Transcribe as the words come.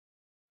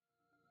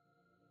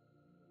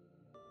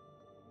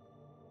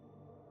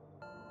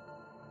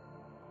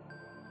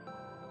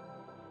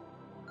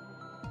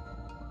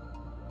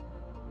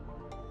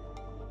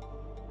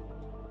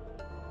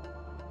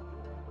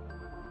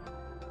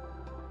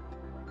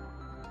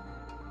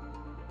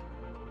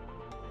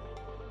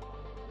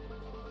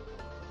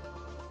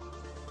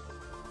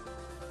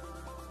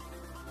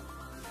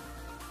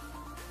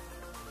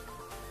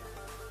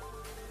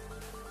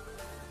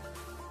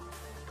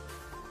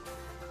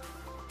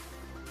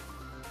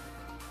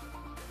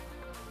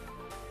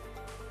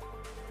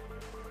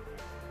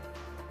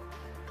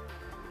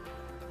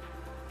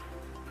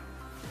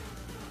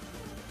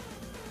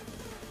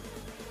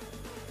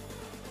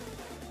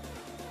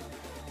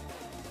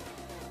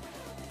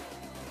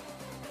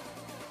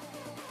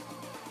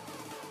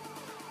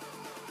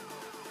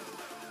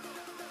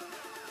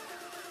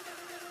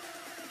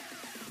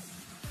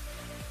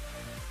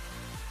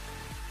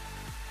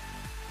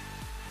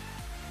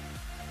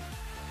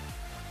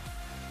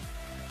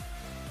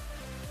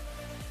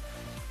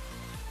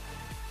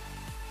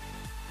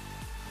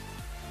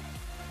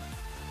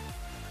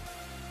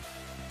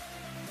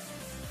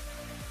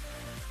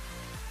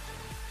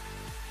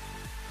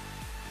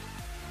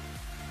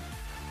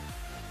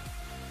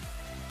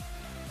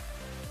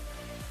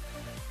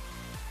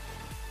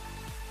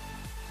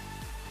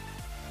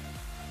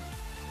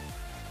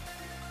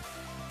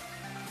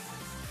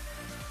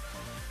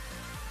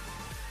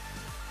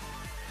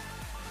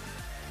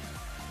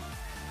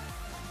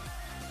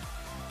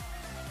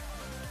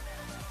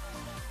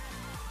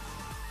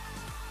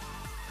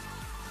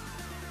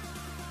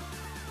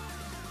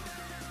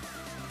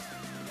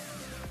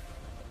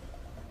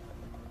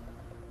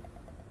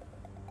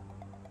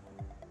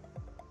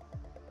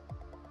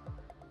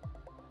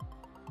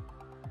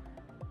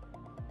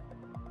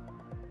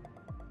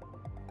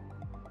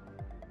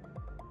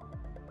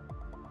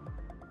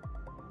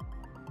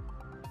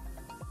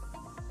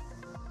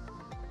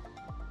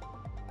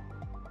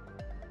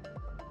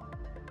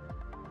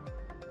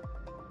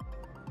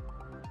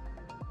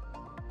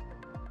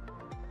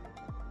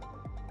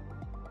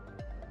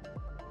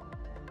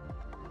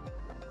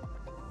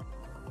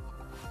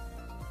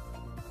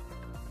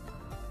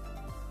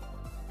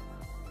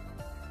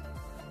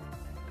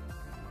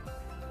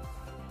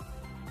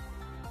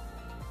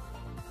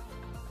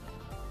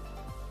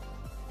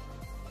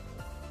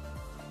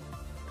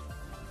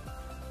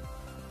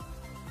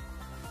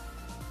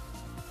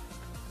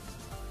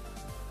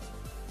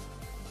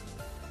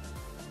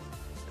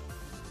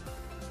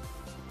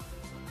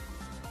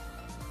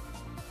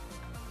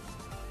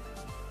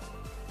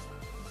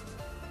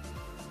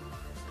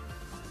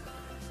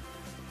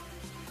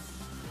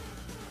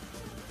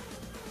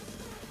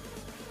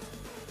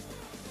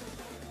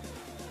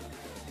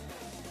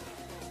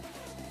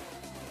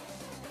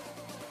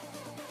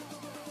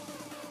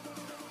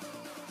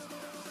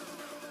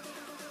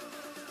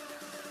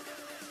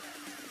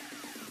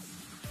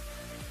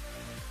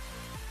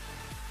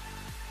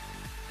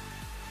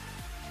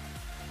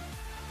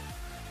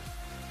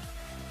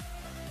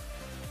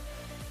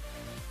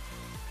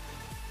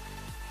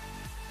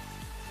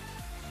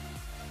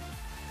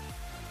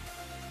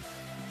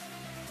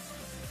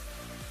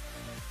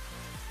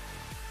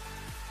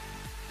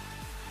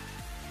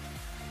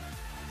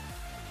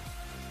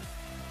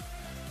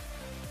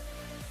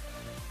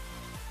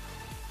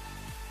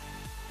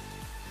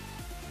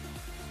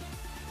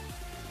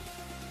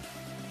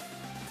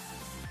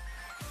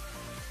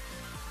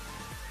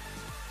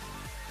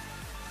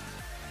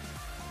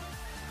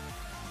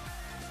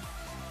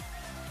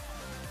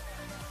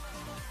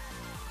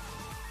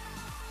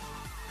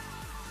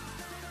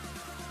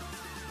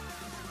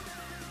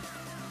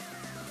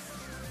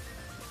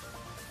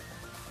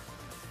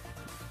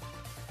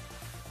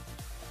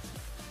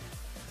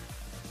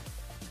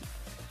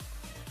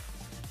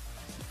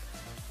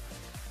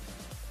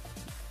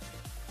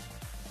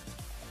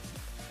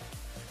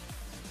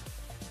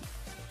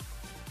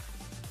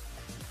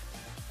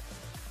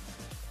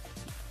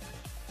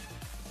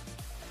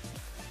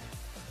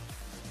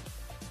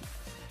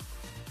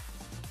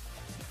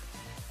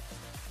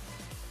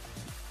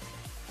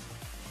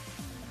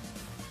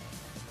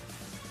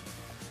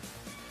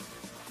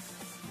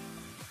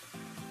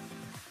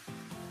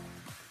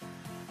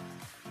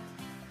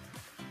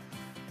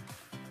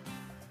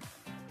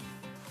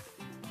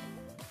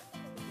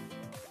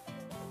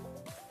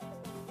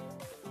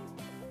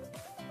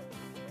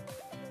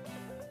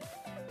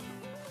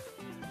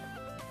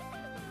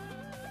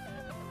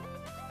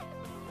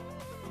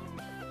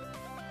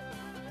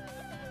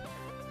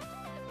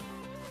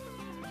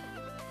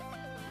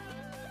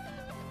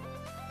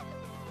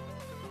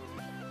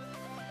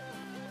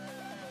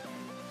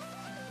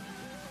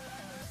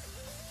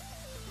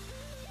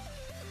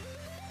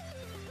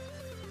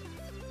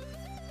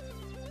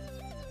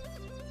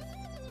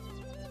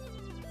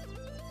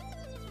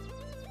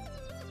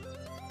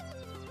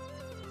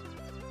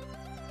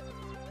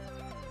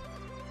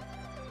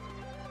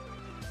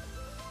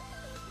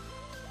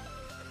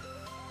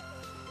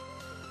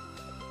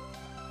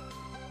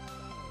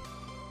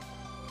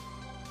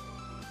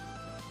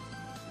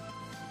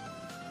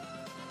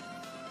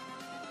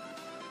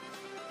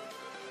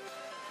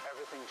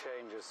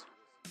challenges.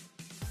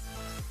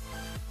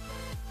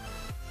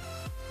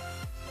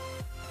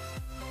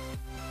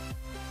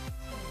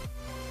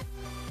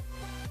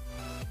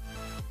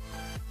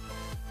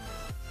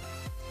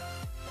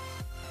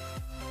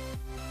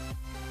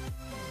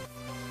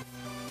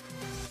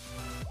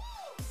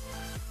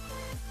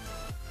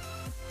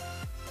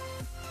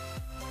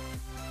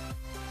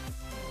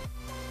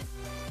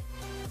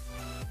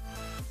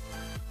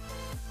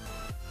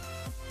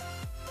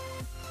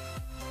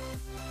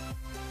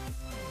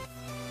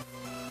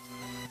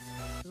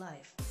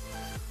 Life.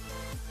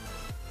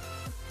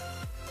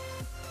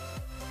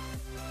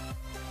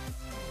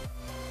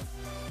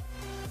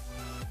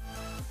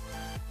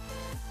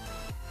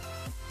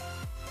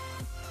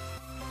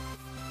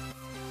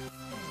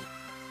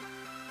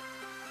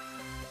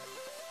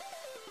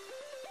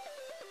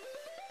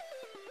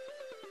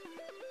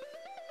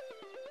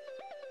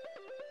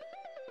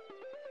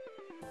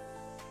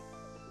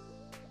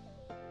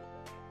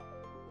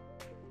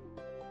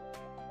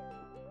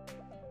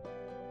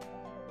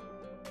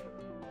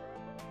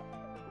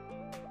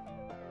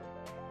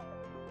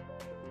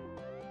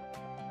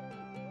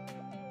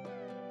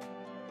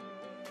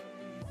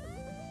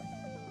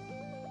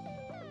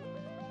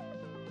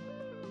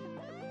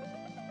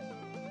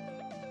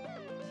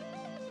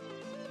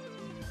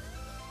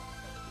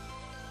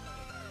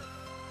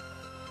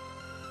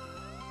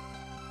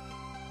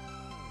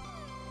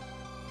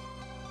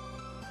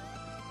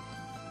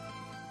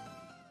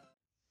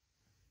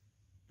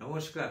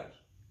 Namaskar.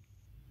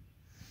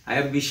 I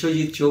am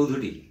Vishwajit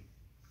Chaudhary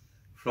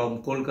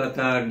from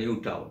Kolkata,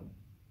 New Town.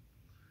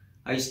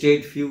 I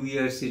stayed few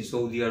years in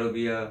Saudi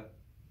Arabia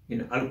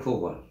in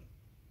Al-Khobar.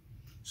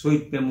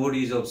 Sweet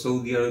memories of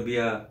Saudi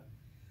Arabia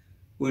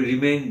will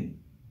remain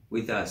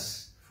with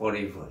us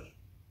forever.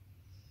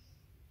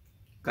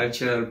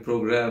 Cultural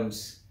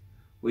programs,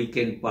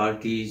 weekend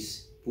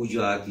parties,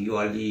 puja,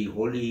 Diwali,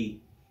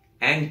 Holi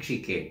and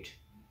cricket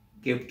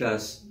kept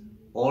us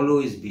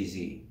always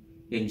busy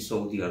in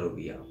Saudi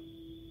Arabia.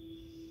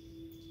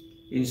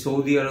 In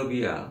Saudi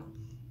Arabia,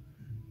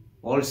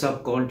 all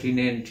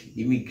subcontinent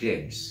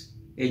immigrants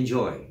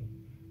enjoy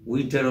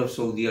winter of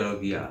Saudi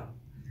Arabia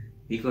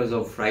because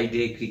of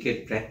Friday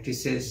cricket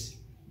practices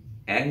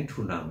and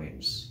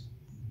tournaments.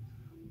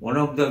 One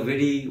of the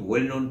very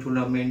well-known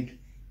tournament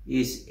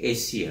is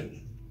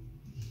ACL.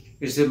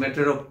 It's a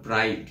matter of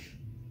pride.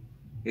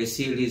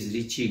 ACL is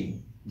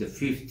reaching the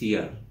 5th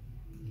year.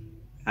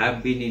 I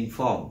have been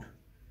informed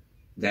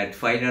that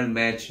final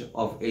match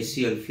of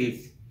ACL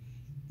 5th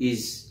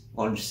is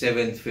on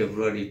 7th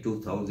February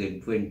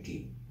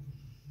 2020.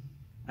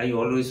 I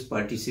always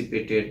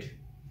participated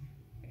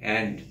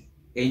and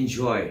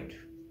enjoyed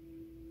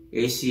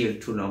ACL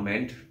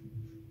tournament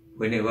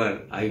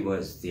whenever I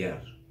was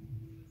there.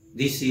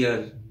 This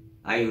year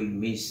I will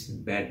miss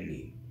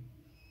badly.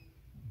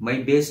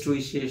 My best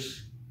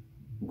wishes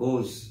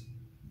goes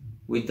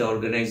with the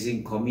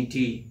organizing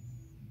committee,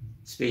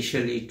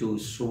 especially to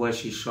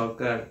Subhashi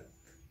Sarkar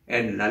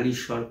and Lali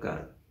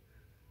Sarkar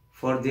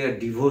for their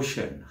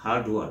devotion,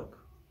 hard work.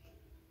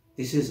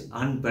 This is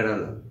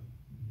unparalleled.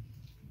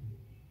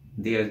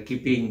 They are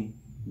keeping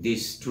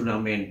this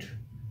tournament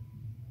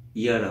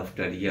year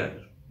after year.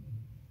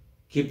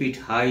 Keep it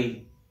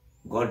high.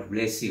 God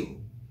bless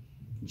you.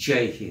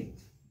 Jai Hind.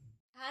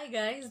 Hi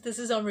guys, this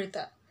is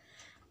Amrita.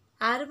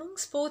 Arabong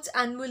Sports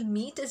Annual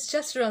Meet is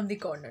just around the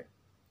corner.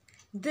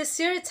 This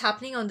year it's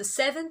happening on the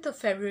 7th of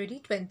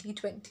February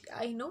 2020.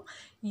 I know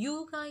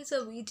you guys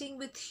are waiting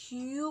with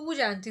huge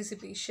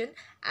anticipation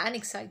and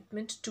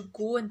excitement to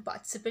go and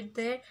participate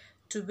there,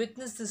 to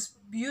witness this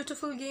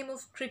beautiful game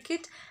of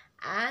cricket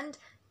and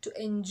to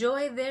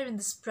enjoy there in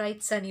this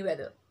bright sunny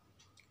weather.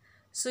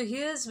 So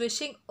here's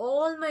wishing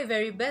all my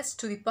very best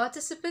to the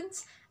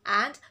participants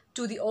and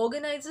to the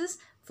organizers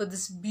for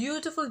this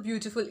beautiful,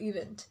 beautiful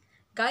event.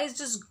 Guys,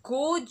 just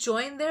go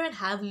join there and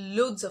have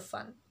loads of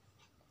fun.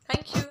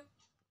 Thank you.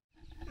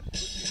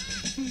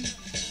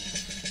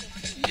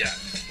 Yes.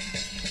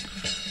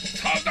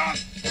 Hold on.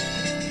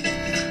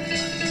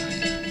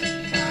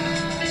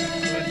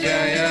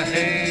 Jaya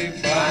He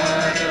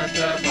Bharat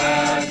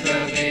Bhagya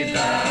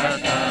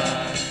Vidhata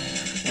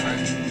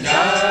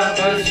Punjab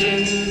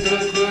Sindhu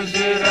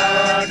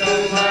Gujarat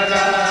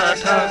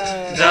Maratha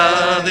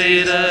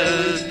Javira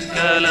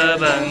Utkal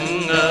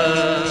Banga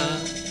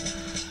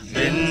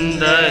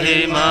Vindhya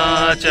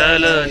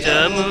Himachal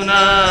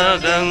Jamuna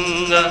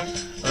Ganga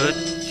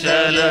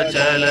चल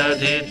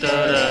जलधि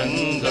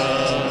तरंगा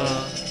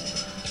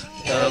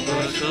तब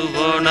शुभ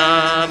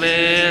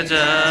नामे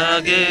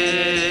जागे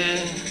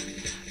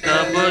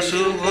तब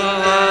शुभ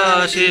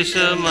आशीष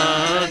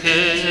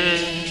मागे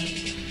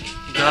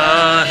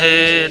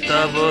गाहे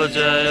तब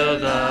जय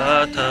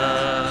गाथा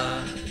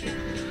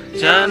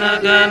जन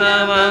गण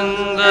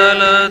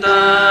मंगलदायक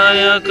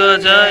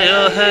जय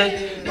है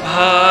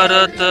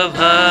भारत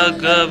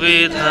भाग्य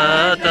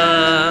विधाता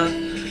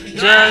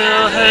जय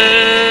है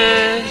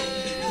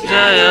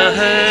जय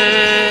है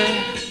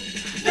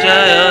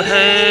जय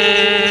है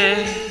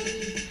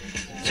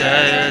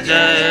जय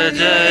जय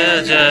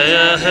जय जय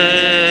है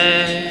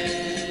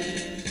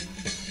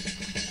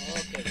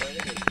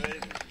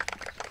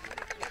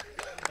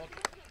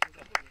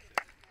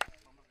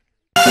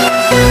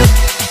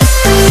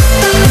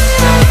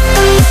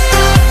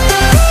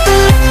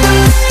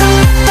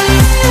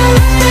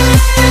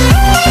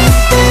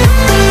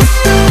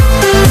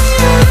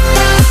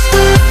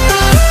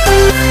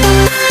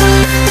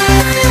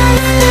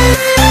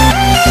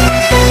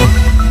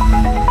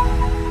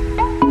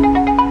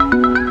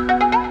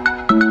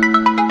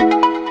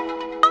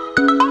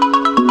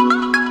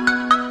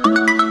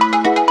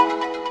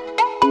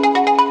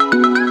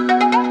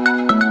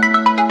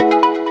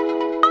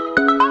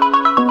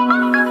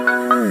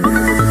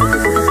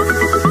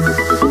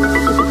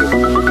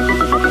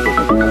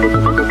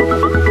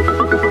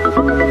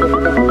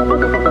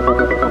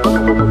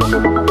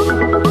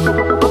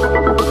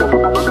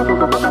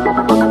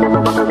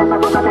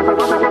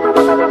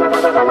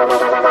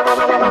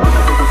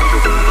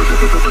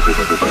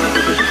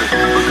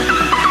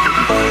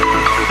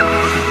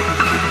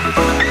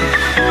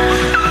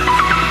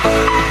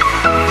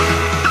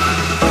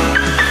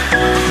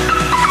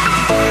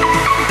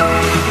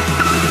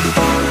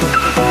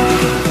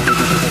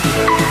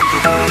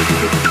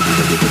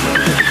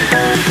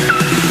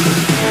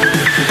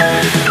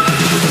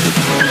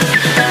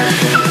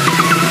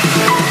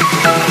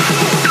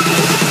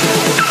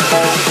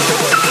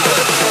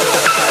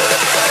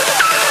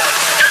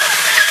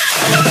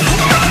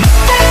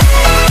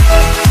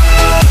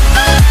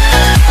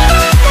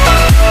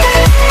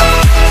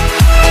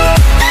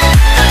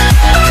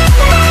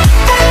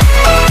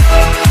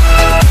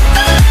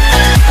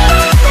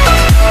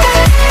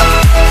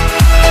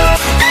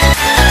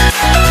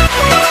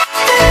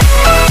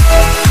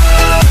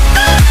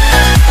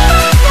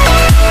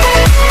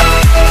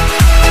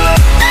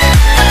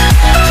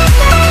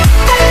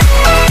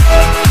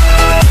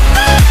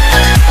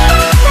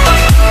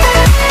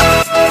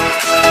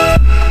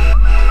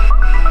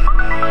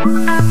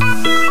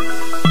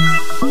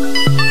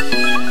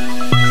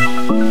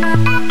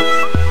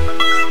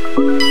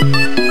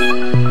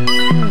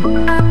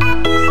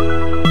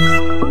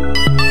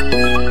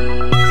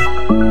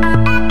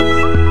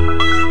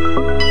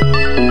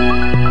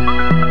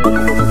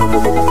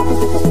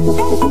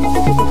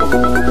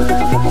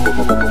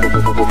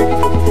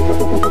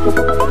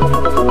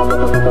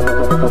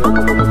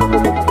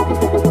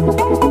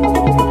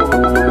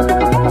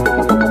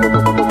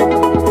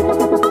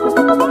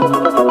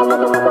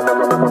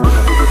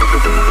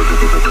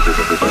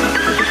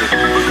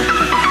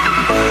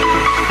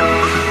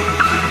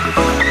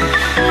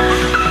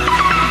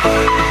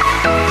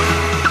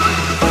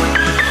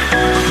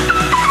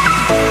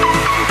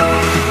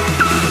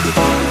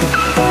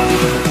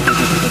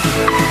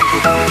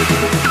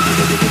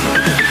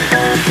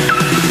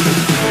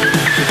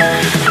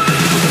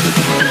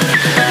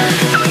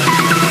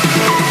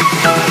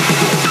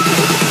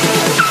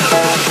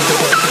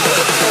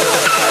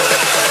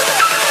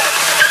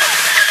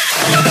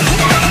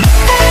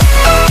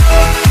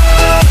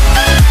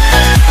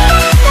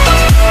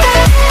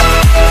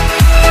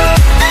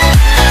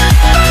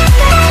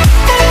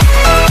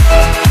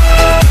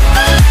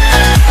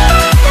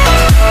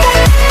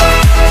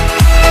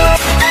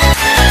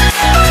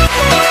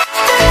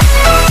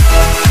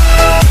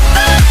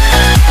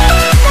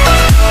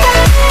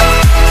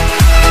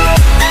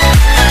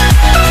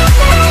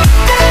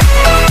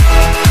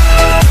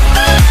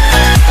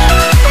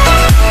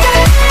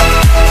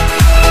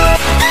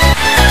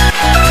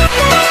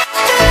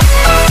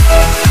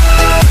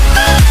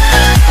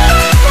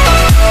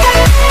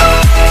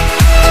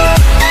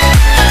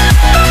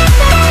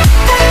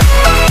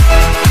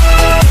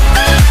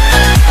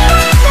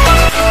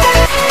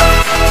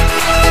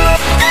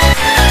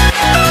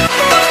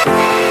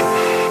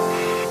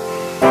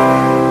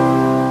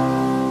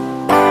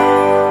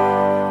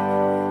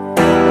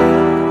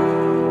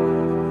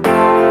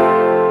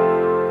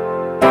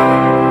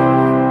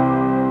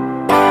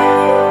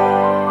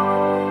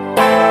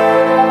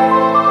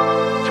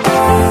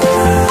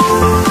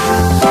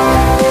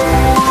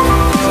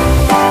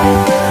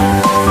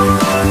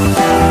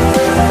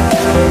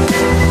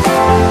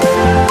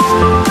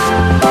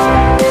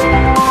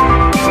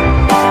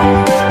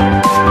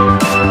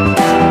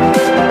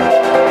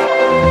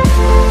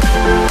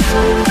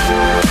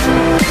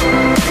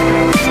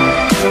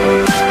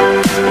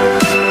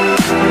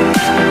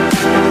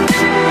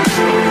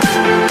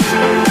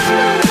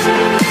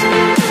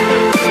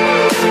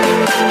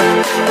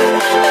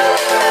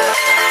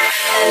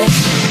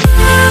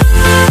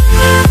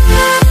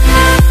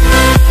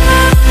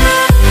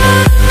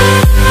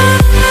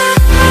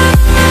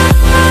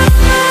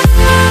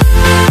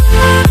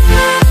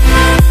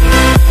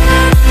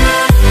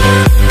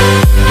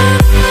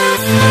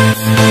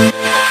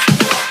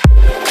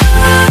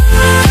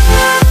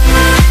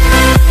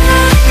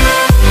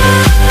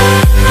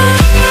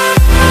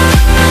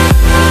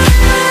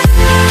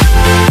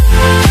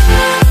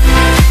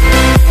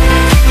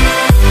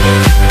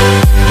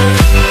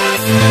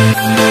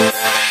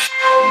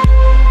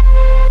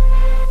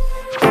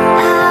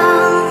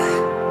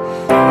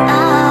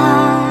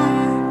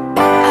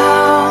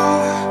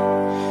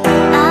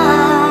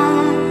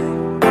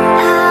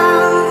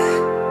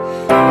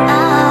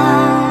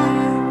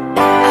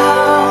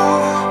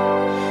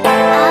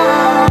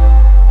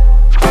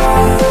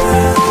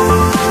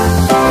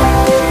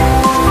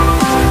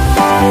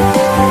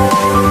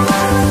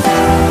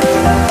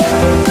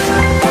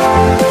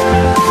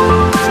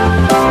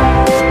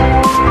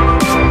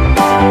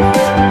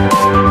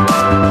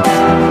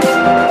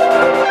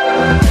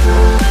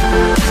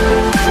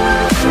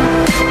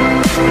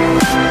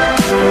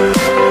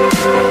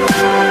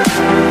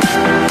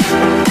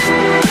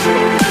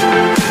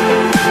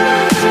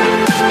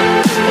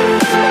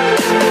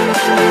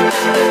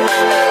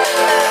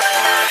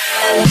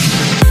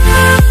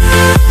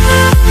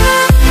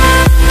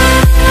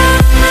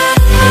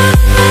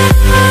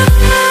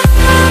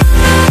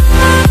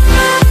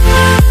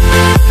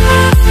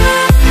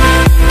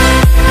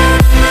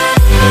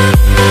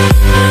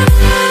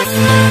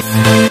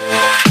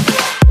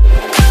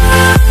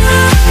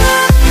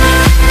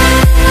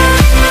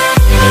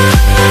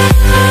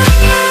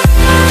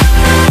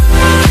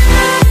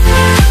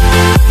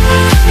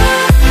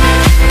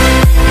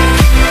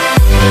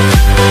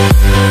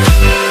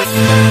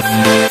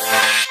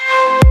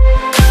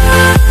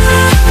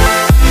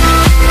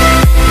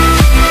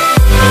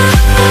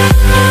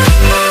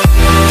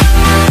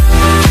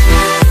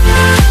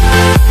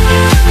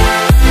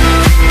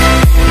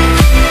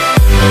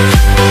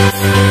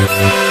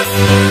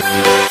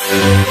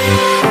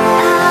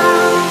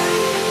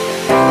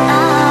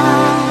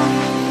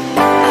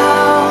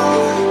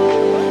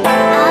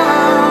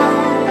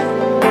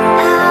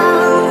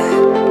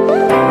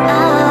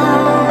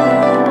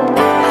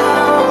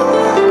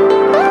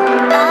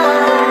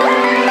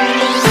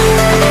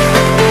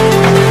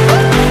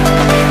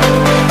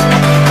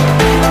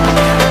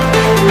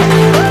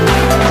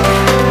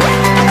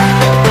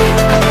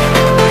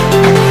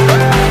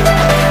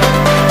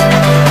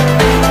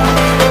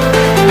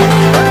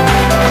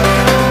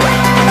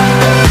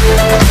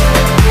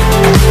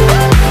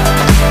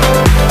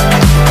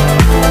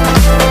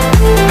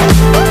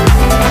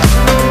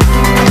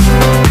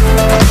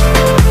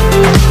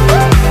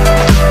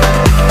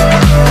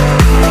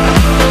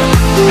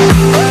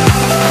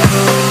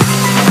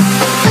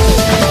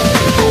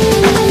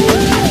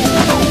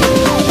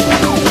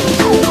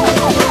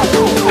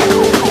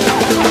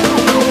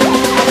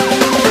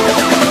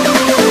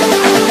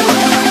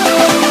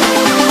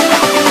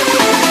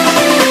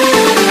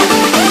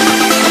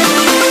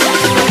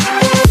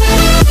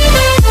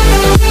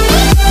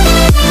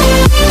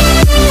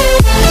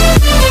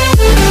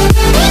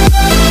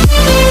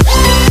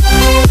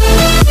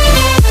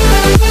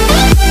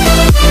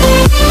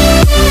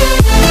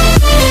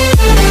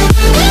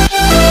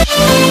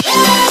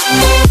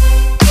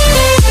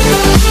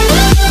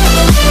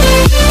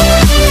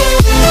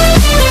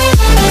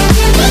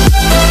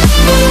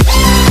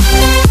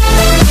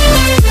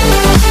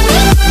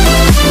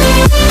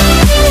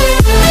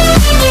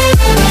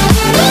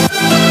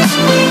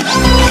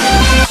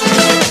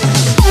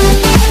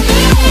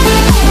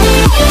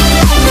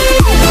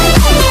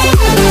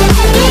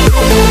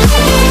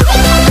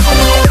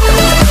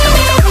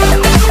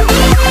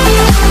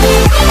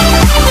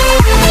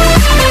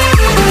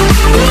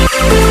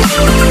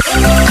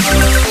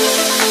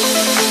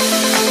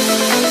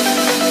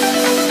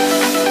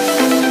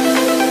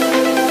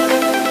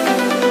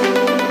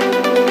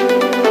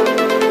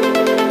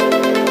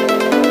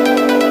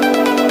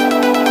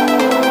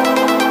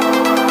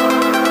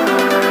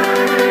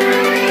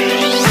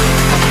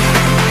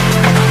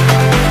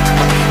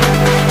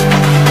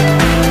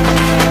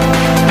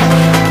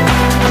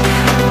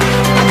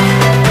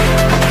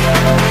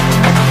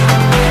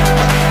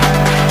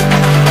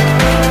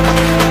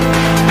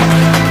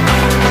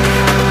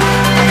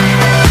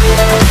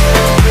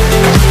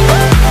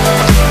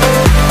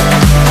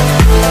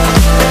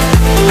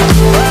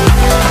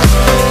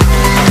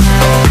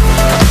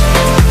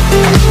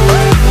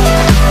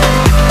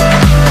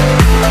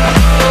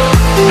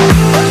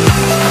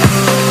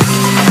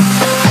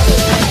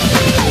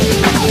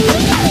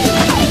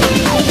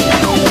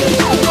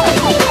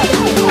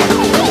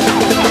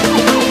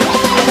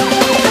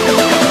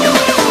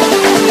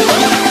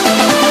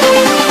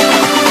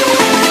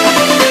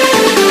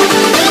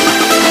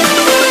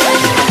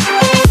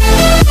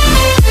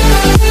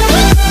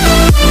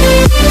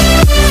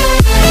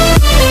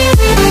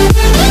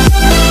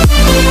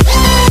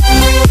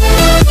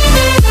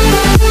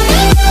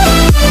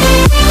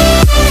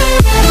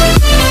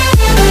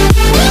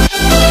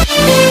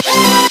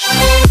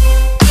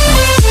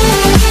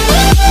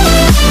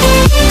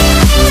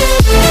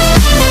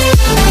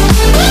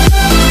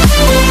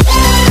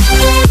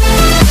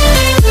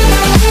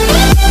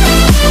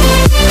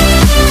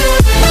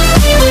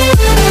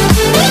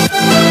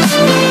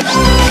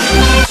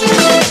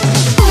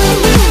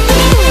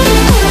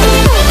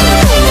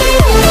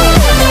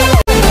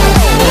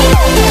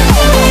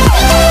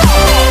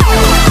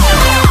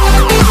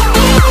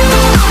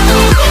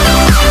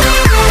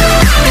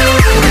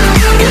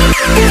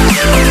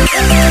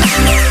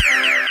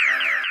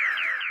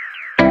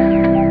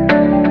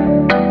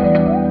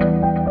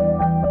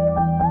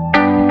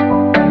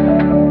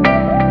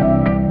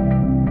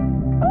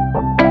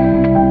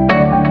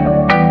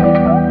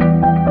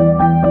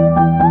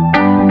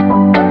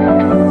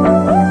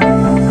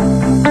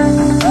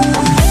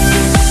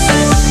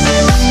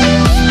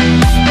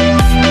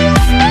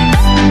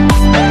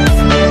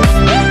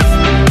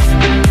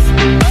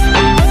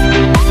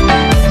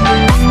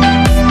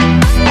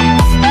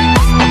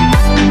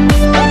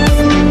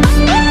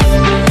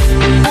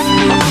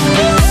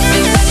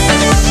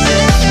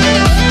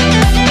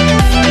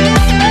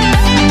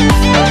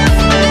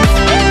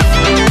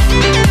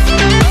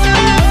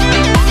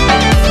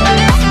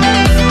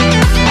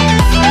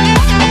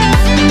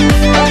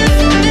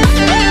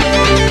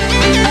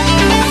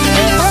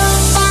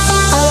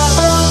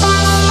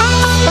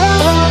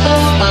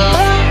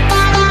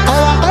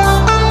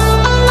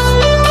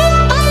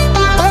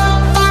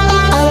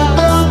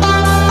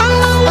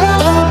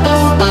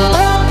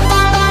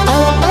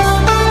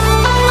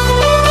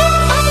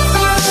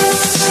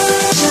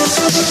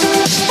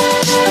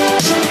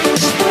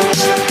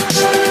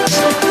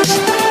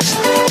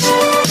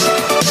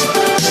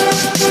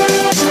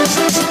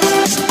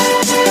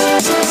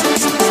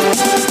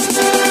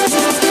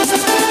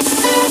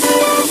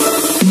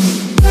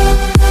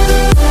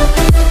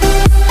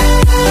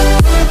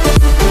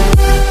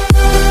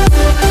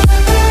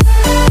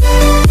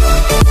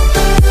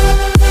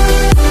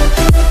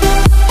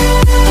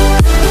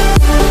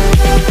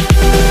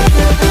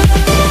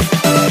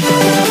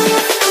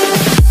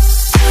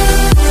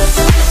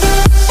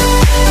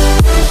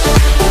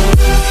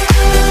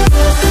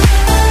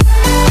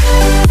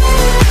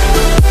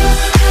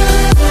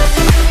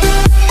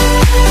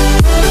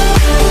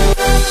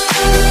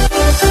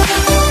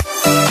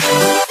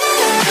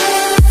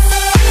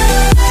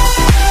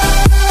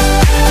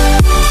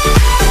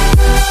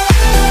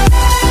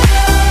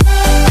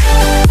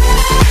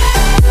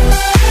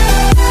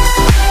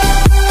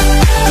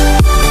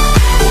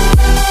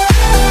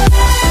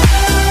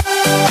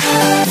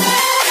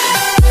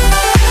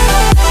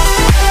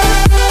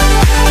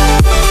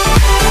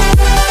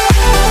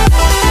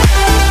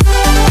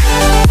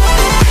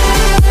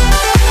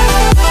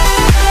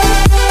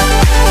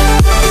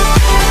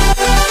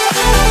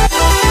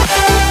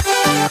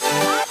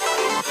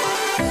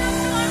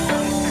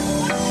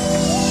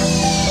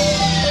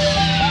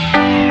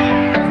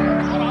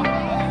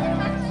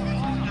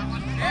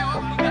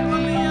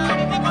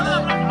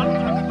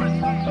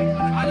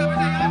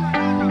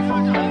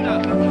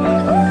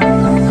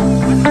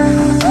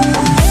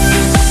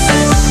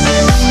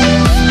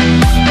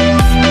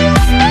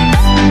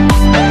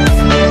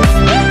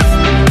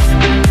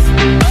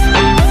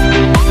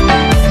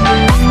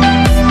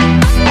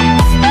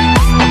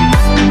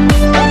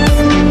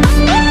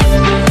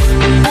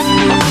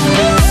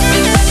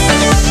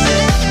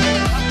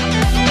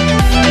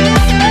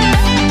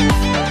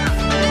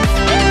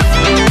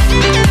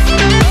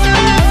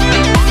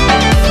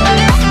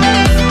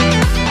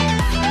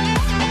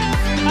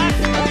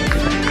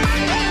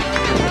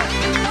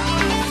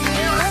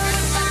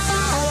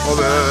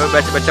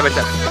बच्चा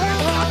बच्चा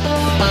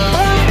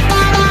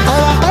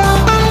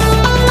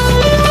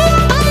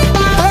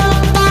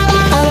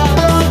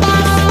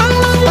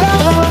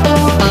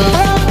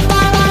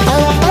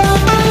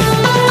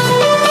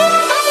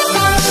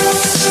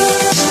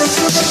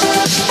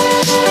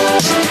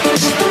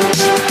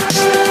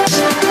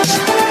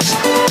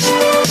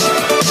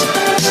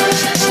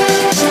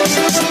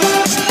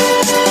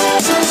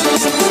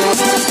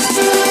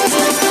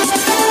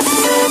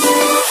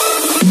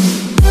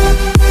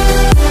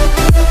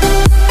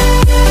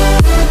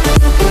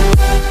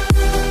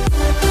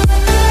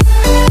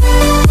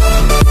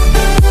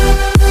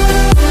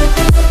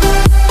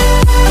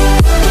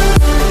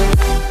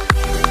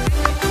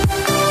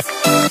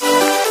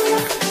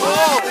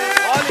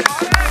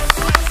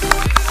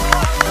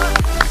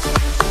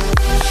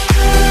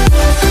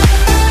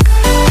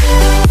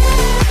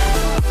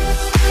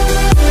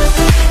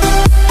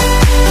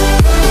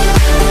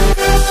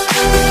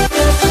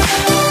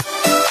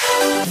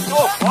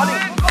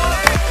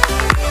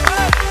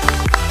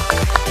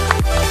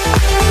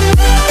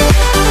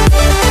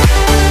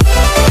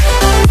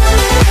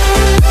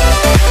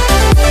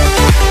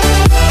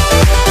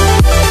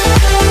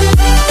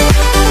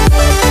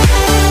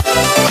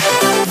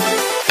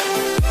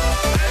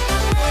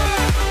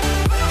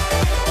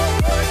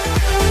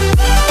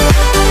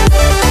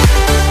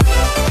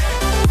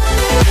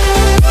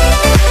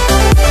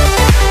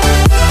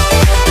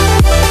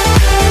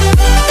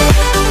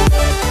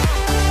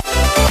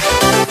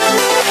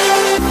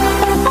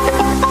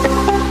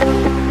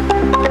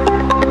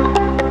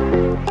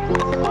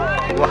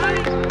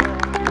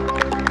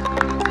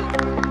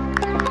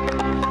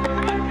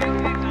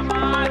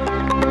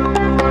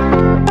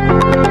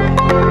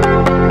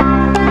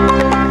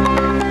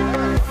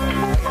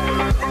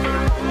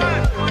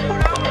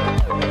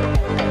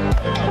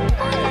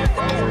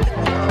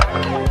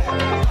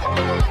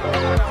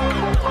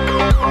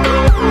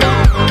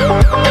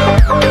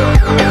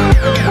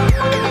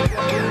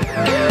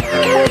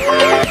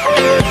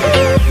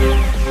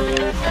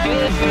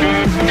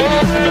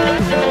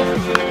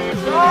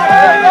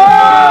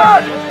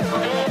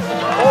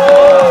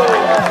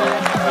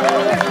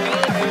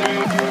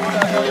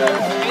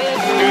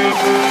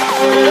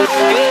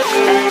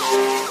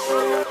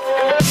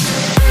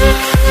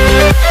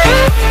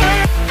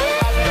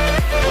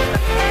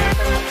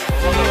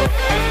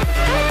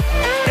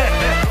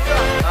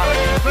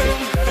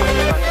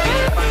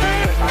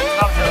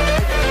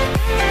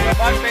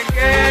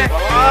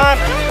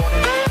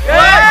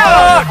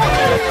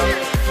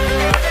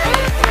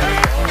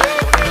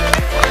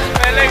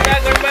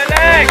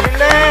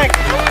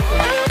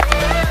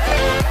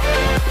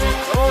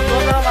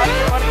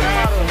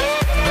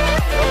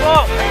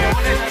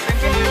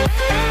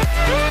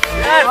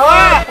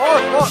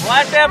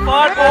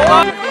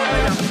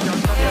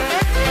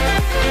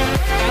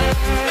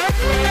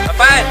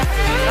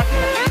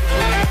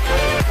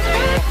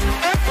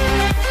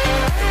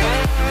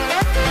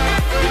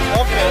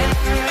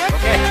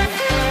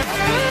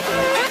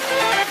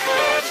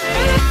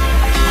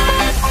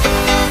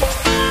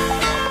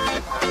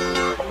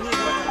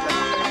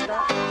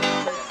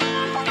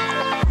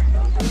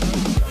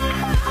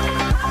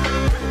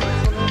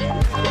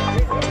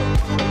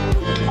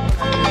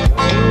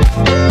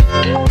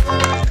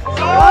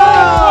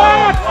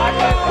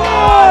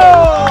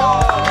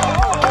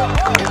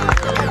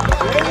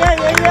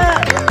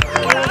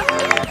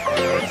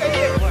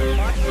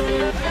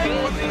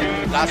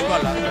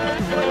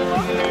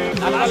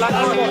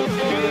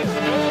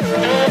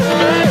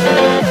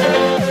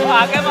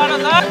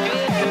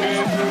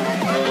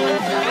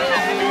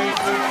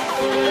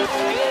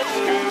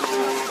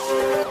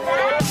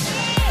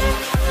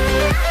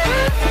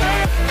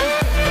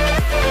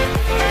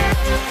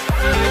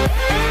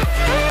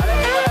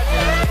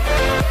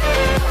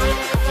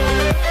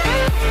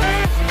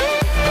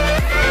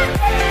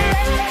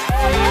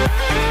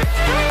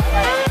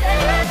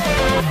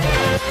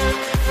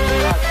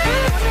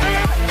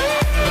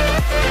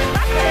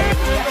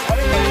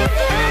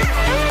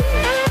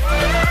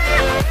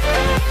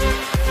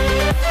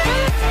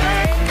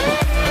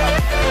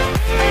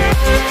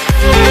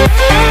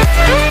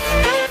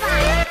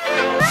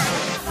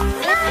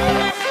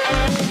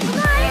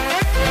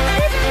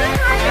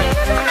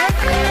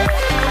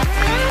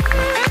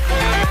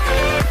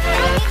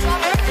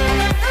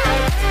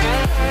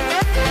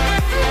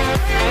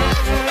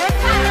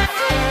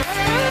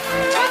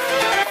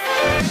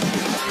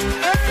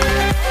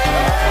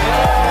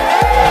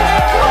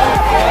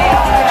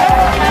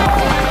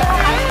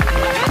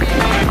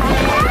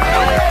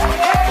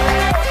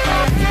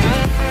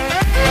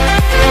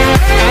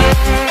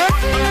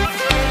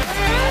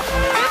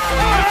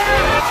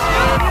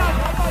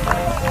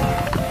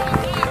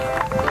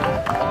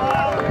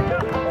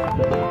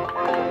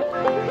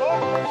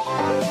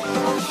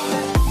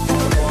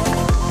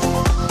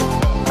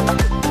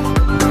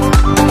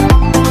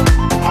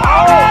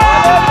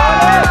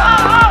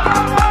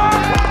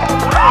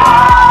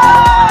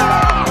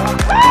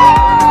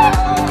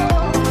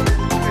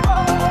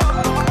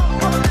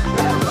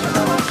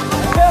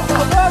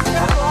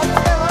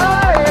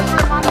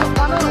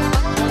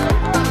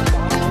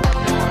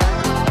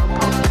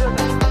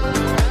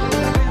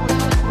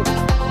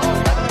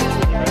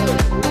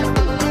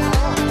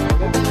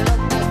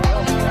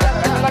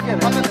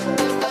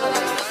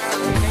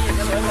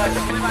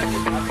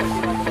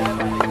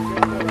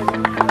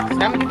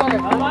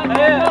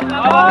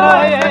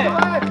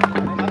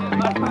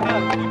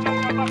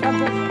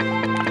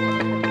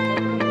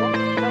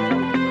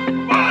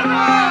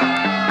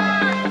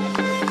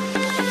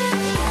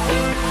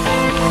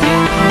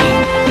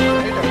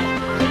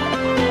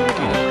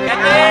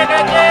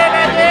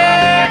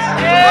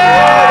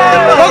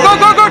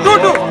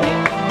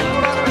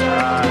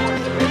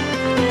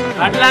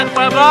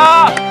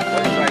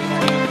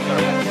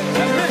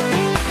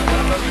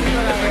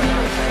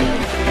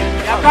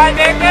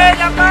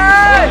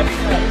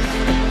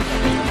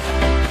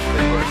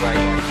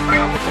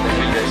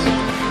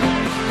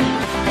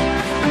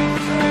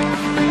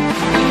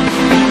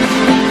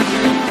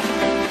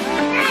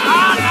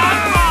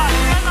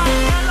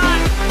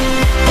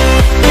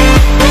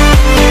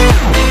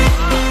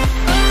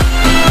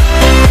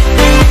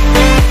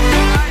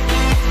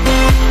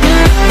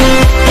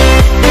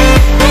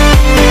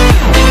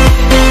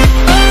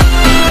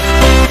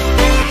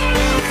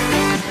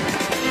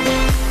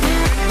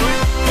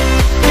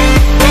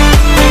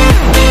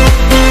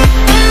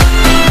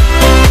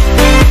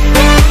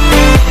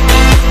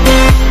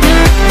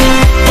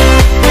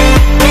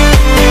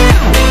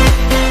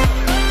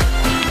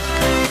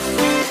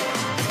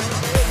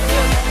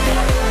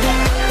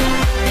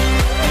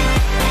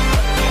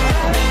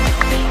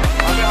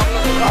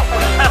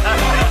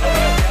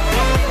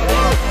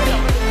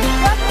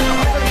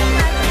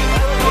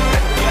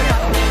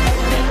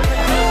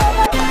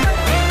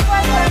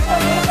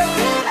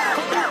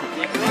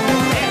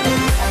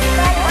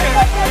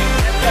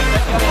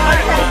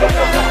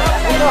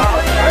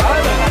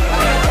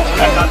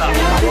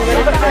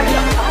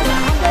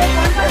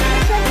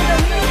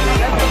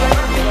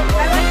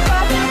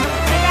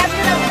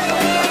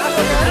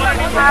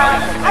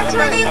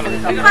Actually,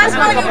 first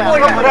one you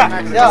bowled.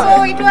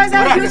 So it was a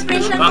huge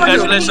pressure for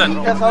Congratulations.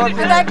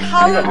 that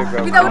how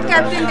without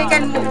captain they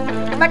can move.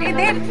 But they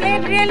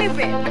played really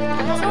well.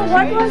 So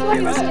what was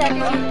your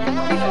strategy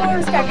before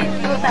starting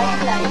your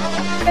batting line?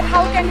 That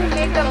how can you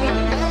make the win?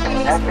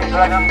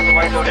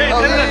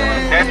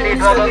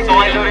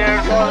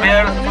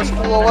 First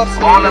 2 overs,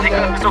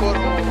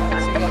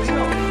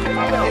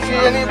 if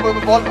any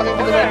ball coming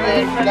to the net,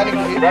 we are planning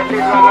to hit.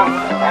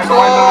 So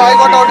I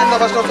got out in the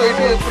first over, so it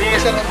was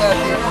pressure on the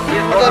team.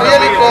 So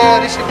really,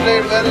 Rishi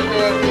played well in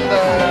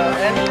the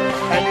end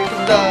and he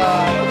took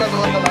us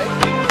over the line.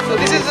 So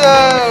this is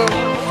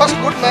first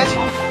good match.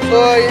 So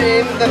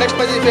in the next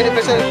match, if any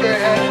pressure,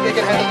 they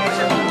can handle the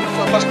pressure.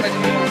 So first match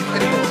will be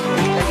very good.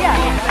 Yeah,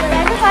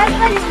 and the first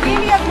one is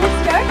really a good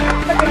start.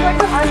 But I want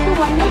to ask you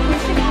one more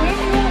question. When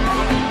you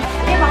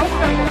came out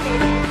from the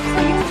field, so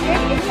you get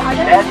any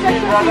other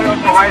instructions?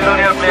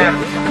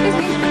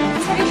 Please,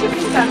 Rishi,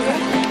 please come here.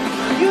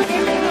 You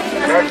did any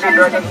instructions?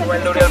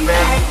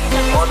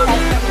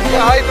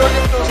 Yeah, I told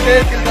him to stay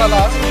till the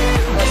last.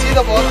 See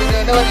the ball,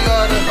 whenever you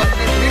are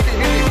confident, hit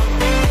it.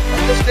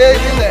 Just stay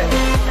till the end.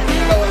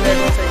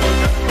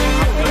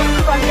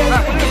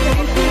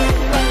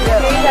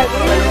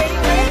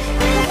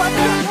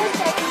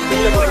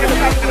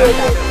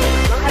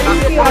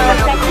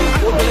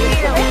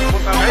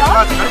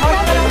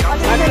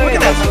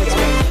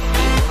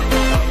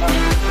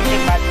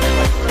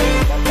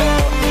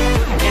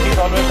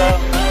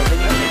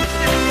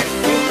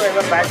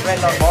 Batsman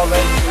or bowler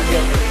will be a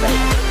good time.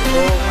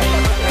 So,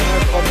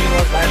 for me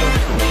was bad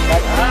only.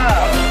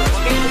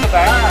 Stick to the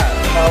bat.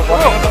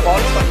 Whatever the ball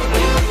is coming to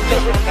you,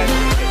 just put that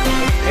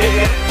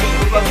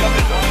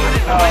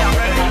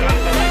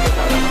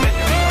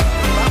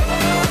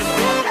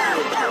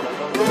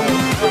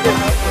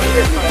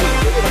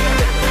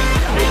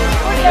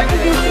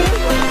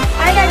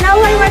And now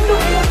I want to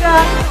put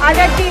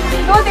other teams.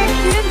 No, they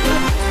didn't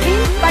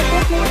win, but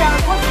they played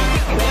good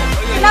cricket.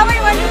 So now I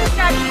want to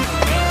start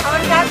our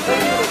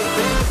captain,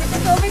 Mr.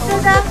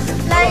 Safwa-Ksa,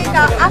 like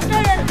after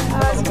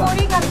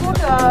scoring a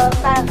good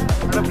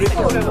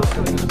score,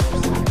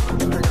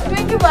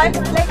 21,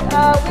 like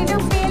will you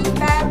feel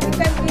that we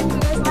can win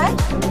today's match?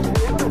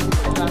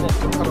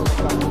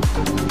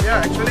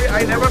 Yeah, actually I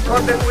never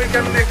thought that we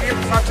can give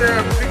such a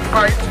big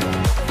fight.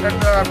 At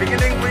the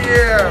beginning we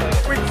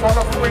quick fall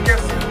of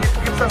wickets, it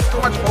gives us too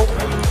much hope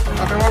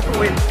that we want to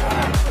win.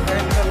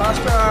 And in the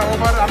last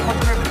over,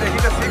 unfortunately they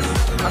hit a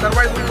 6,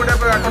 otherwise we would have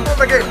controlled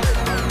the game.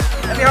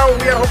 Anyhow,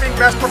 we are hoping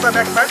best for the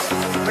next match.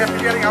 We are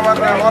preparing all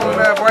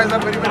boys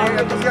are very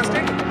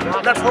enthusiastic.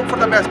 Let's hope for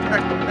the best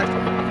next one.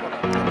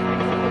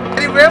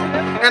 Very well,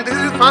 and this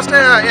is first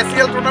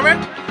ACL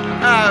tournament.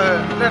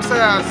 Let's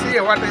see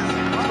what is this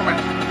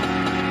tournament.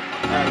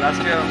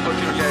 Last year,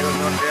 unfortunately, I was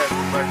not there,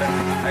 but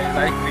I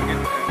like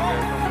cricket from the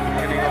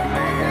beginning of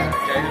my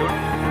childhood.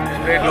 I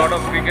played a lot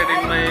of cricket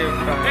in my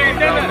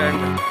ground, and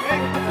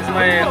this is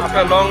my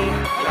after a long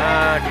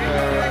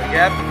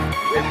gap.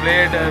 I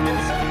played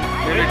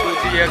maybe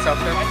 2-3 years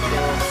after, so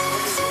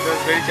it was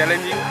very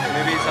challenging.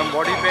 Maybe some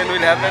body pain will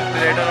happen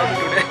later on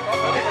today.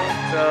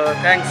 So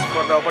thanks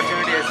for the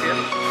opportunity, ACL.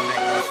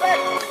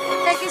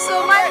 Thank you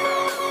so much.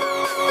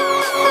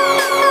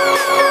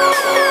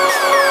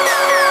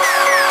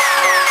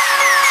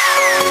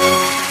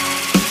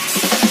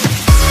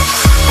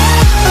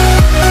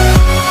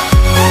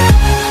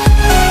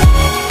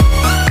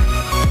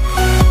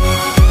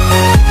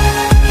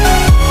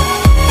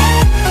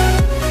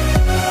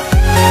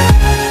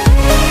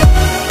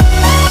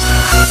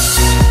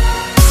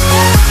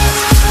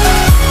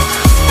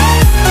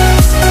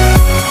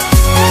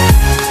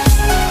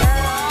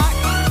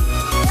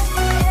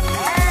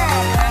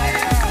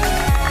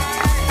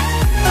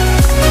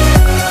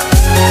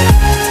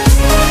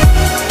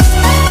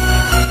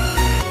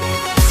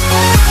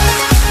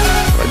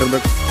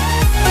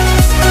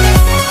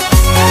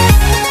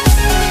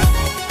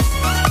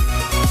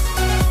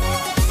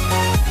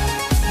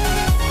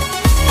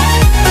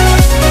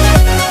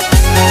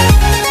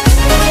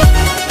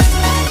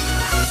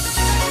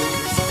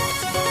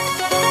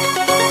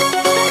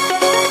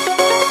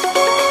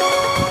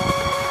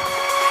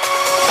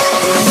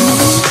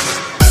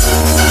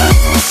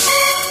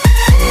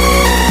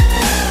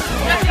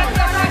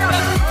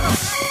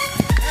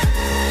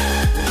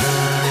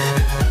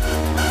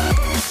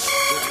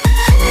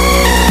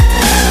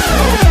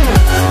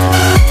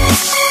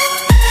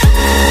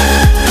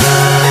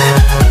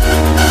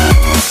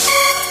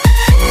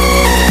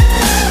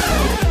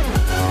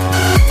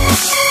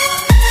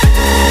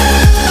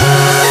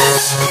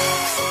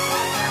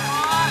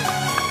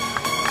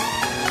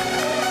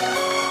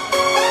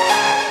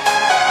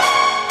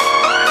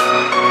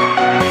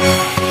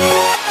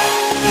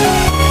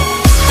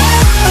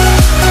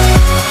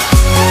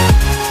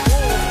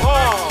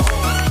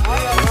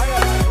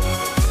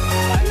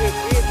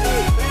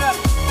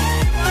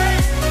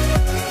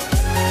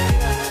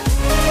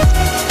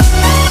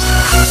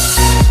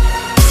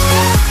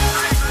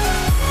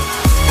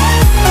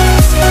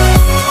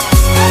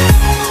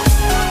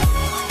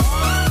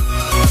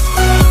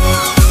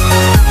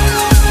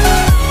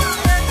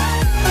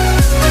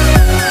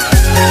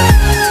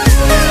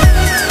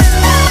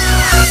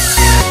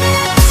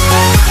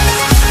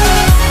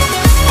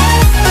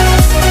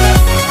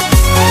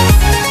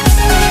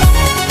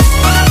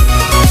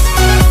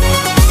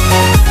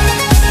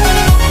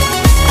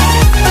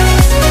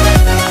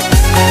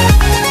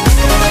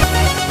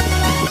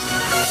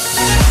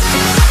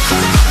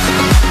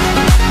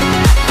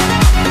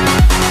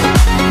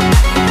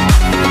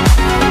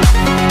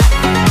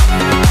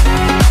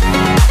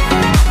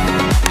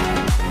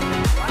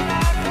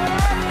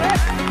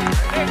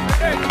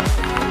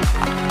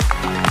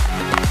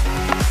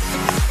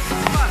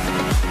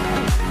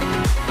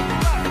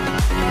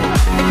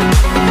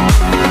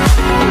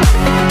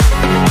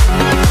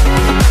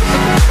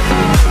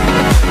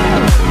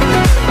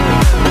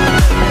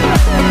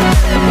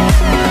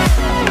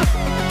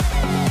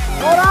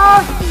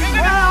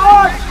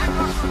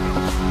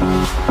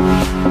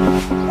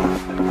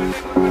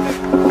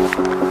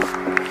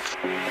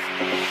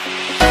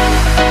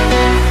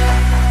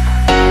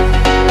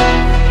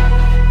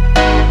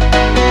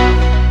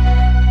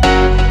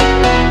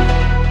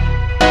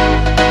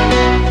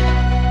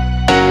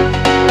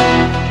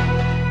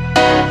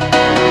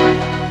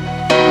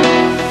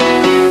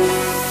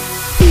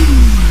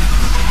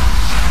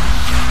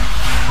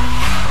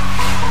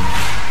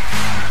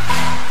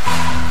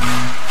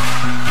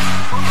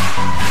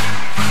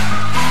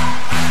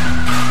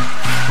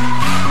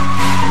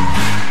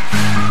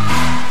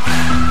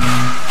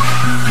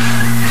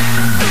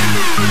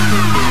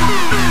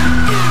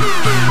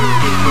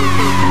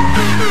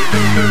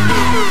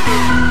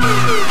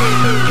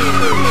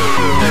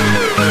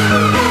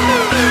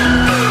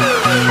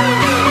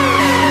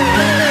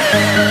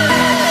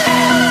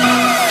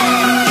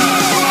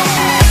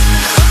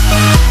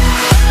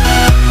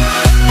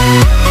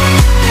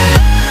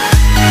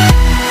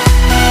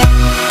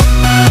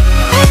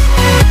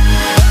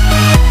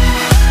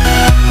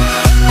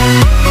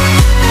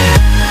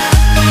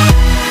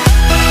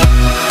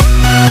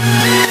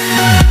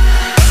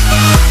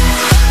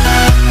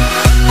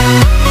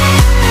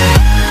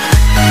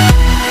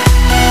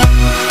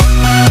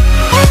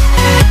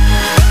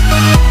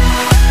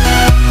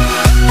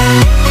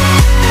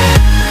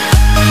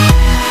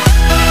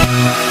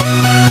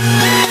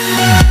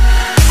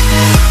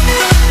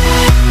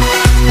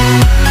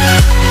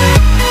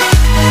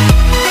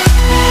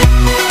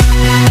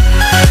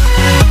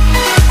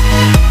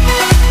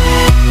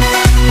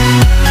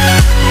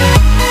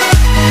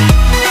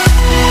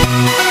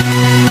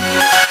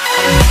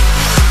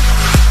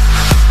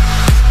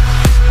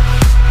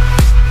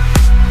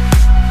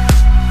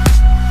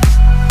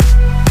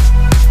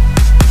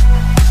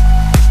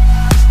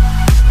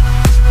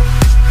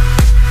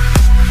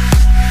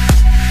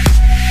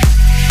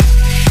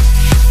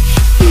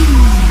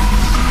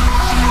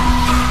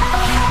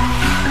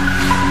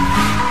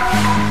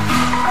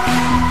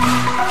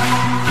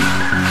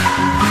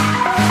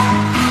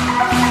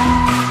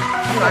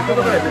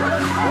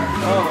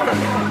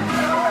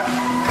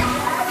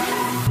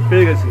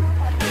 পেয়ে গেছি।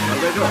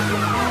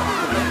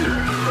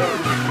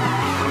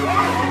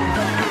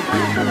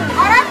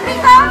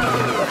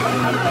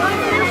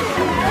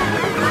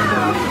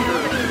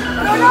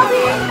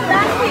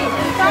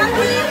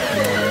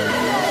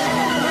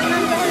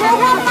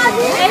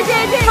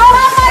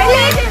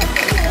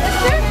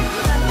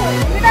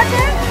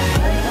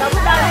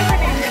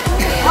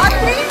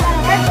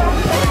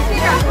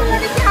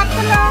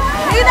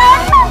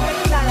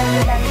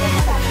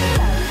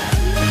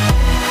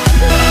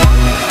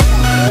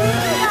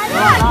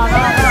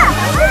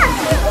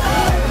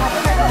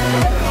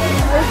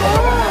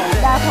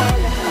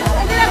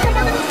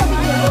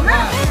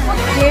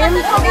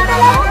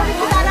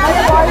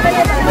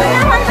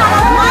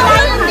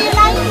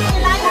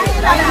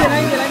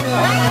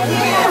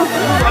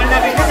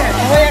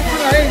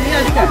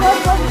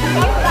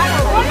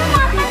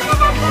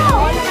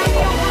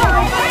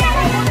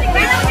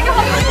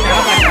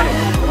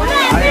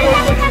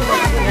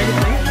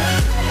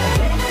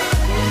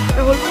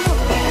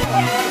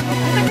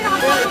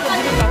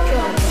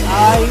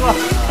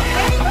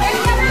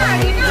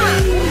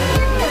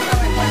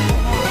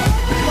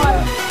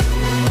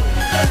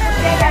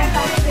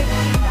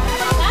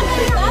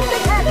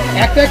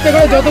 একটা একটা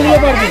করে যতগুলো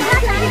পারবি।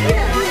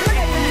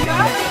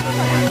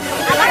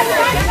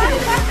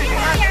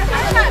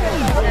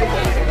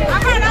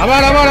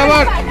 আবার আবার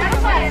আবার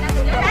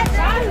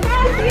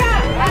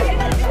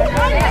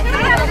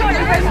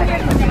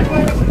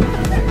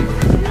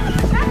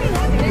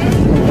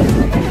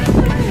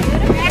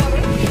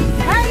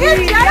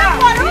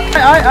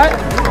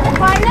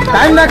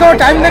টাইম দেখো,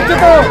 টাইম দেখছো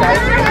তো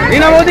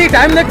রিনা বৌদি?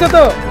 টাইম দেখছো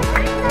তো?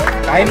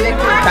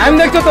 টাইম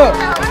দেখছো তো?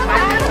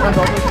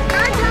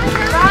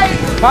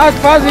 ফাস্ট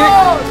ফাস্ট 2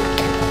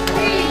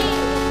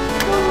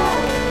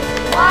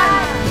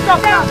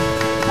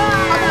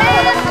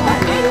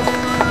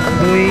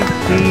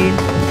 3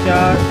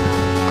 4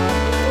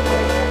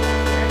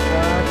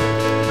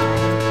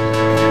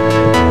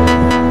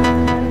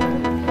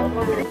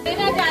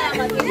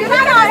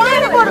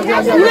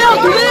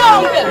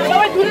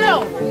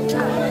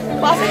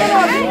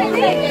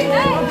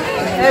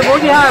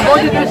 বৌদি, হ্যাঁ বৌদি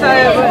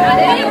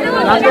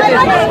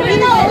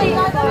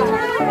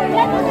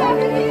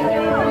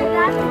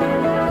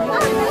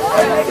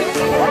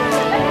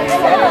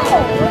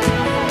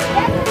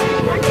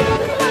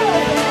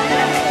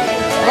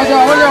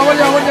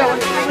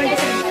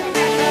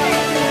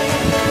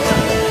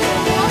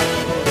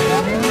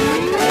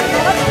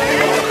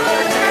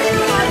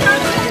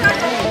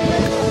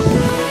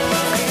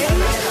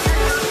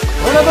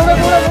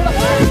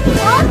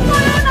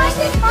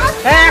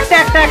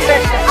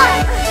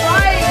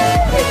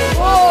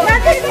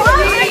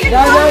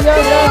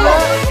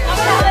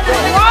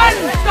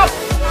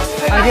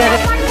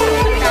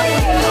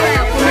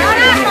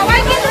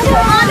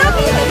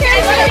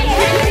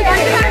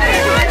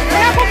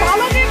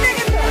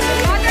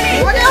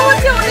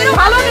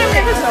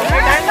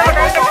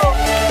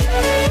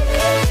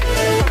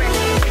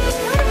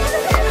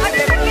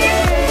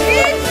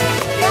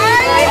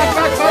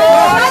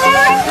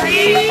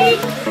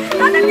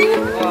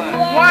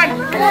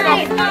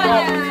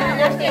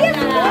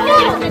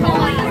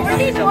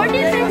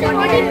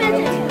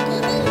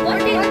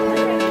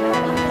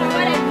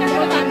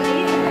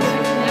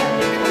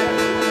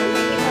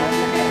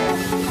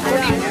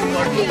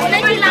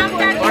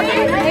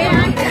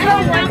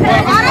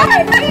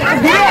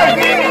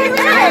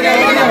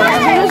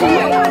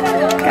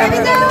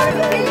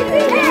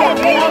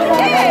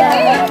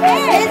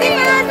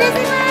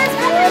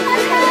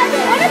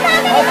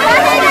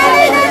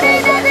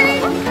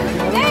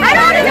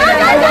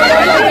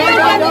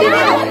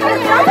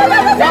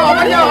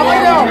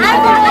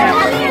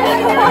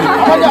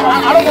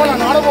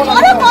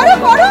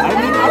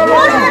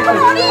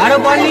আরো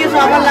বল নিয়ে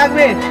সবার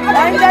লাগবে।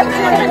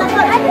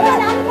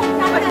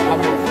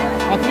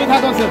 তুমি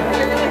থাকো স্যার,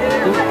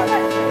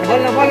 বল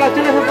না বল না,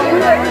 চলে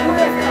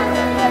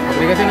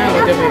ঠিক আছে না?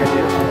 বাচ্চা পেয়ে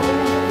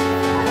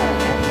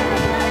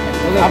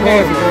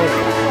গেছে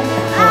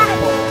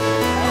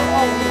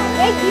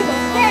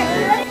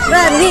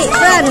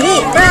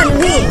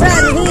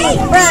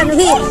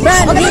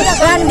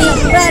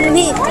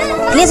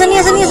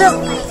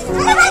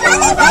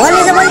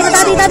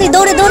আপনি दादी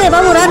दौड़े दौड़े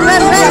बाबू रन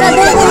रन रन रन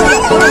दौड़े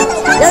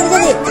जल्दी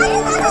जल्दी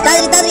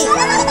दादी दादी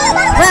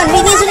रन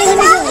नीचे सुनी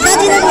सुनी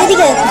दादी दादी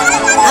এদিকে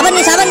আবার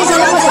নিচে আবার নিচে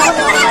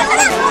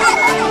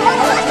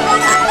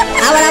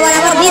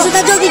তা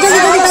জলদি জলদি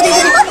জলদি দাদি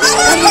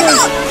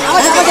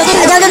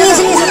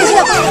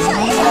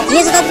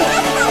দাদি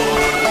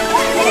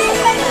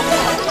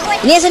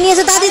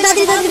নিচে দাদি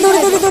দাদি দাদি দৌড়ে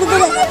দৌড়ে দৌড়ে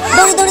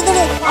দৌড়ে দৌড়ে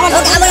দৌড়ে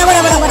আবার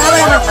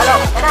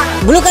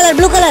ব্লু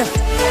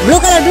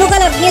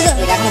কালার নিচে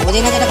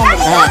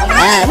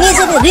হ্যাঁ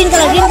নিচে গ্রিন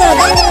কালার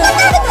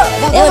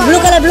এবার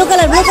ব্লু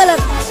কালার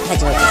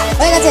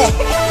হয়ে গেছে।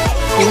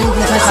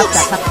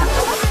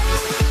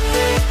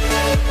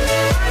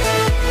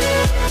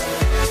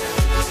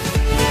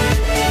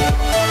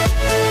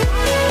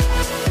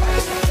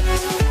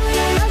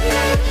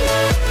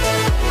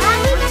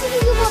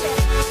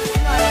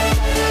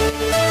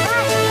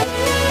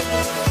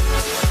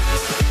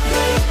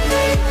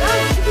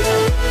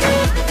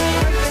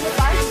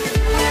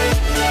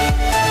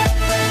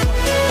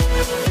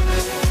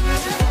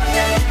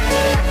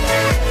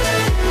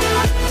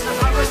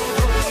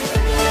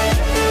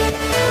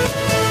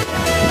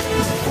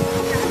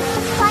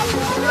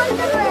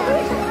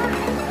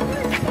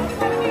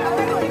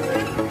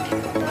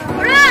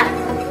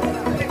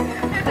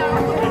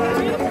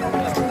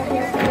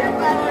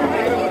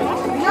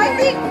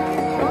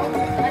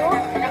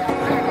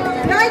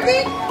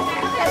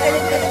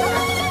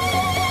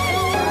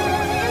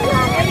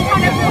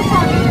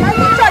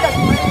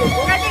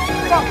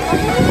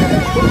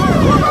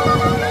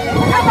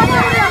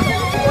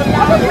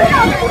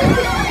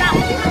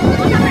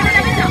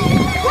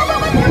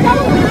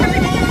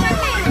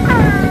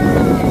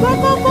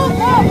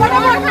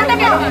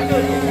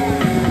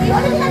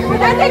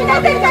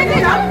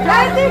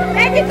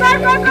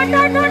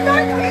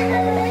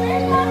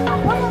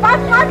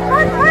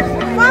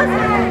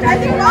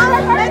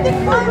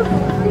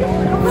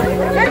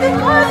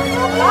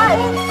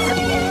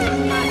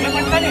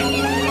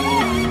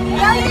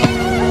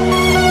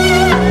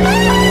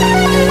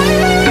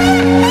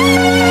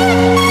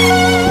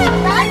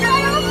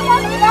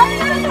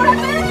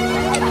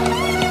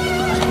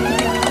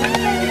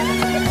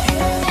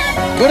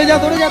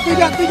 दौड़े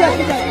जा तू जा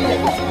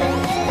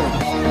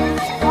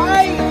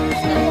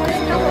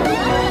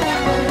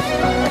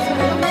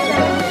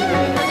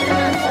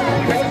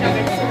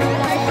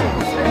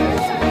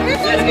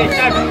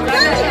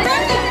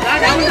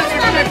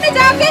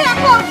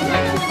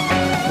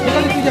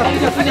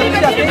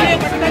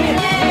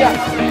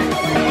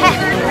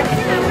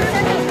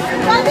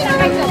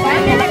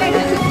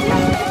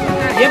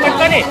ये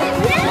पटकने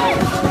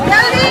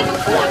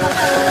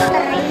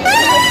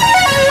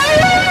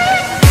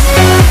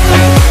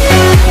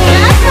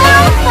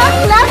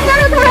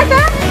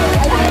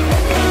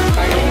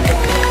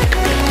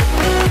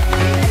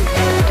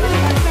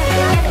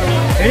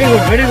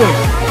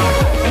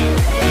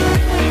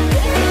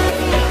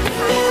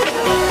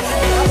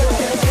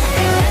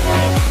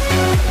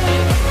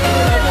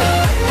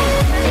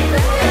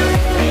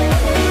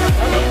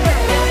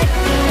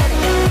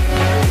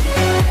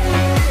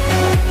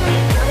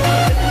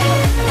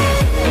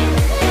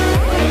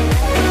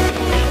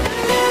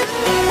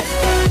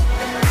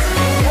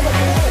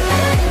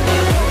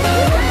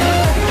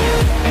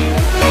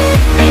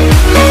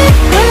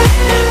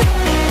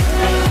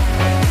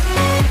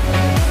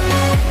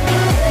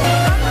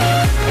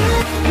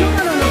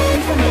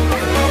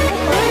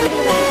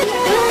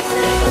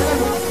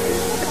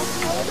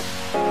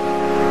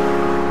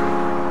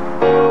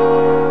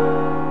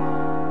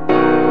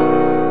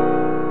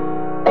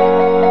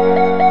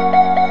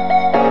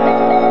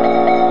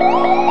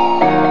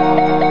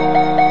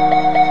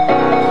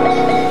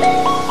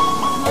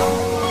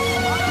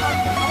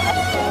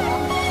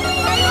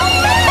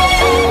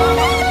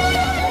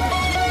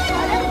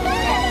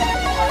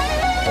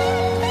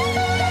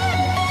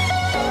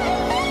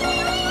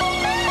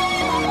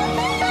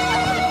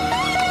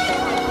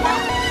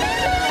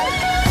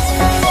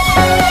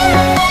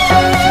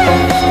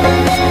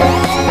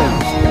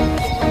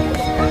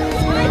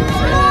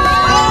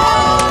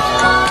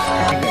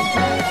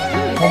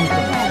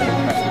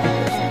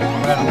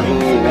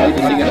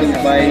very good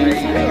by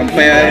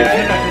umpire.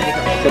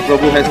 So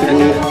Prabhu has to do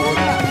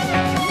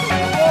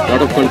a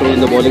lot of control in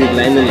the bowling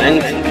line and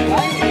length.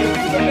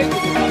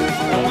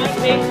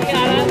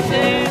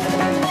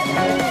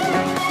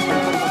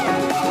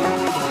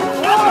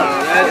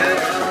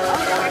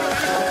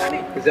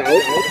 Is it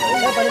out?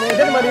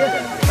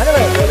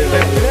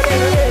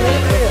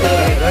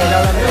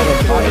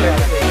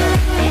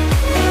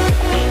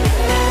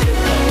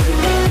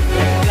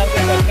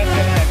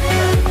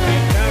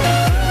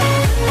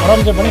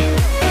 आराम से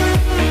बने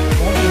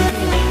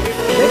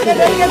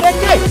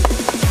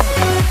देखिए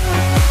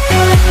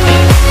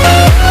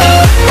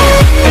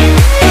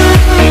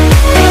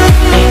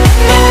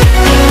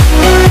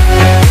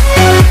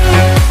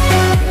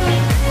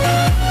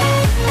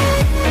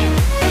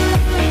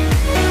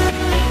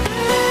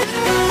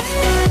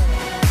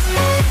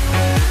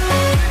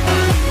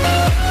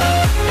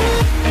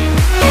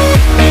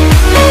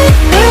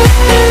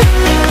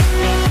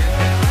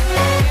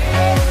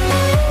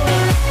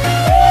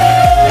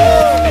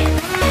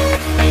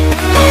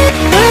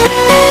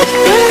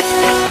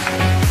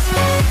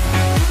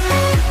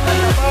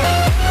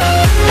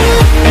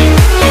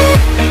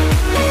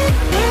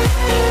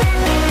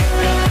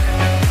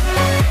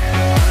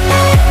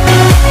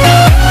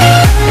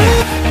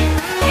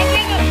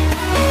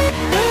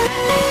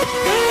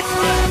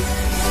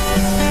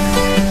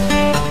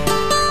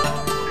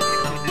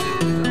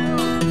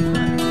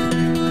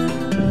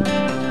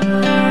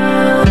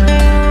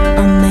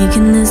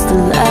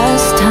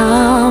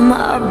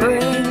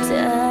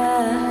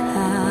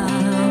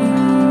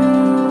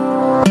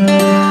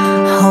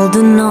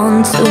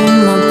To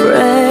my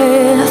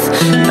breath,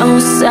 no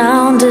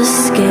sound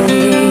escapes.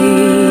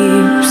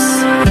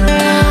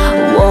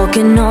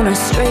 Walking on a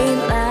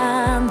straight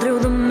line through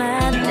the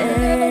madness.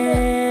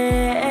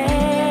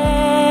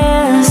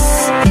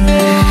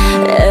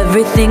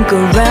 Everything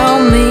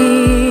around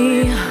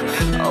me,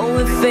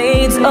 oh, it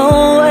fades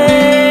away.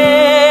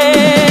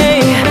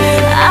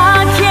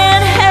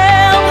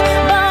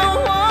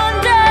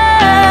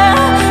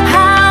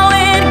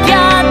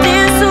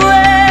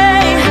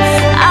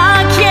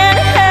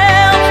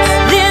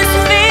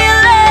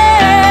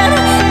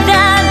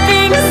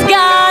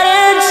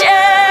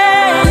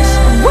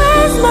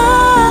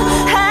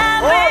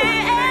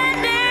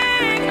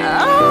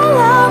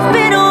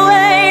 Been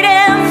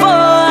waiting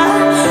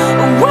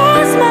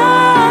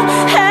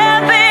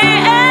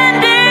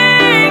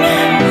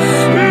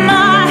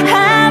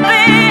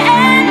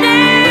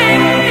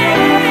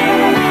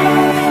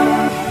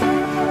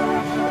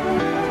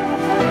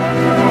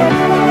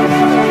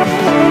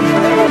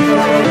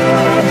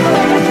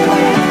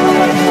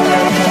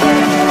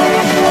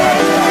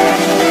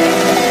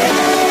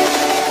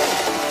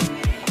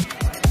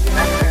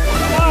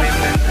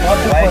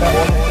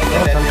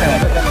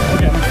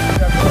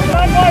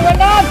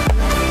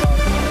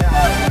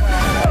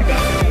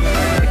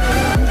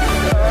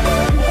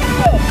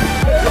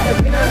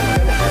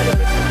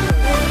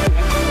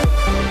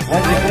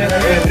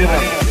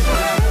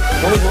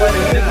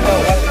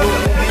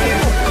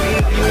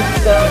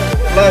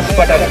first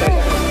button.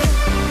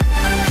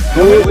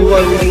 Those who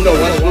are using the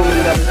washroom in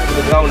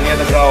the ground, near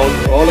the ground,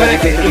 all are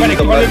requested to use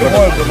the first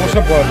button.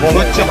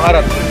 Swachh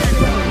Bharat.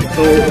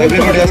 So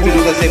everybody has to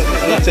do the same.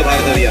 Swachh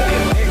Bharat Abhiyan.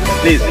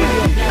 Please.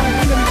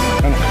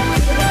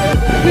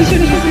 We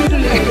should listen to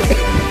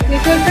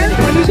Nikhil sir,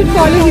 and we should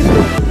follow his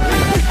book.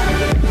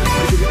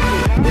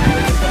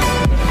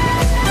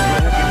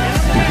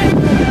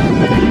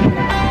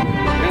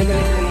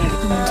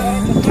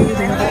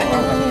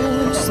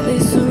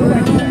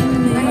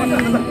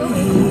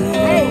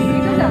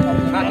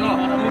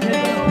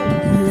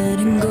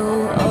 Letting go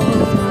of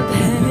the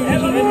pain,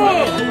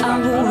 I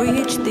will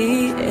reach the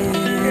end.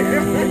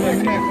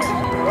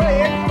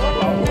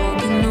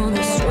 Walking on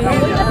the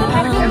straight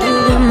line to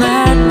the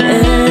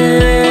madness.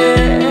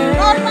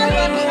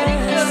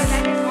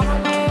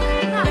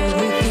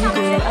 Everything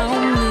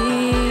around me,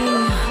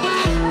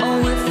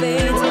 all it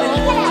fades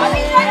away.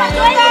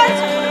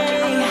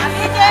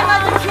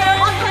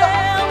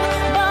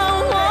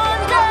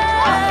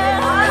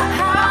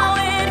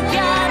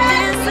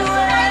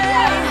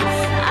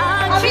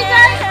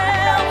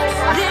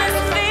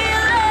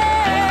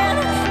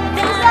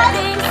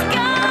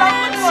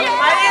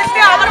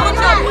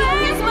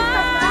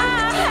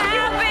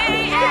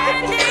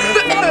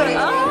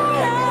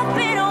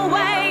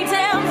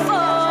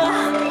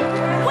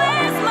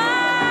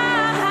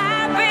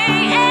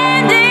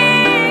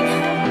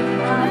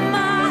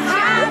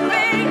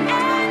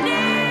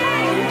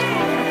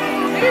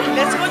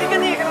 Let's go.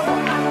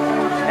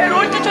 Hey,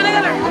 road to chale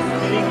gala.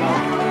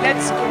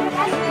 Let's go.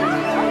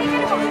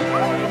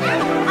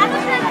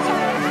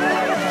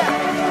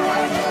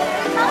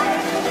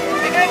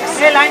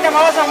 ये line में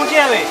मावा समझी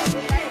आवे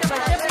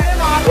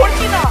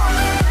Porti na.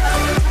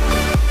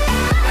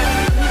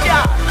 Mitra,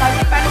 kali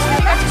Spanish में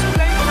क्या चीज़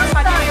बोला है? तुम्हारा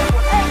साथी है वो.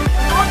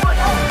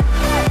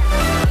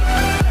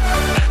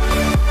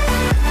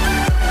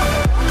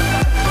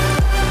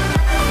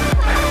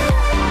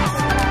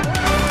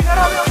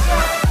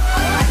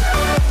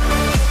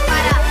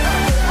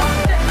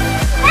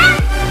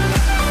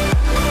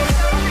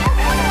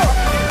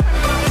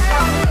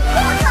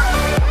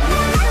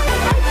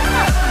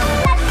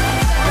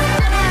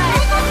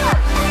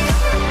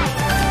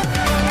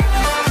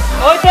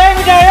 ओए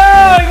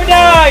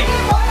मिठाई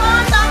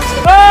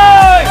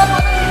ओए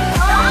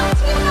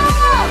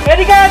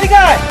एदिके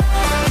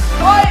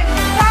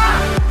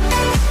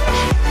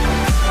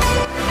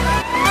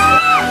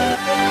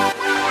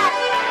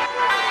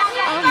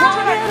I'm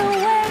running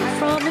away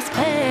from this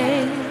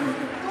pain.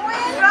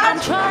 I'm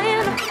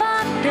trying to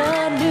find a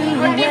new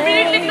way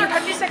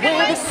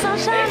where the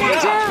sunshine is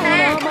down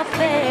on my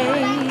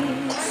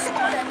face.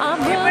 I'm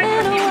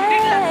running away.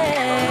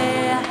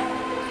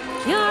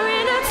 You're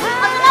in a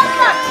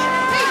toxic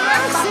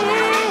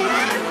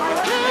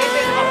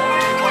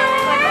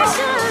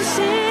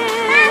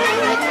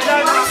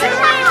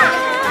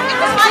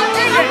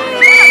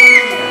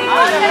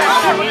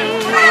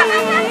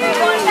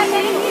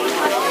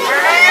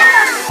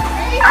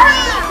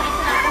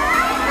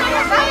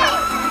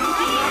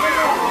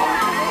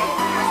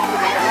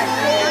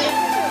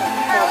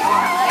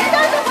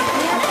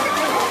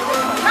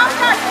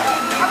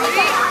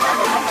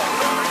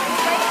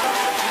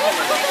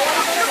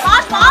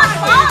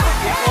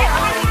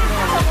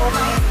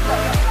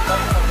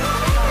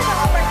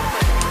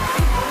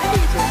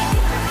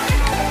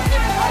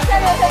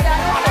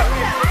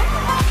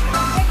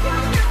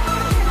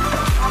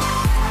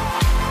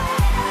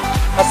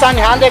Hasan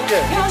ध्यान देख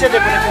नीचे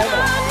देख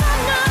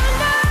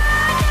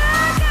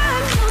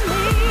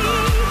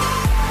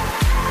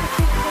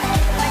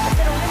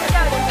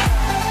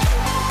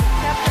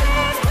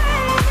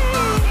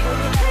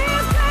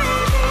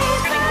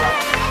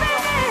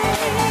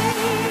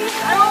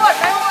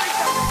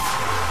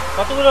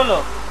কতগুলো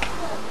লোক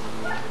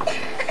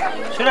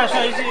শোনা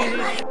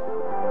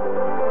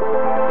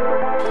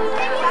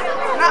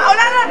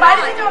না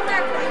বাইরে যাও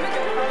আমরা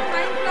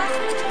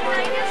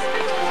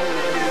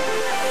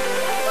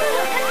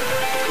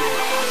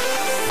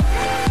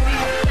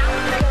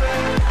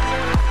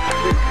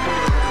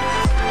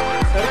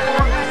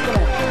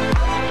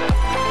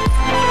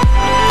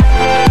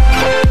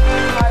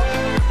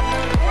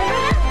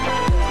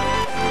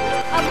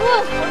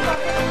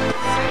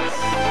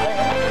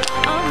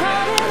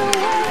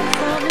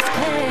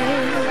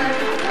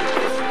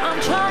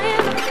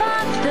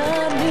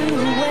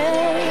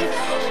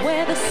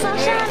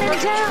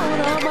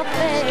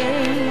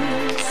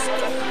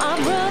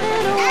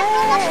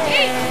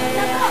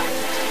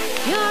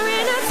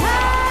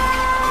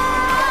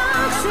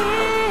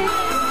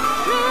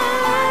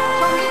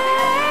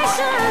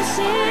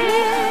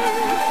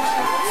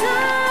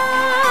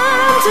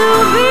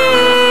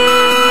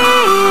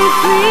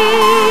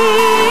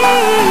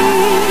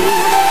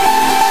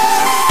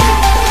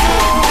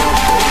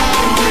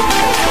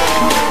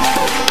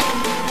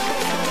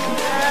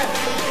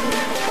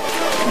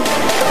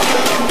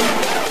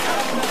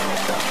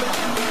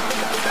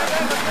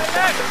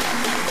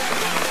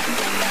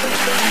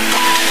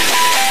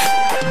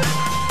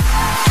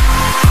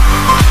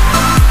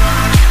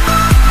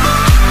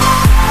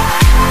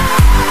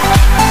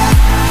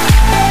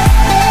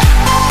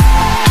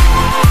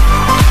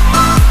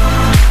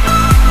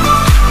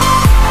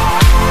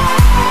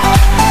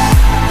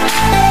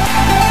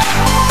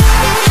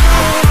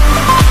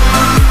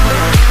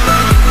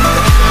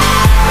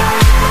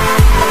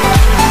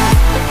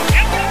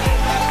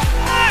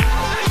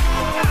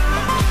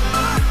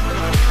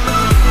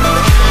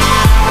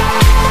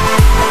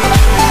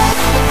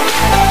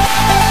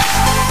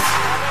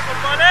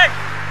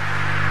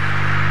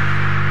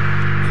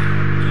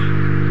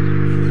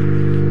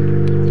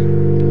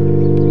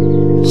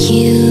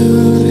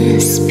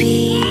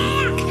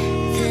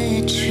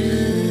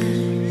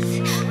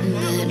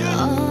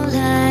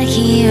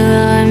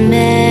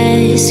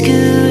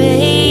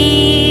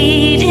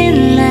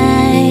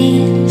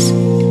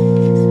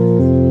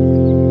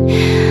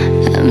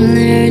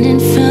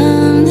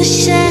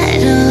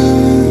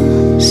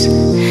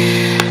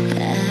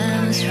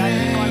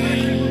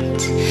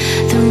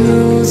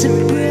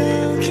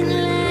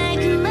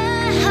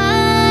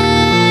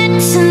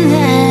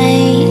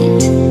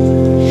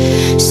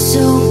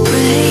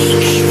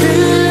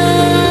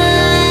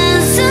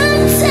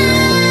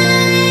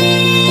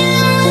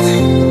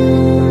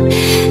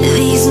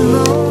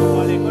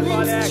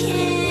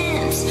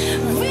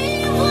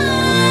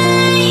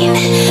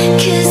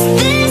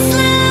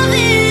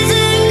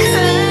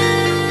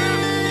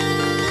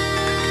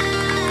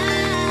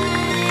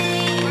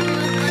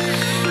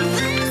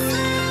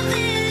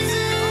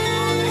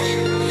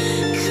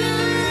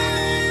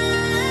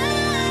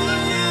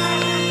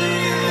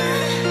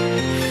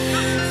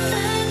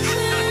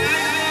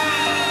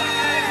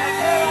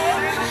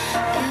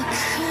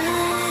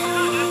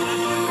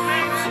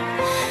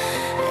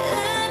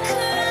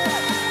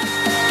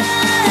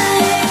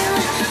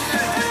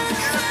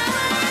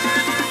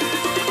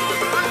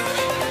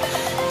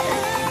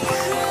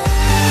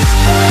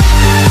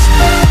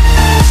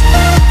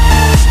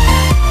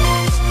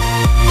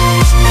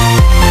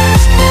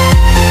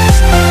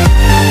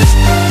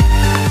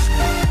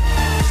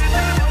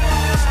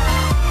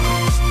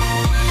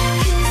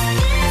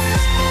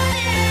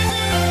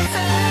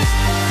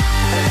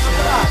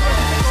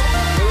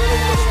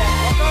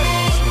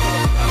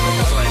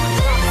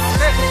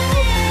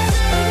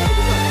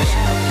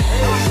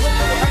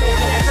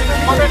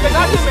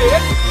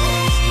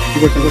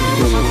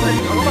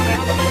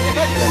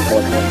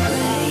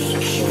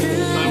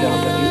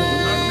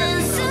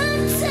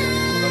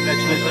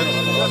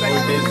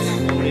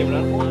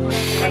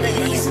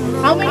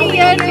How many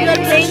years you are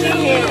training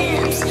here?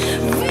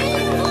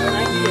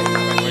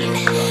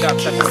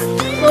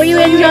 So you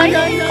enjoy?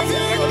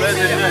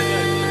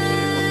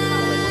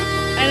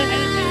 And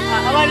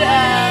our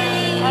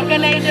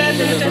organizer,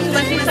 Mr.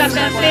 Safwa-Ksa,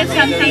 said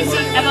something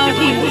about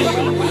him.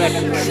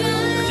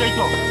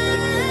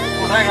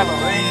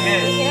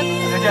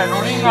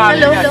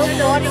 Hello.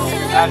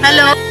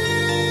 Hello.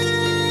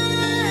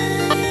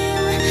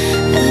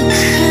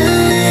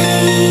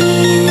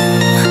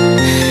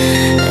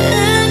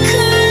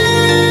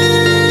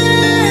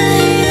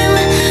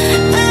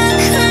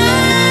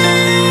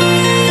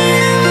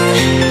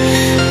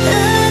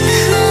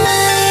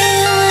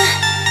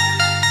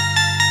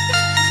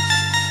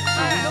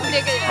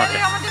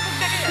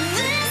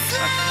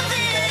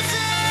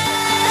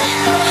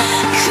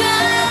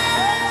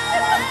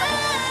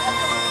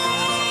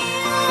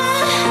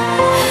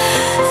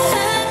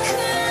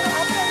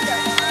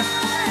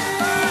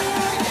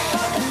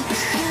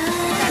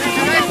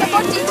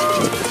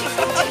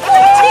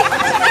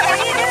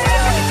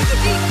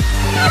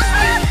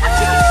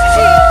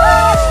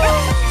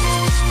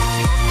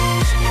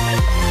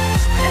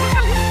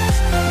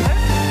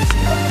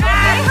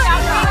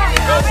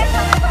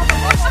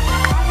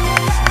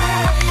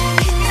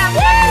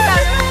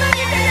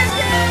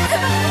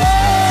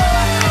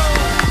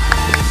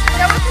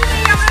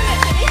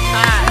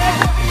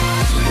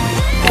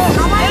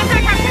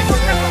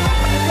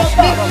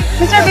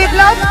 Mr.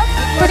 Biplab,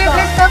 could you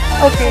please come?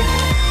 Okay.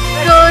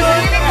 So it's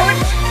really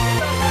good.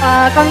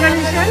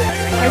 Congratulations,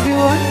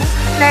 everyone.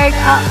 Like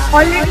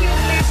already you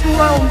played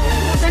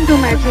two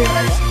matches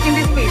in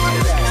this pitch.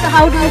 So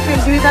how do you feel?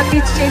 Do the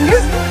pitch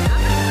changes?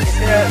 It's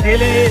a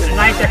really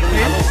nice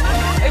experience.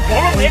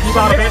 We give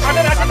our best to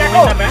win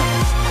the match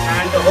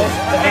and hope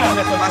the next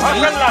match will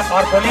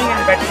our bowling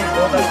and batting is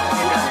both.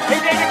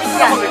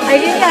 Yeah, I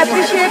really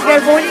appreciate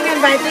their bowling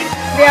and batting.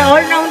 Their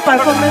all-round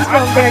performance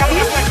from their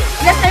team.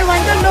 Just I want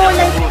to know,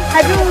 like,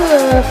 have you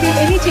feel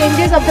any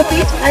changes of the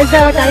pitch as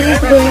the time is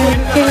going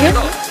changing?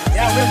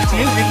 Yeah, we'll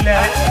change with the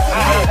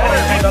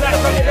kind of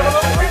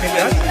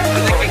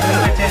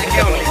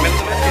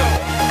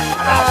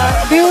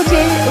do you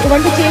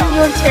want to change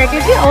your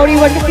strategy, or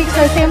you want to fix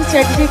the same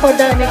strategy for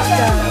the next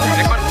match?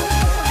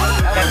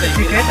 That's a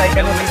secret. I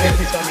cannot reveal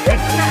this on yet.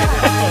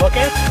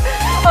 Okay.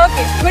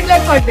 Okay. Good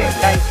luck for this.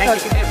 Thank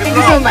you. Thank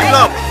you so much.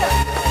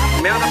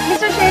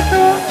 Mr.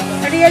 Shetu,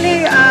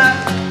 really,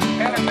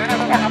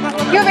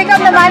 you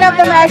become the man of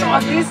the match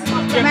of this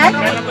match.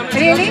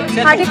 Really,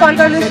 hearty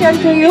congratulations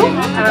to you.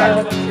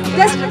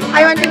 Just,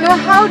 I want to know,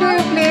 how do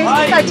you play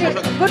such a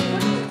good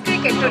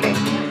cricket today?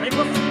 We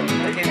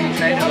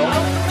tried a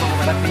lot,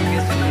 but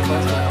previously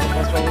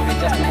first over we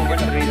just moved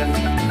to 3 runs.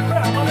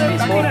 We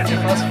scored the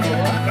first 4,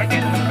 it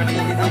is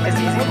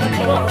easy.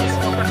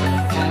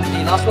 And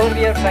the last over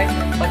we have tried,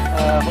 but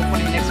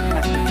hopefully next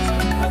match we will.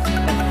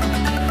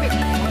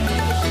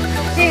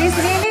 It's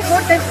really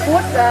good that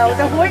both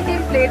the whole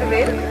team played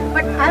well,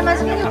 but I'm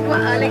asking you,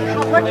 like,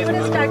 what is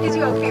the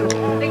strategy of you?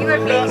 Like, you are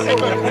playing so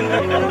good.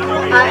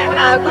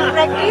 Good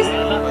practice,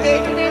 day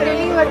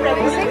daily you are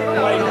practicing.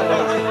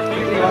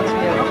 Once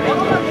we are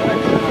playing,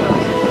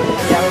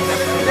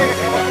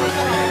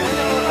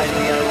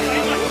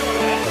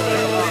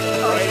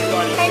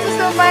 thank you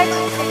so much.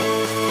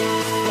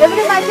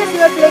 Every matches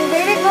you are playing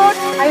very good.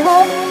 I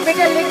hope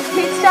better next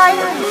time.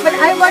 But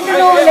I want to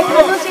know, like,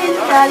 how to change,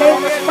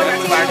 what to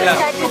change the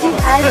strategy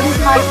as this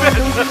hard to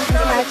do this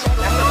match.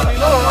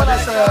 No,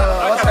 this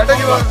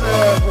strategy was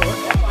good.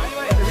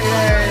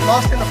 We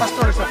lost in the first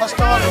over. So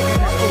first over we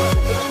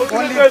scored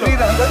only 3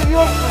 runs.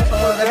 So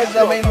that is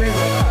the main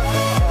reason.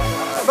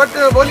 But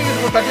bowling is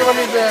good. 31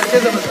 is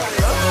chaseable.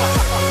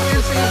 We'll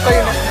see if I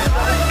next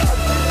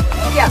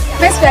match. Yeah,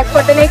 best luck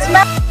for the next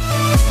match.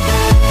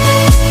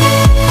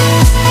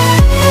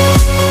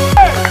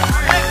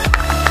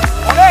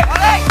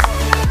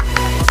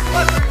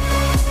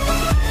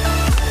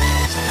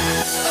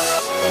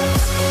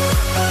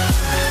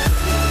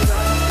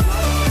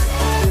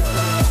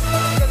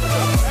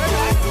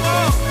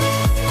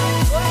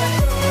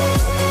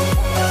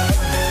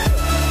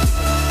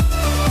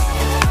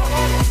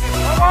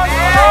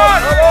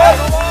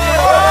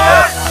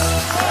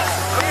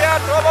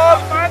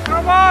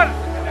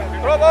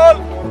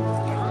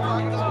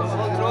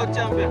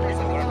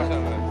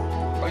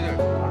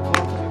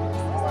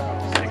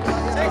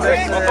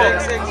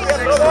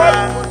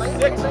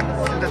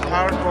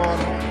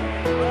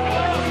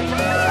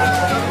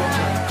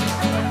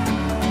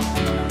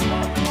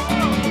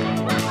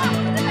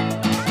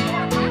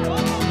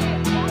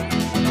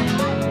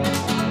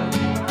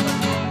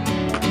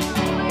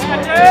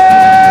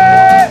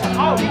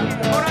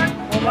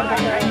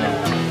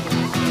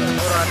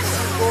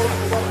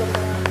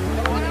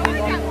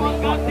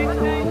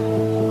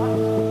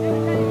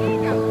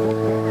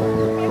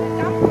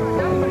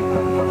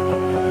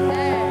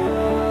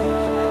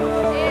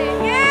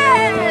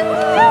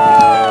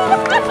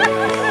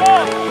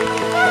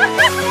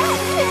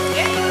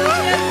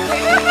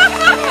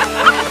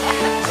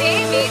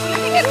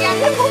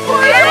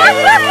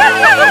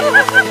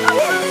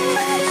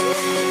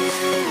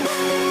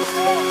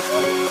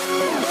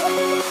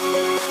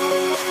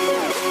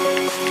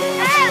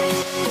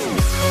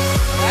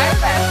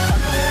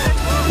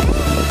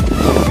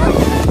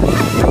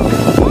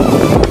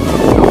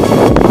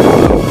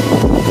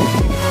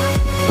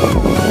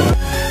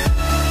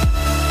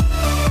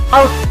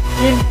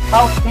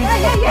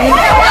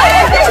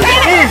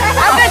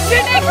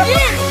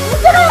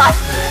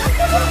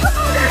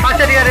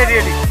 अच्छा ठीक है ready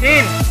ready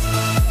in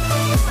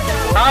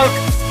out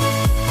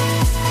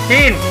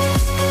in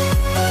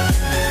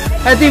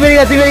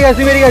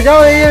तिमेरिका जाओ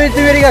ये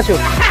तिमेरिका छु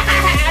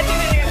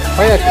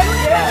হয় আছে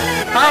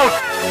out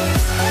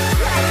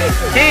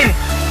in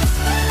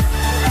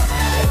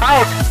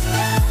out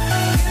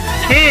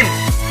in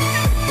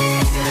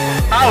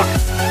out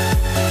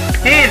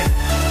in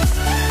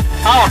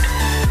out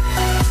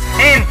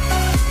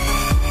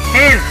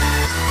in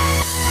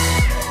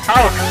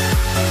out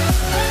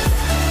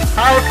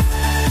out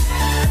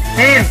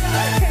in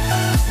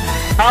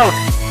out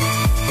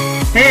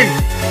in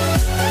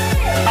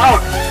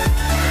out in out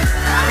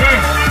in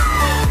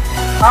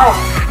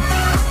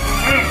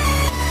out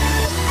in out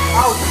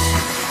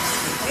in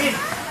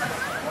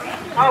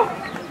out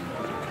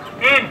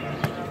in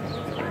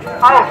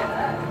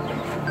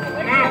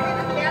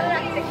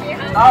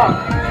out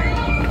in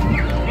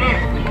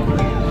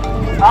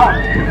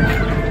out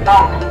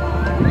down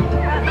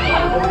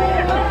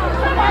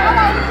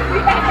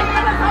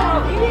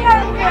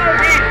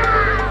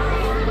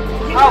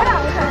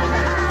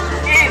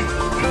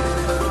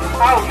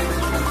out,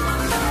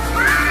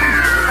 in,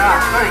 out,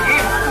 sorry,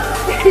 in,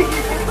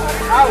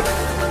 out,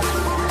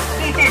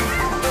 in,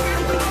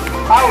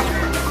 out,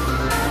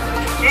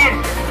 in,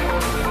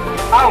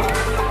 out,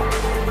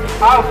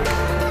 out,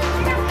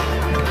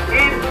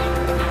 in,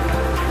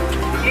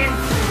 in,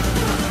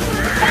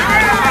 out,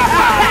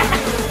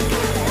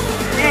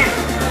 in,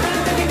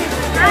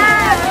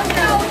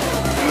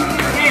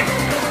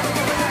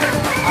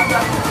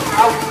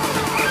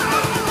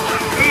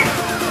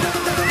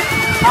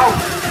 out,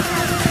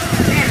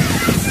 in,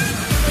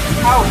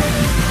 out,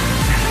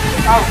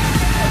 out,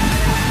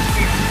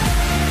 in,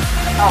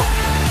 out,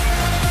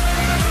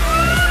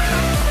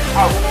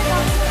 out,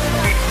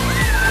 in,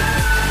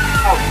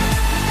 out.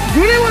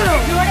 Jure bolo.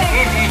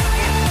 In,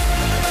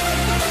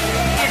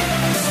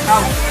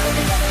 out,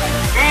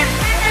 in,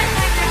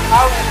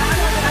 out,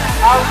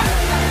 out,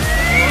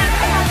 in,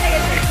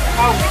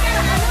 out,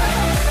 in.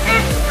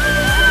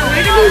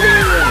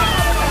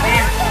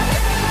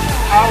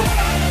 Out,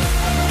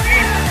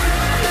 in,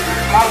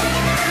 out, out,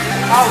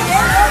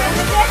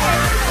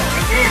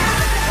 in, out, in,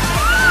 out,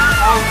 in,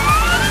 out,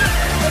 out,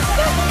 in, out,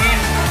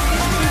 in,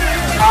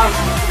 out,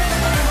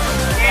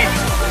 in,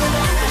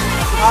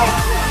 out,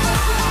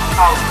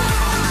 out, out,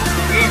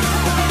 in,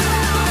 in.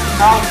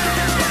 Out,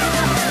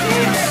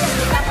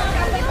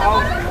 out,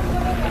 in,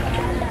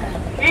 out,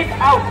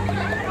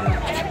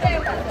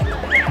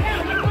 out, in,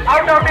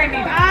 out,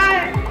 in, out,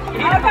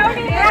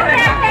 in, out,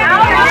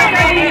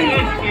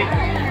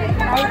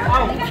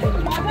 out,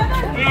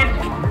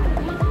 in,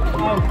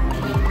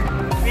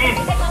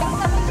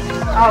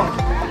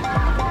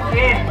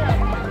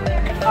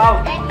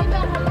 out,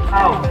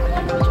 out,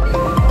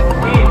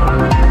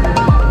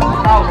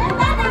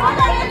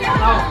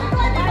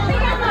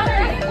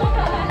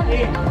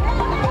 in,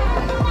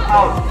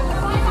 out.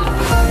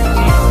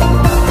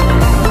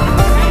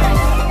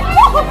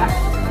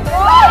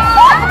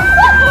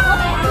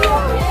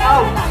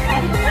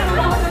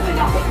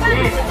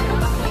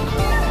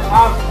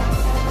 Out,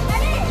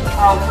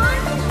 out,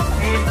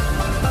 in, out,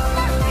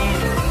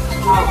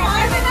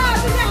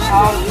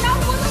 out,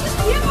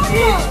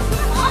 in,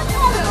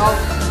 out, in, out,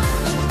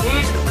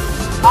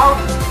 in, out,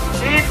 in,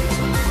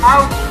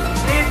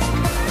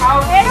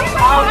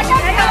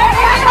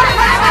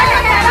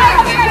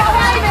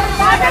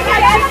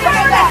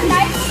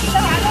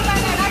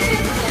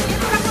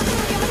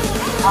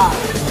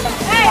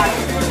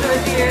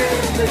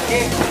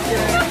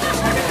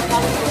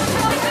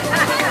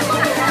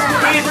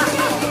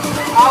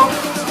 out,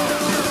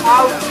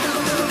 out, out,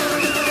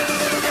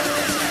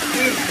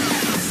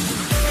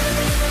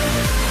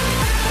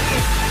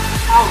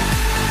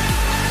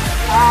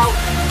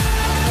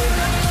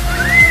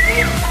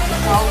 in,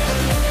 out,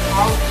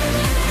 out, in, out, out,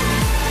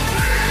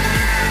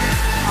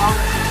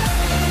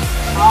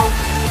 out,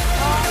 out,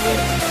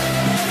 in,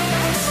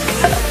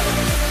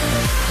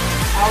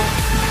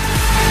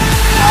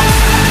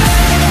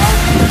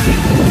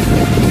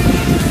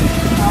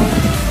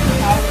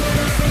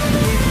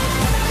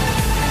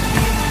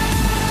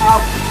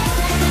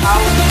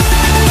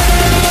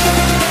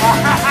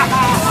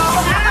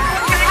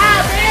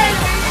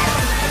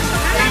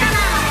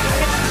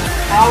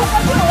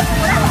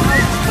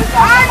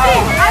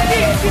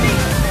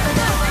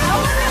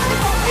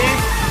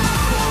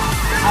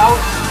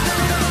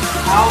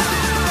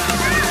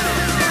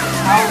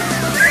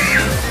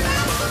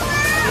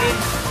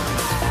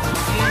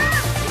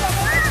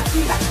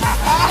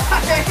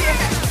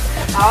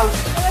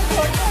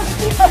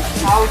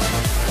 out,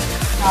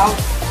 out,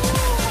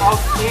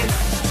 out, in,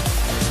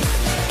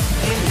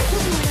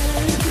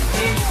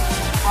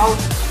 out,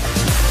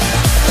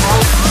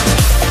 out,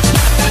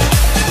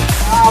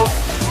 out,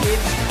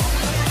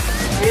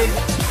 in,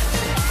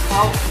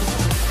 out,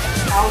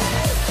 out,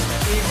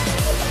 in,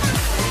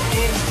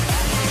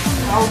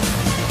 out,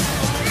 in,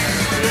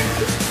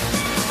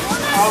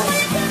 out,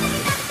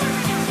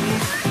 in,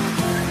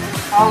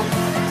 out,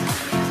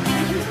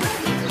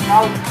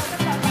 out,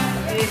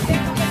 in,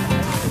 out,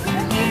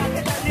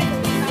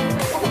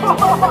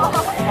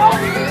 out, in,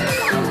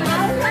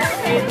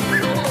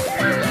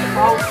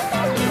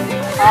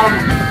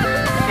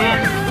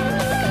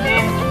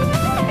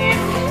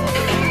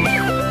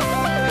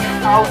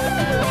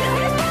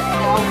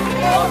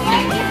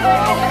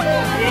 out, out,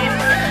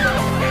 in,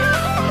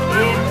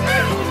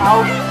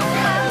 out,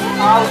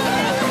 out, in,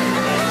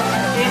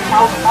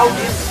 out, out,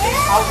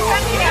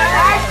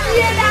 in,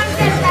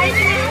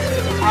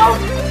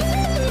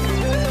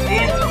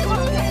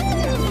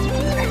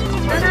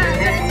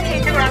 out,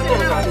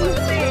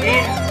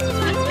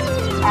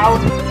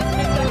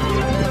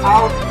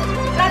 out, in, out, out,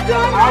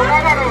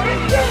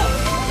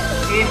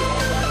 in,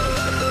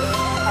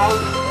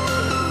 out,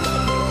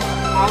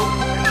 out,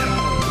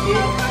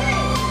 in,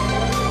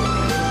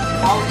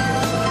 out,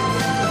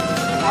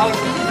 out,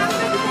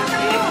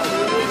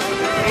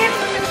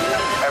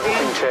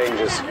 Everything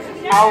changes.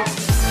 out,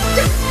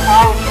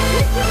 out,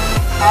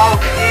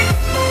 out,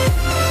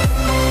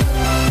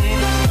 in,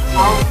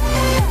 out,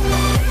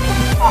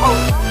 out,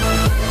 in.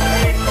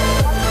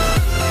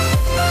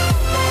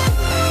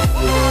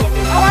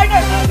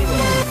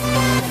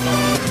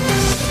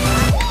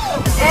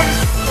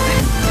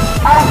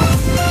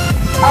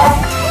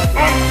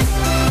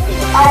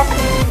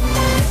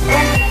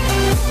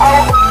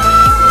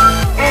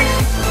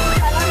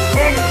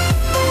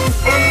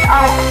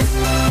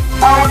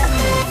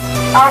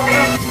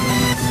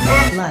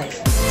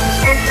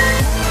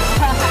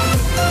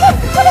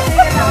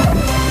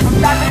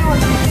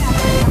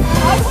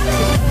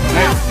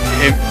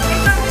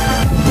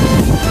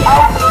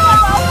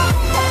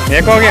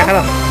 एक हो गया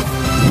खत्म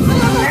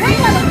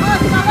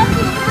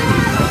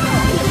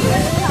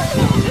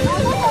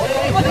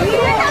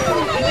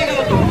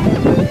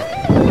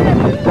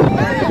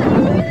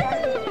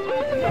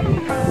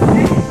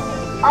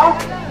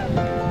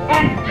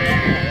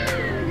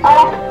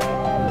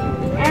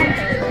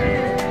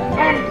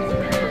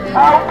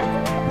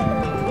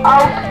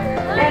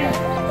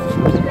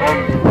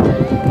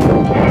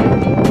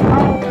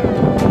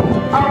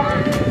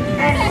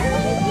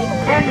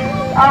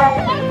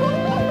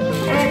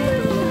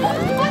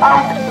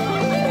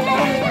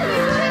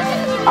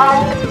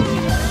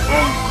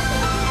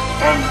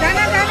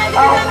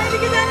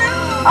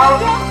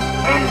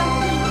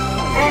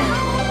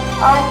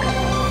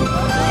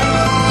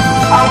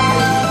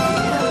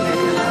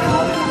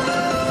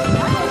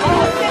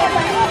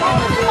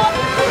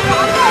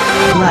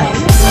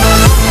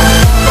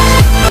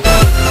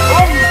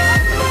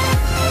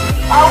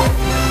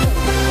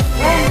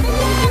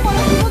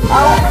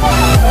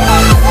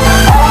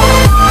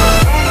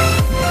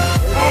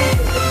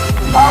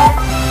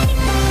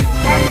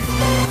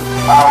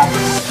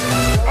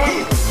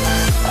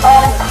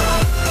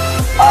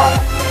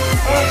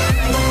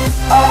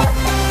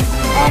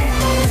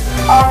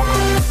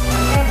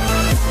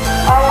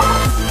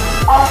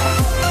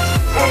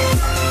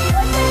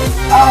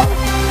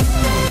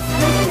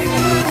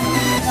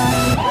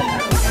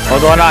वो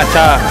दोनों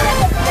अच्छा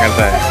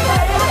करता है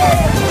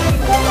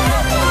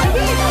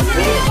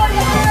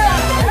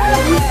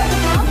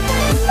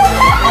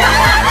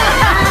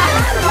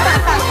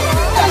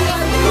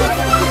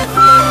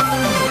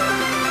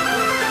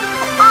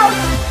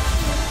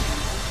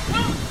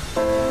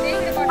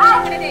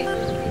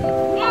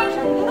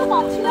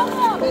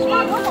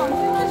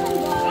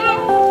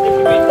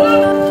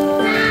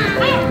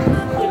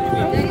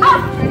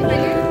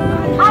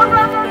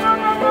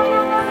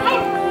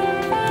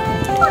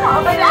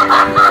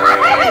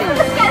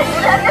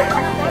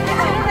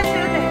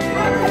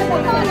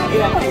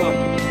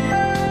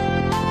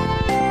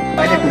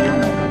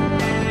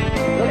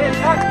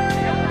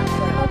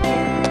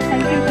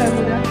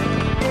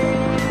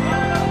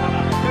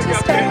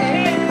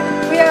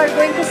We are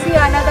going to see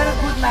another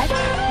good match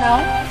now.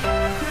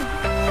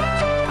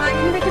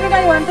 In between, I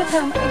want to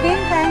again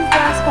thank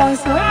our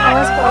sponsor.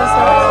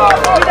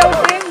 Without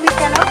them, we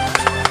cannot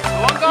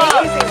make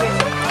this event.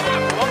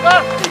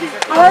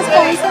 Our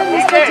sponsor,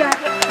 Mr.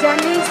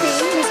 Janvi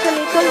Singh, Mr.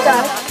 Nikol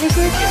Das,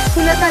 Mrs.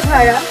 Sulata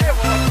Dhara,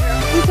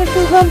 Mr.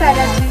 Shubham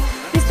Banerjee,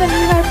 Mr.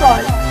 Nihar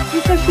Paul,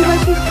 Mr.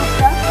 Shubhashish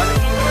Gupta,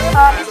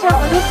 Mr.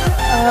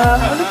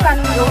 Anup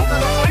Kanundo,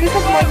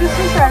 Mr.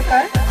 Majusri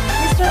Sarkar,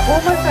 Mr.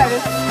 Omar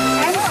Farouk,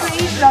 and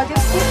Freight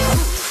Logistics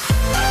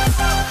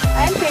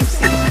and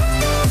Pepsi.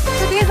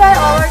 So these are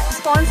our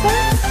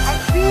sponsors, and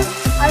please,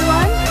 I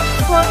want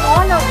for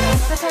all of them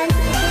to thank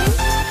again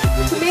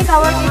to make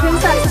our event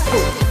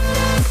successful.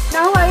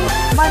 Now I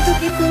want to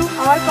give to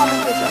our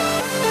commentator.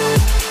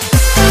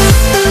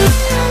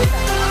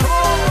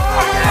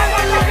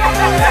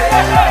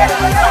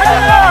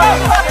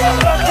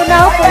 So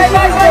now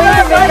Pritam is going to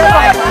make the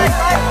comments.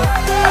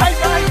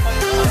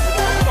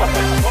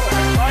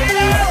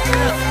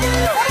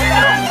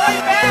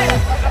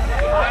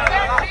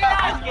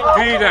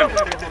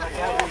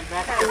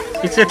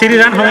 It's a 3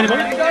 run. How many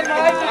balls?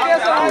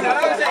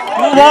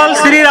 2 balls,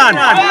 3 run.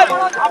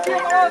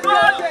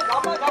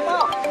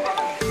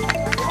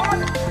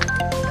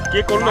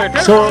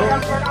 So,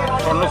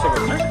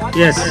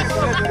 yes.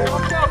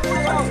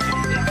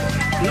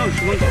 No,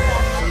 Shubhankar.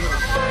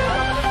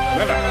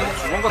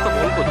 Shubhankar to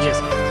ball করছে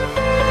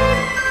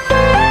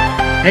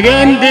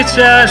Again, this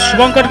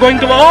Shubhankar going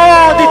to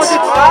this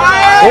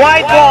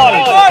white ball.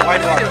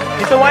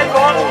 It's a white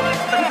ball.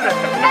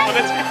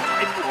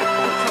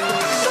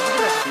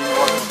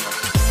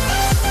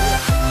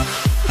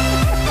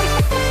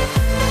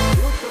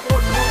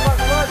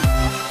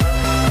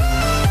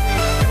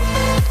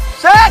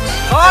 Set!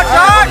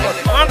 Shot!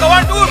 Come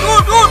on, two!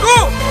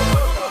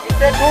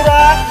 It's a 2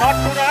 run, not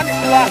 2 run,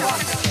 it's 1.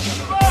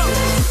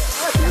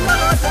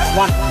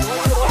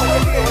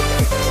 1.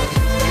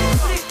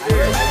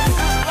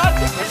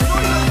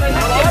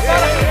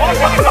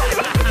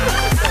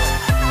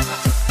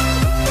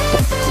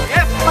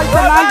 It's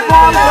a nice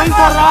ball going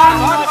for run,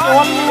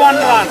 only 1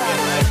 run.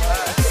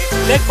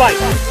 Leg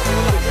bite.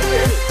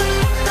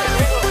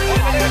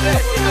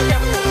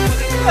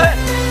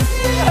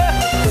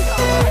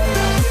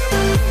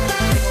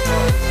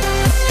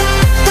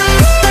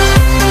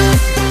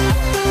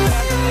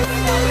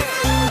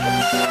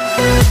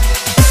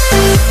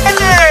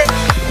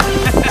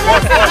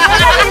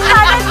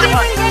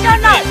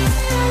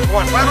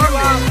 One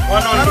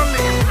only.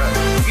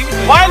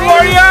 Wild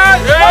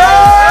Warriors!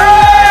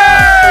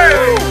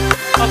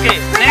 Okay,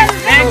 next.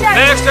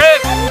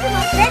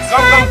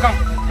 Come.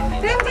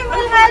 Dream Team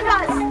will help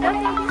us.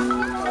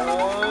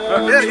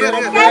 Here.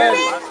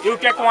 You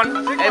take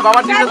 1. Hey,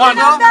 Baba team is on.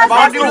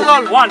 Baba team is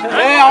on. 1.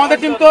 Hey, আমাদের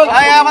team তো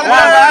Hey, আমাদের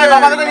Baba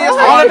নিয়ে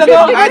আসো। আমাদের তো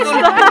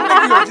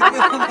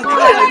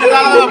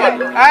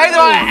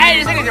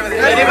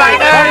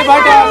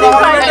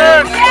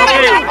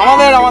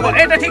আমাদের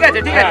এটা ঠিক আছে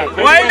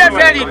wild and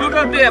fairy two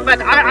to play but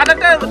other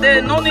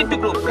no need to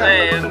group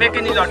make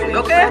any lottery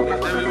okay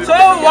so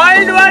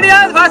wild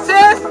warriors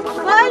versus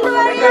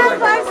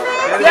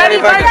fairy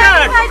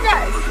fighters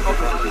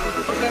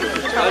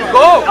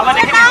Go!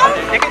 Now,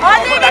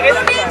 already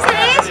 2 teams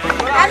reached.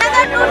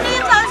 Another 2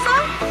 teams also.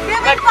 They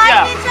will fight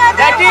each other.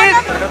 That is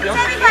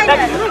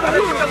fighters.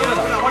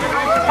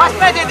 first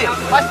match is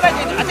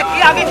अच्छा কি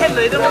আগে খেললো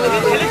এদের মধ্যে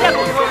খেলে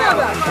যাবো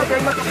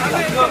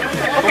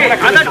okay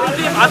other two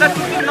team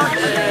not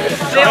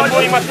play on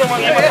ওই মাত্র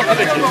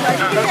খেলেছে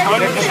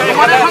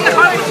আমাদের সঙ্গে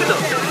সবাই ছিল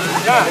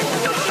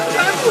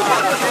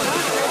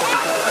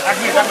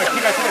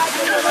ঠিক আছে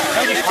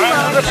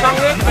আমাদের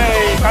সঙ্গে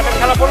কাদের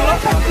খেলা পড়লো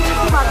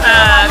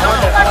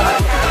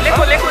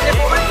লেখো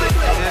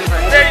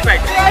Very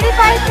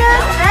fighter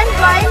and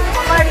wild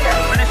warrior.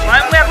 মানে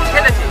স্বয়ং এখন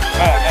খেলেছে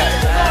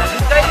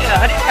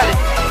হরিশ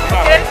খেলেছে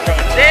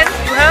then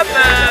you have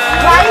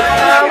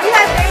We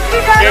have entry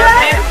driver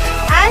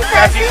and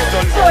sassy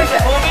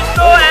soldier.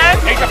 Mitra and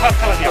এইটা ফার্স্ট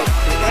খেলা দিও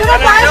So the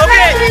first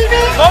match will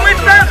be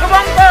Mitra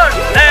Shubhankar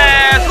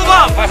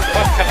Shubham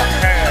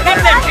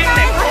first খেলা team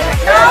name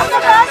now the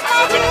first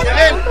match is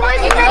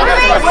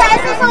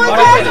sassy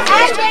soldiers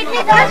and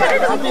entry driver.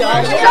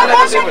 So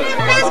both the team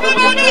please be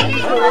ready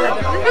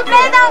to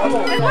play the good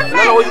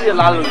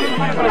match.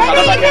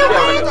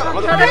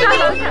 Maybe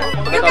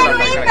you can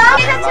win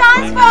the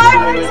chance for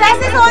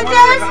sassy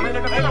soldiers.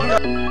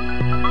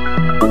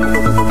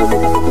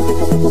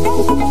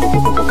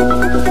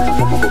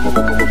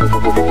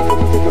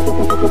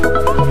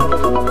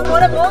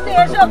 What about the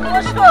air show?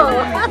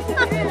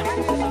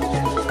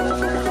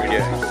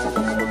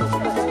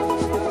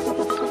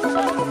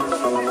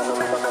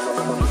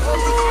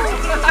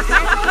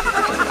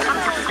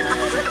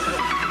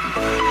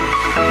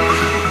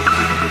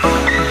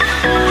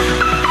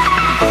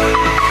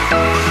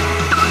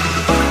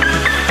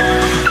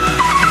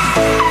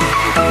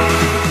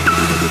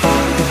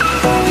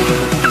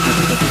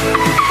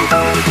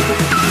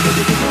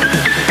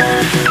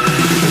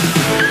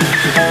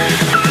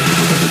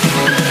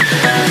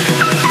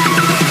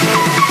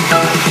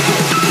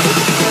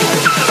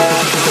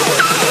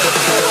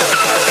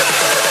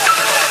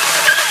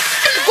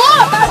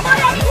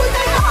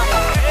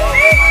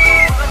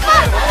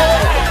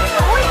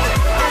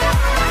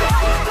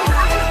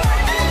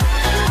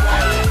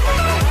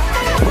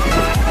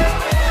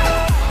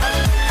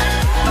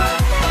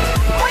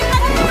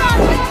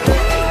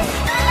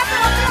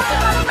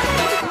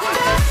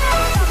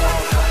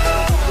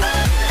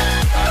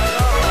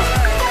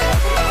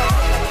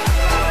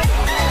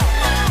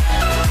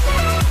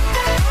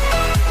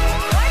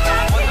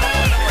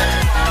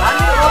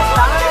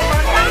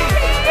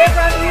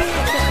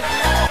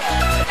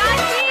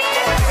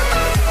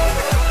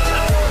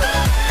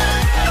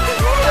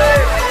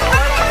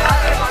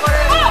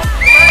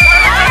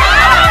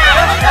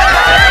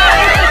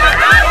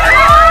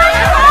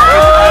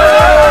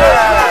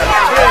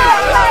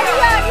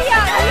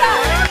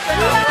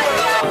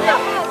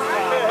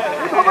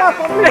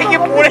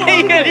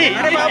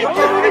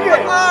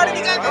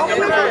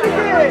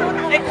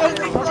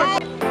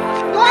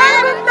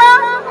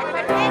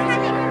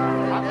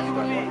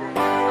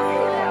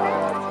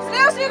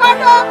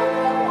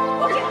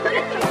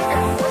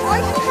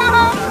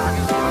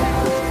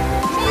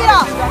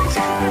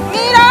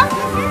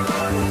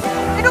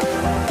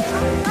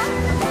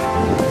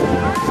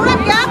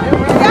 Mitra,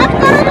 थोड़ा gap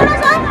करो थोड़ा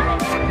सा.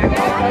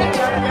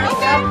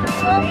 Okay.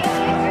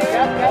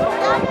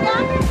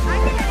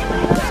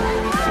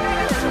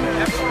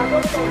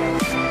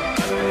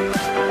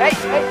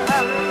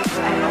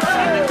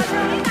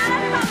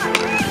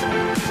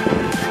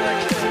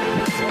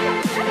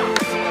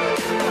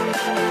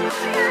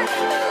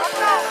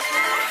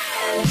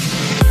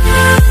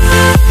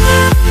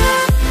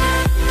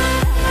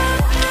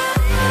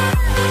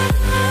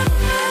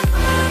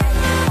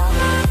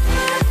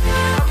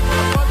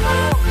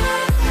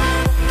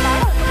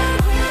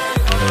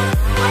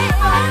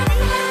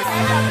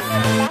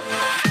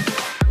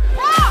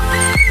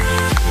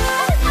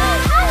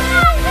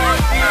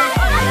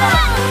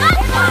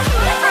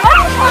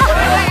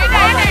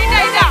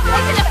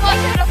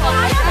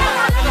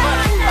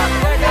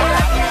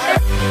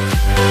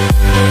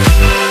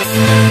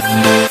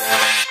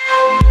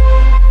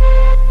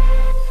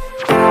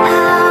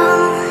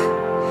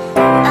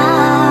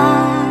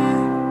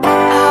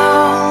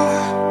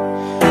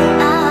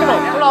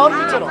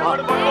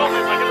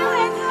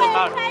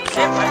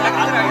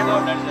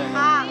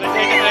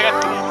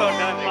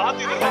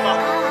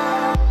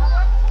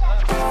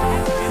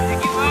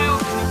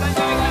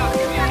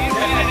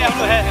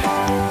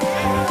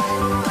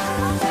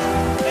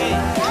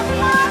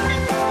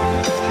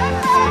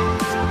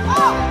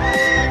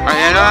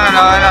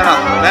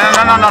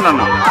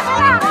 No.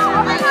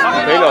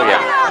 Fail हो गया.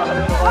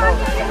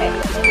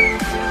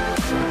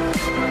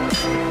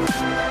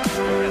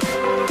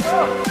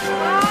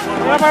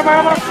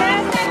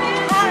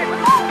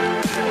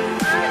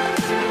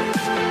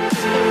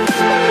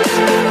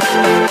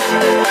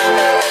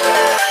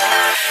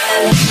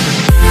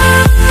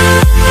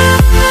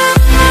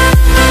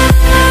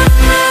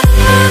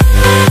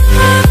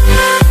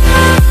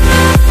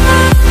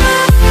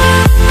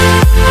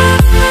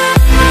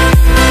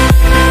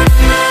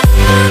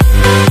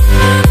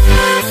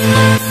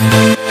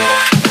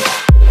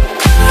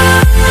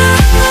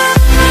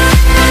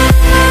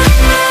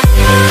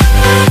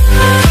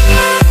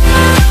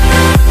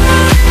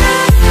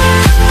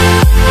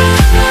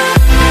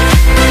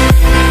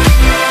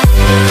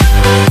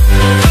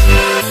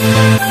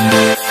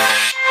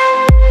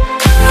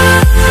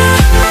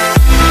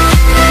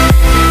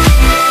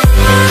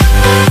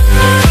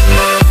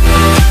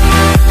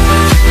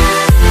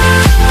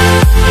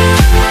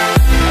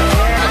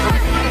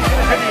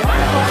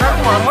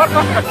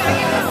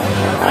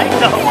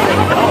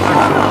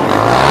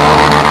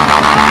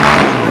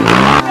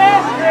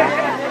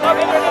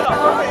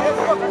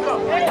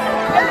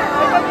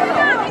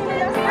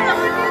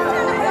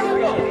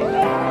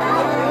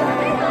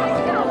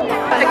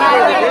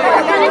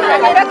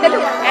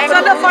 So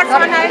the first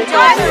one I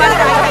chose.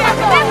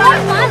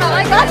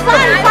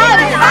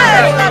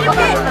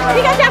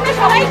 ঠিক আছে আমরা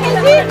সবাই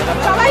খেলছি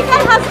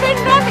সবাইকার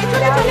হাজবেন্ডরা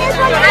পেছনে চলে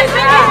এসো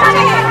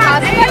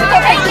হাজবেন্ড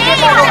কোথায় গিয়ে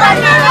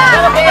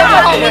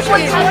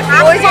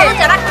ওই যে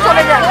যারা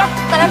চলে যায়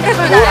তারা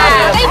চলে যায়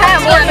এই হ্যাঁ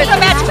বলবে তো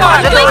ম্যাচ কর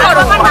তুই কর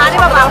আমার না রে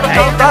বাবা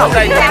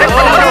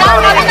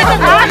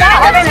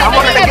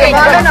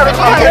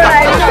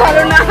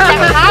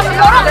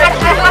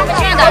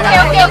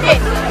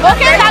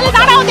ওকে তাহলে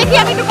দাঁড়াও দেখি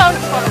আমি একটু কাউন্ট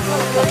করব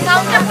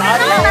কাউন্টটা করে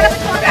নাও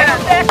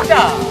তাহলে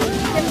একটা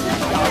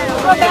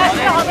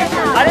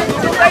আরে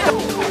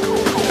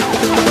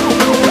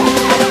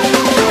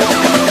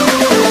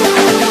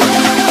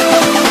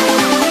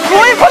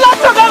তুই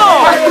ফলাচ্ছ কেন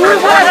তুই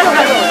ফলাচ্ছ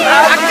কেন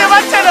আজকে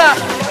বাচ্চা না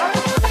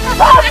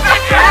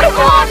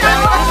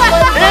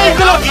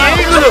এইগুলো কি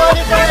এইগুলো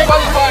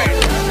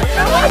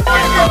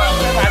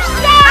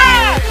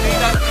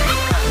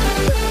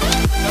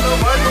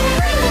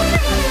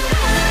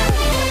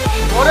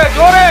জোরে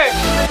জোরে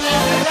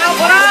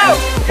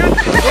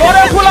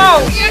জোরে ফুলাও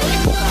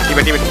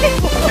টিপে টিপে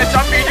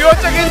সব ভিডিও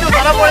হচ্ছে কিন্তু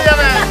ধরা পড়ে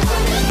যাবে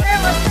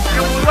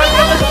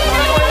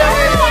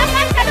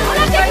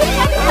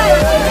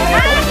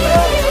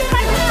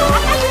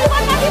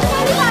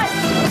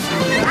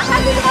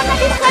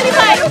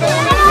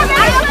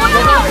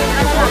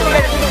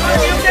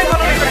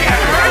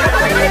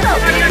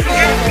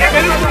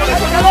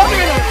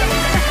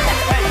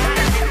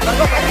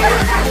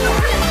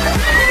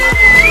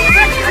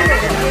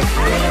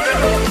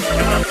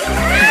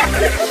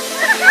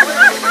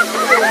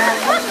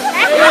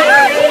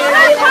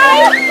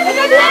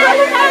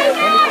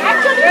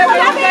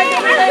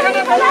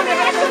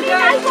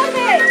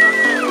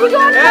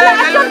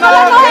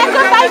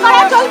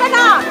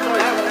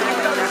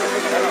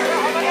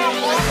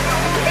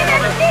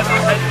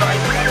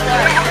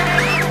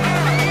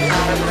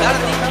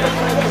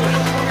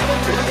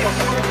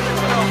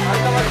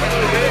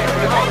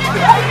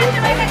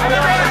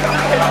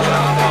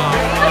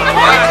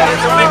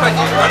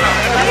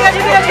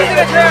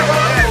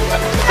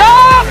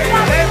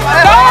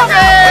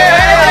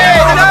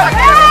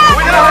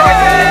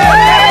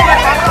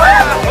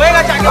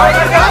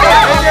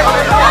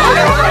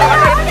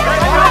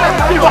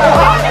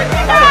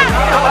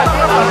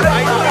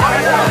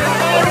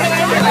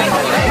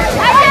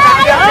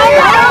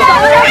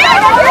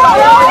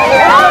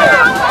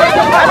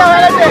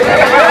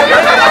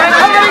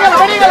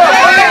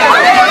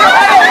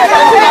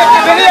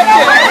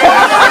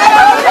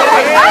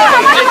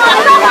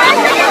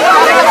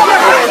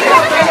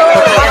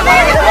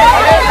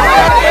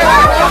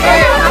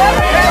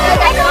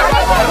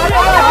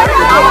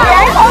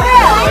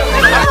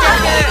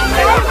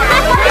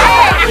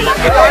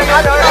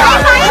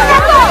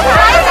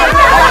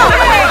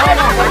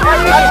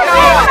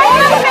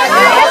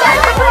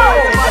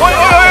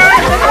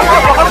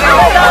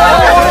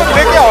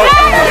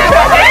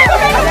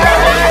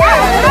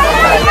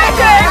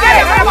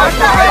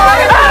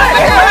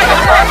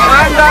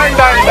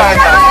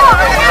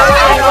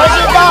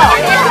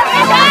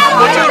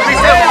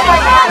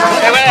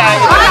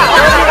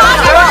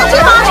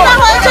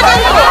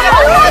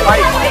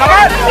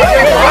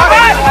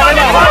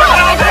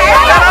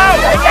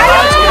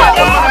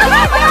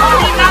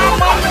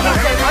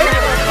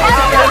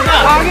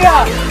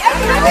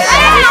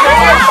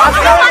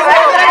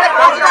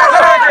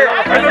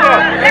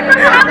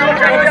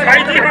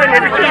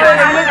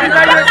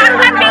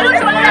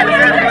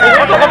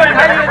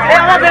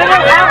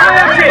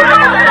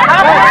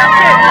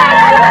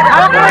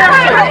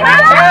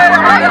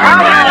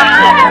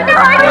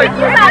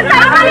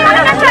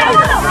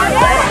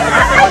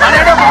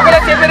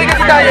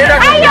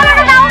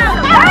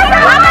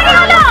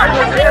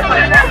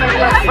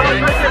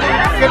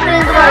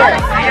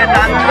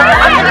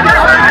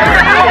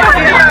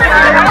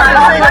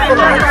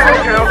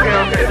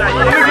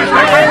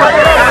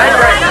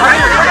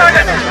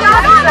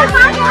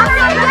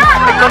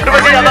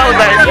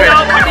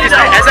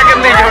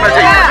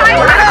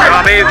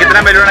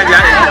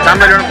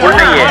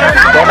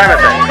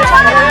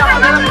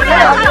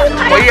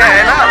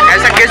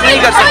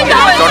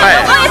लौटा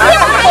है।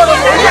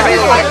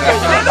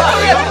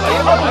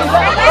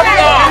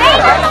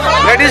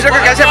 लेडीज लोग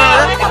कैसे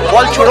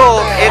बॉल छोड़ो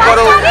ये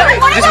करो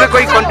जिसमें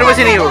कोई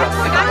कंट्रोवर्सी नहीं होगा।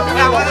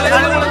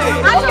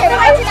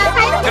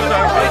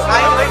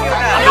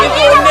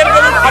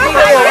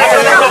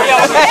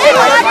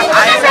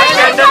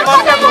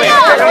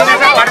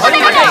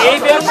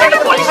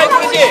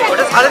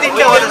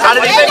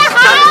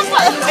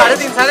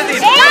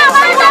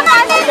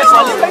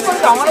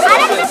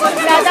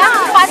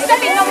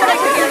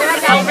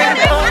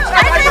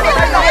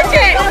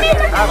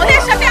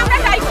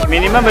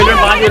 मिनिमम बैलून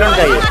 5 बैलून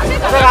चाहिए।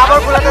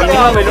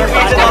 मिनिमम बैलून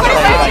 5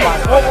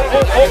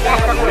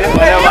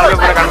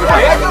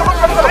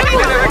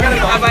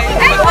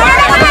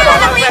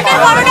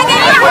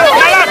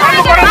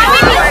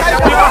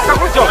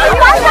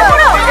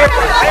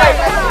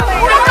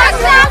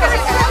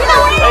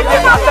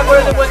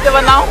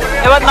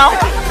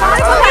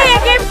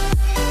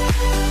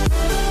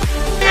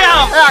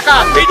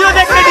 वीडियो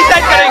देखकर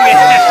डिसाइड करेंगे।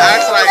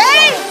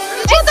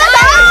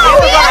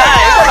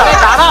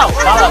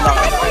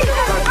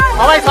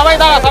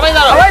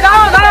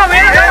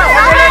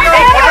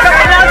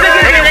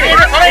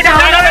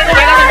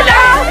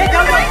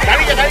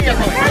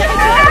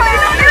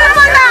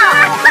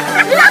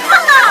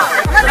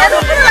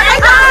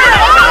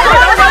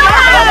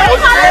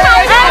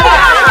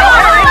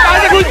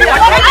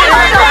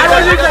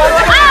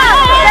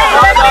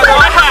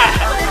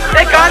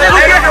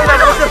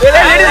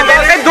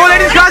 दो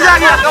लेडीज कहाँ से आ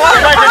गया?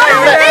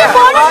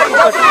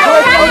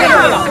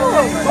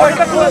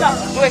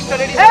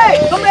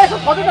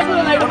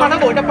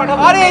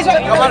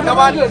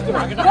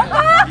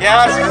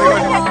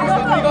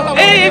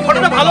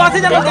 ফটোটা ভালো আছে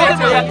জানো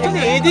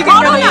এইদিকে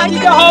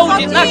হওয়া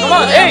উচিত না।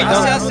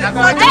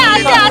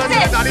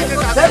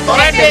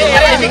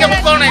 এদিকে মুখ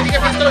করো না, এদিকে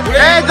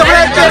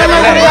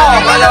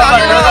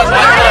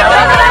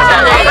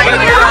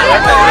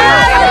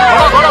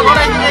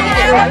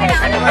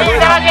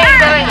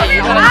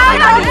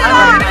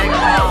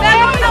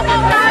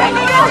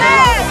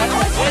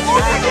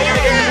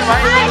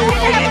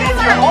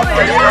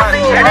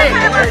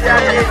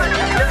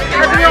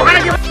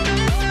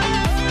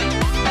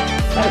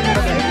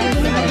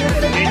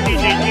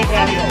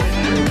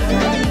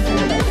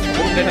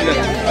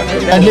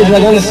Deadly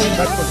Dragons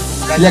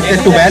selected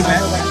to bat.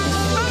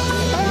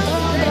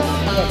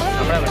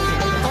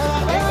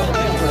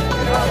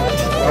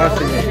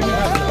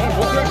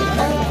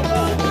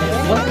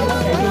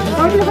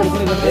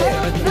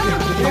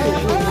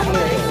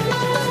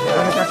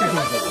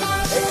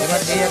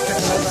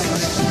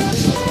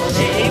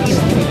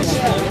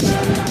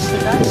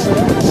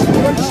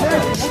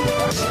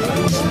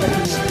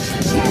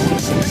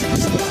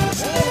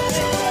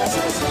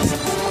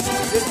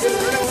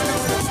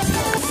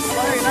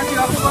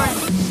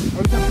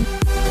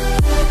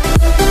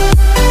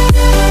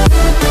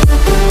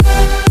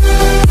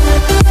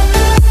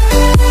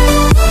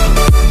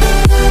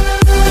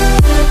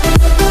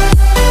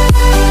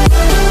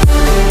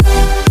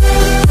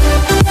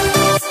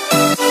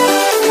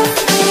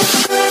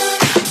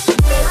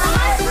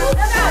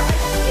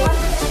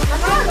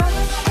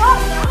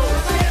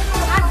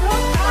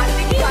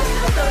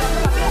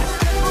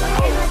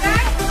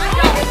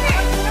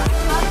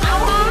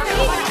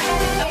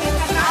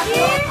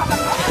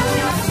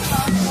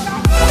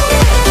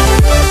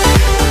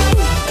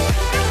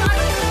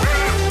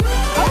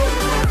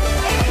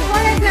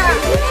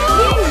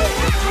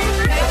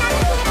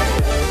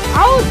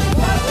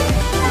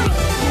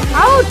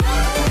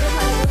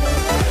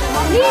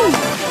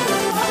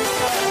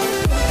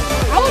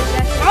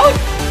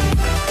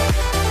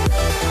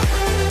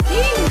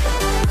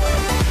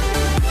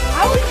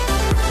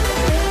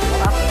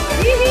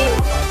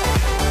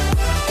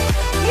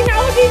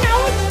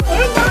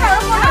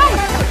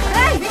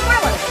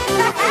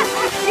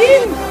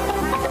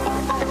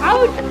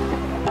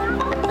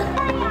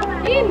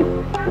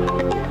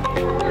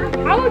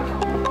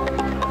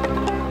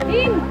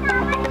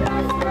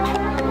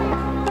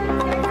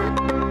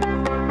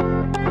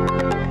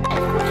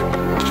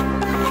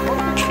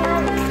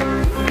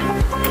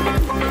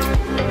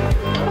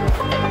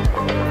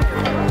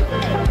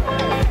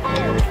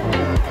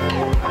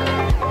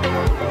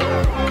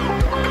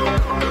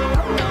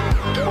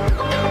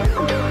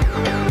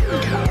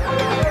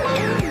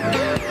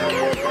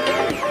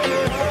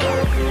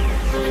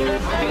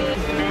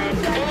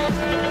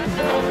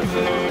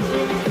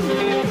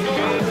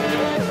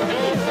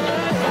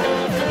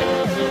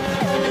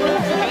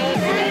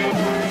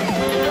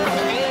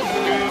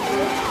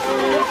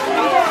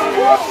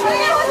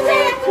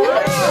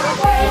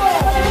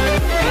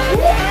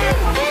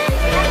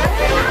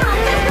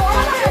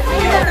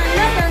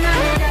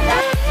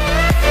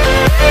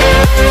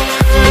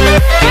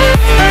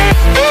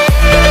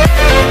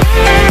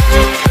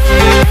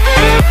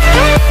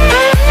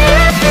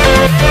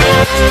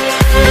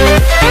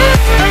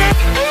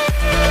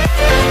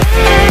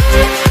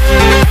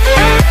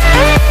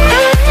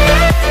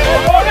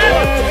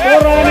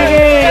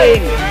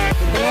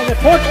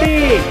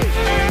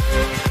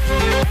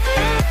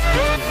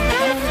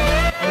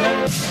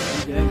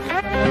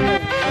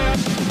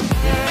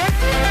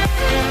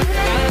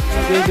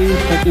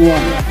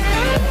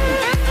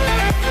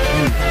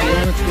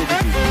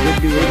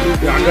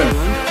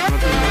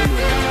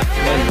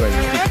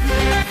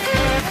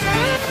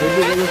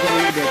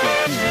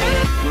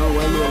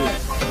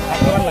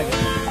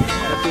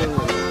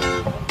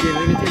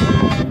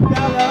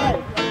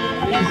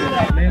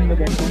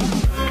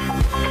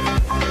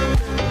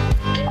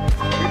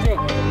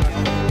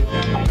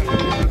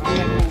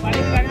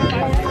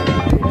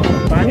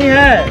 पानी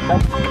है,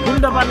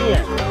 ठंडा पानी है।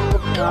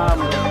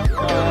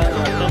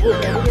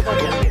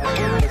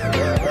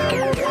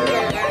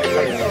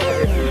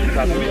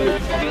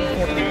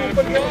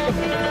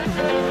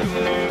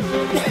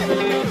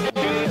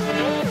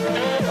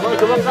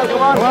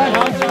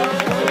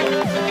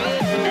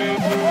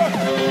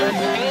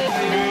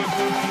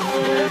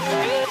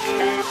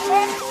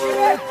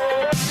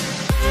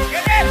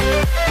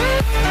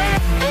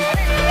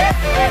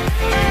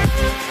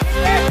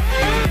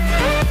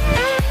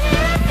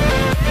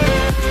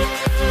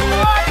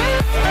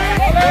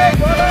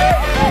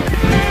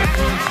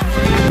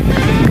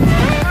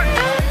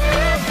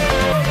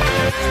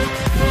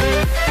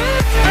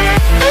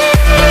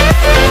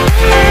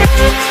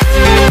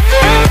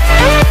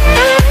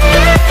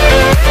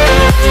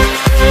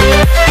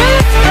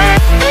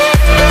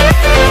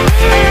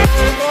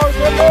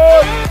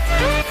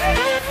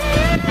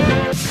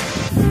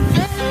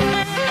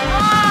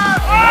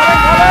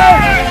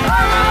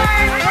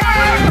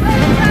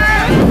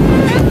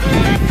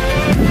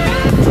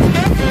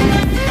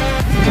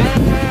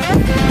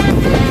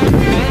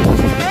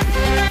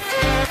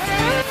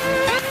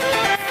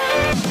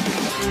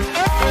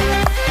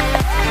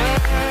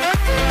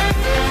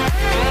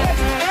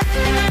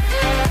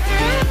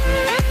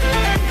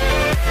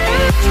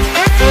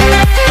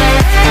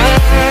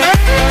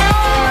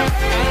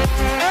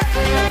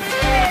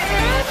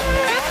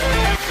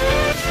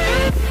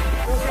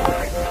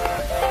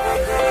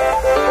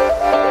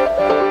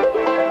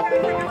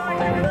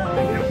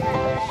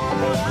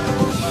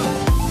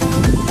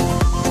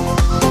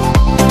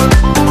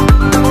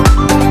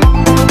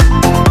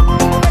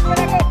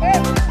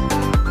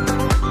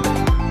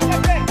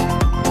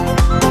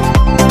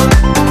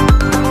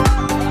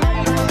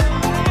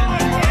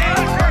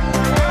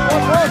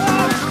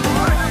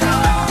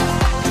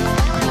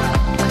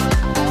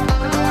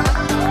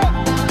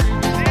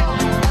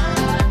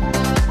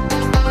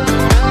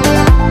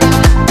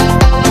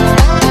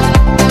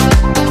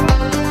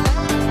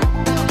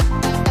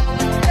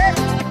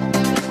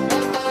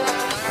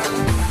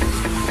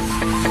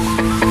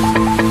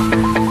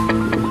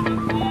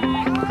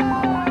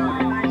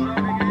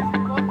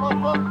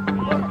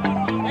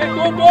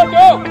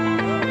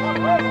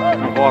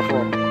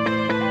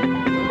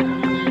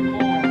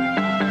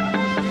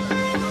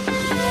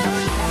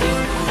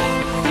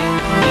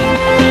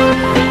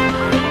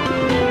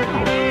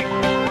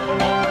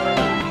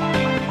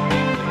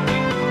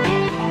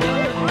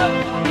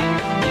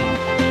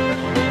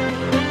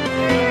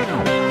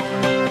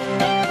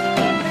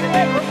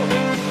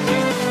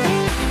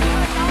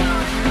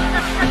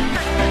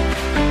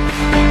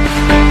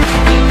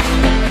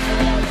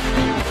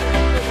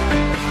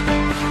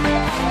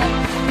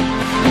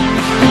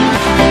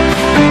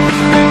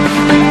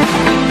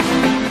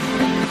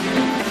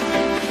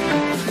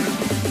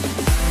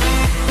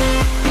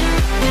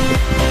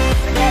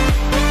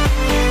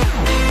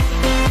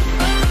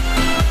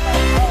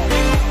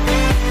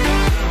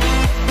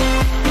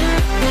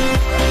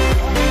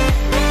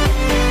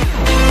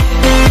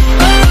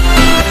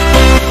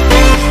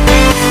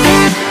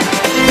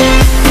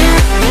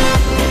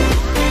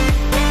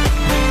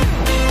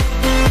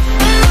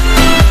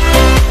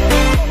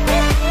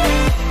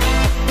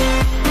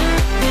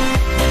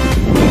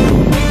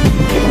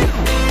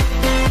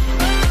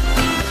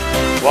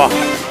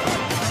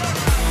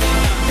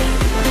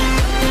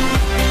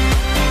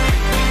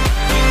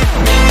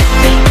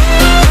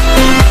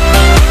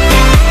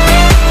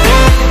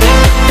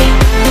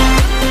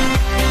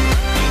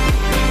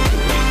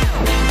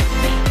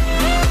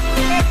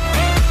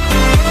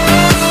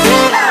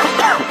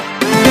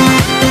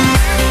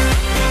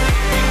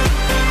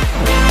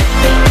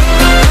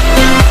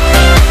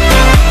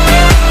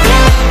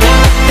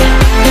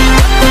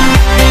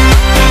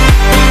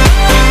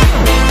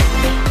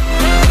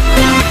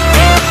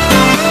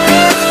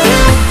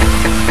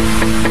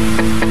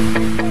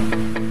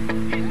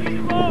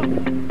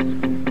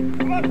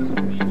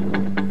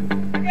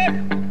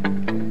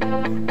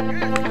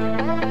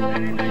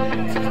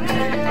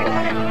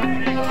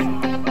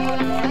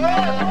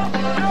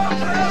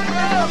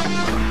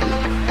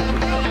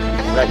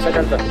 अच्छा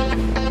करता है,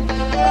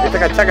 अभी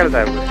तक अच्छा करता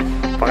है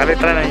वो, पकड़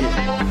इतना नहीं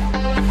है।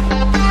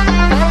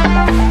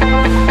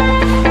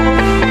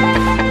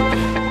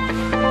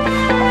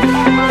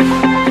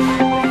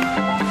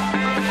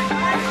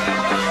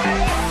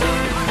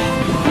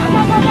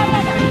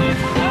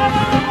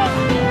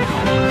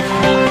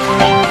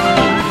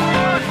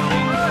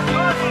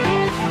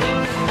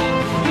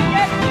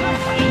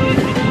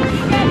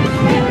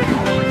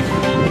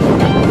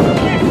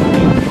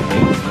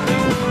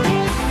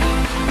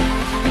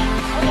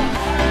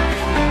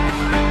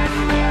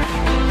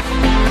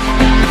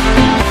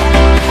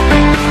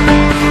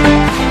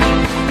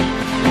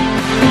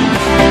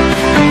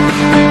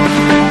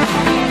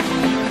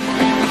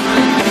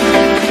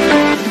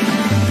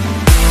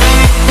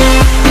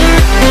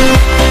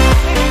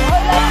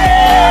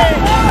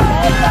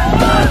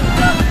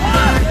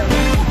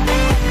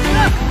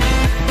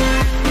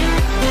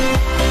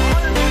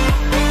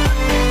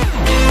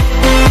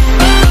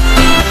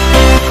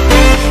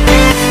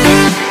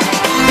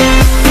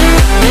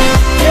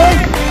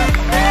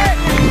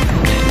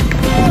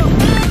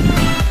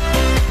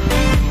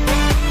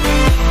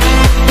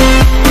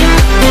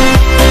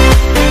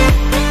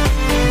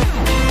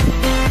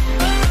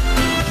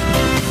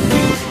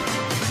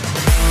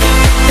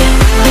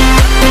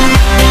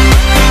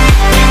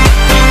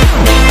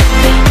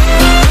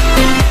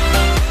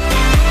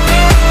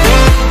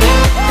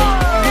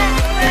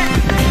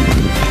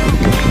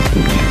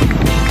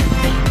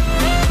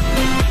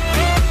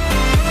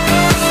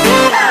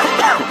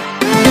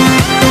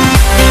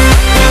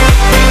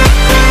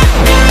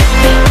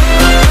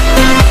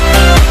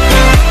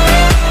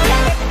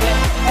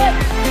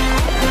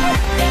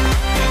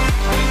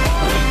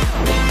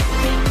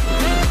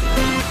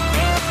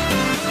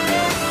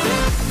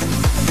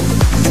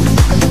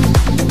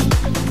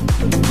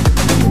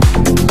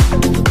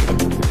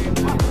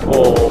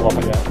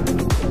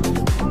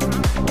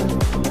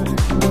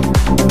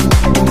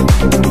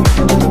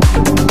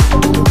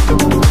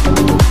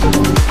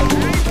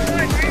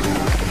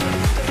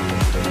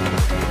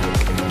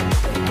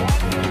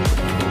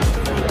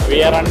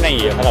 ये रन नहीं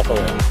है, खलास हो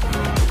गया।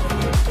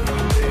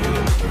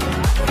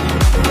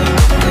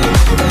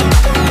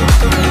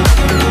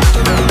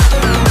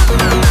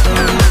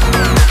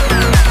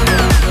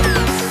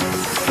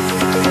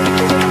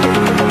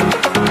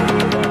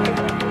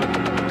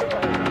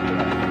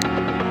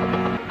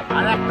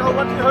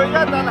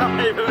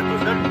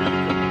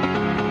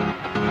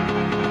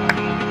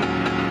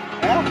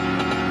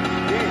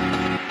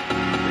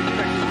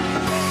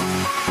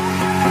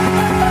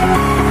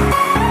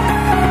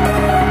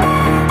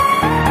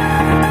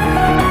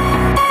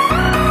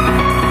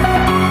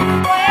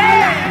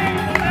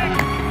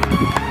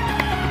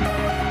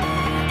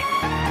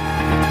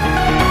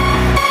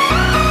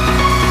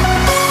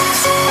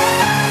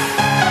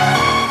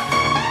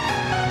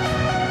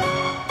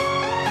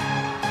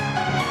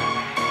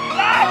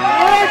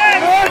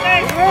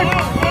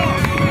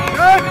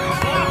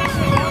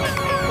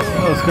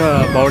 उसका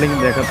बॉलिंग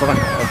देखा थोड़ा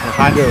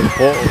हाथ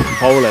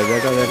फाउल है,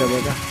 देखा देखा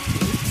देखा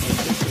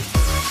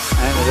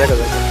देखा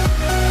देखा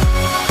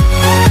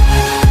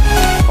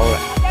फाउल है।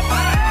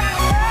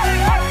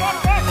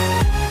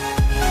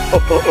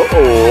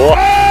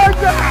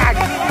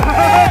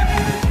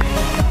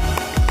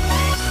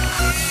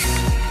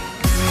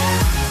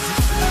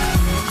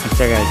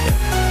 अच्छा क्या अच्छा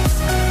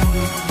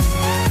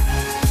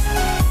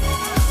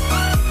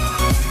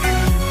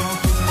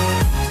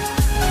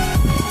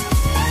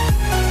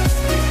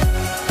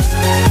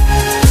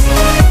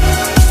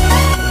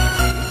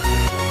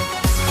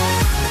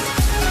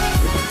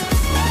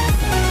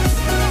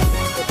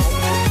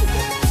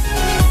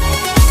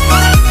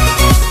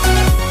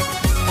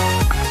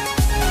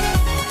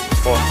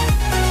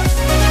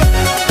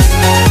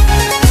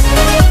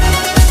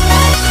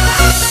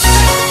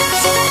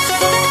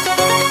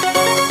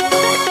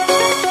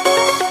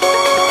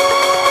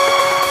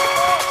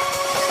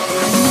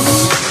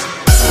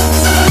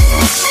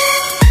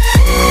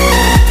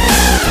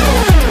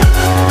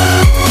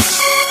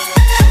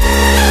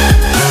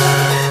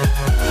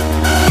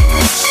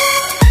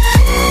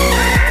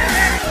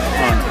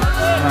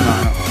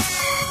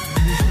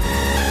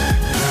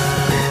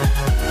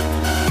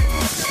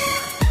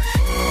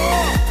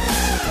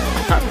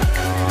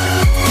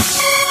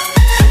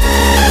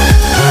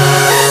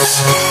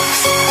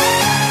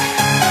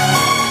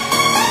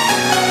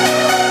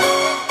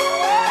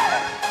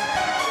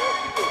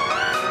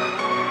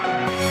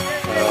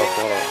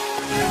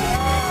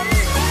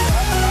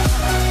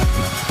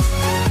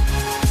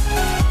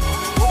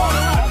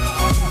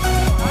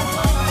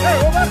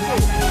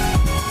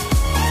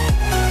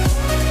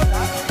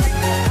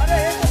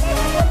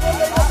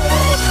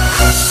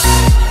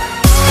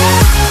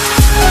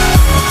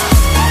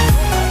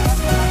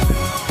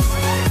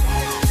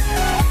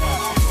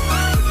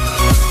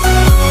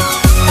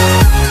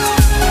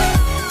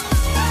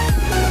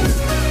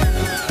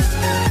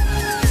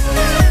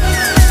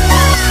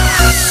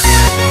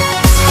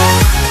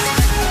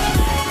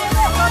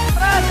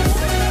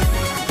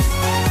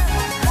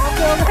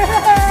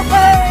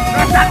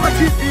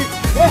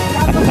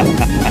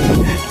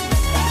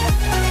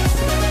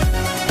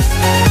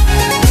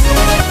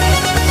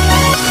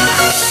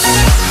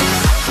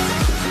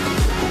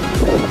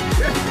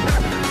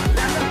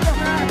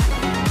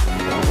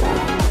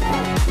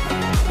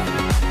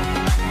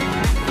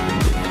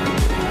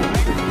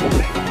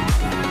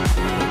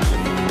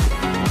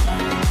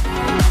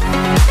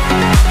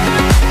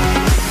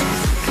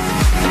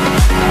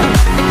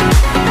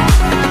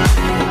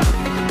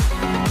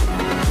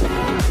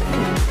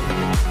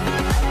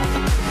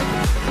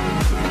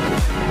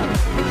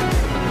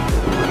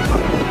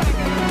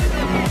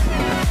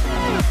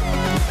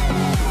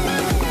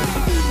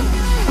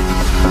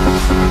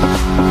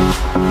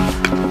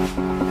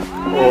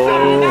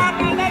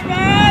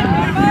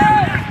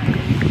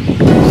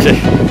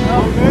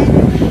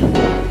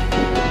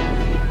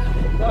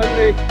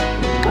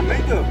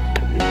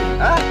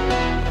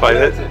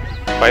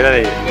फायदा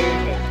नहीं है।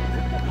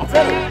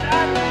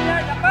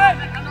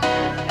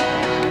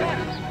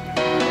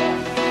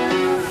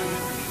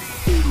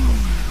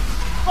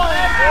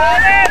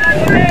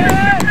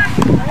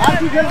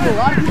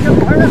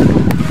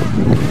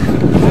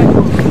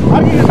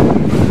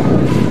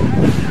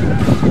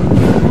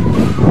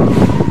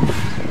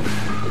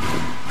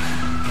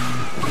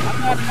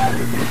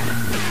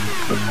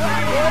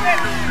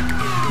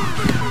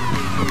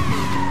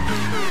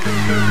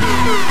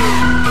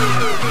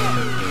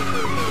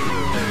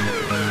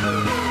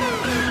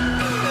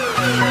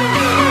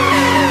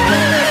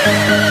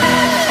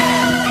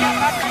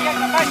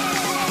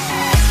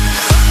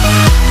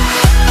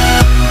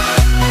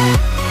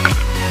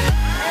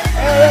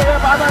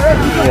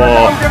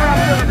 Wow.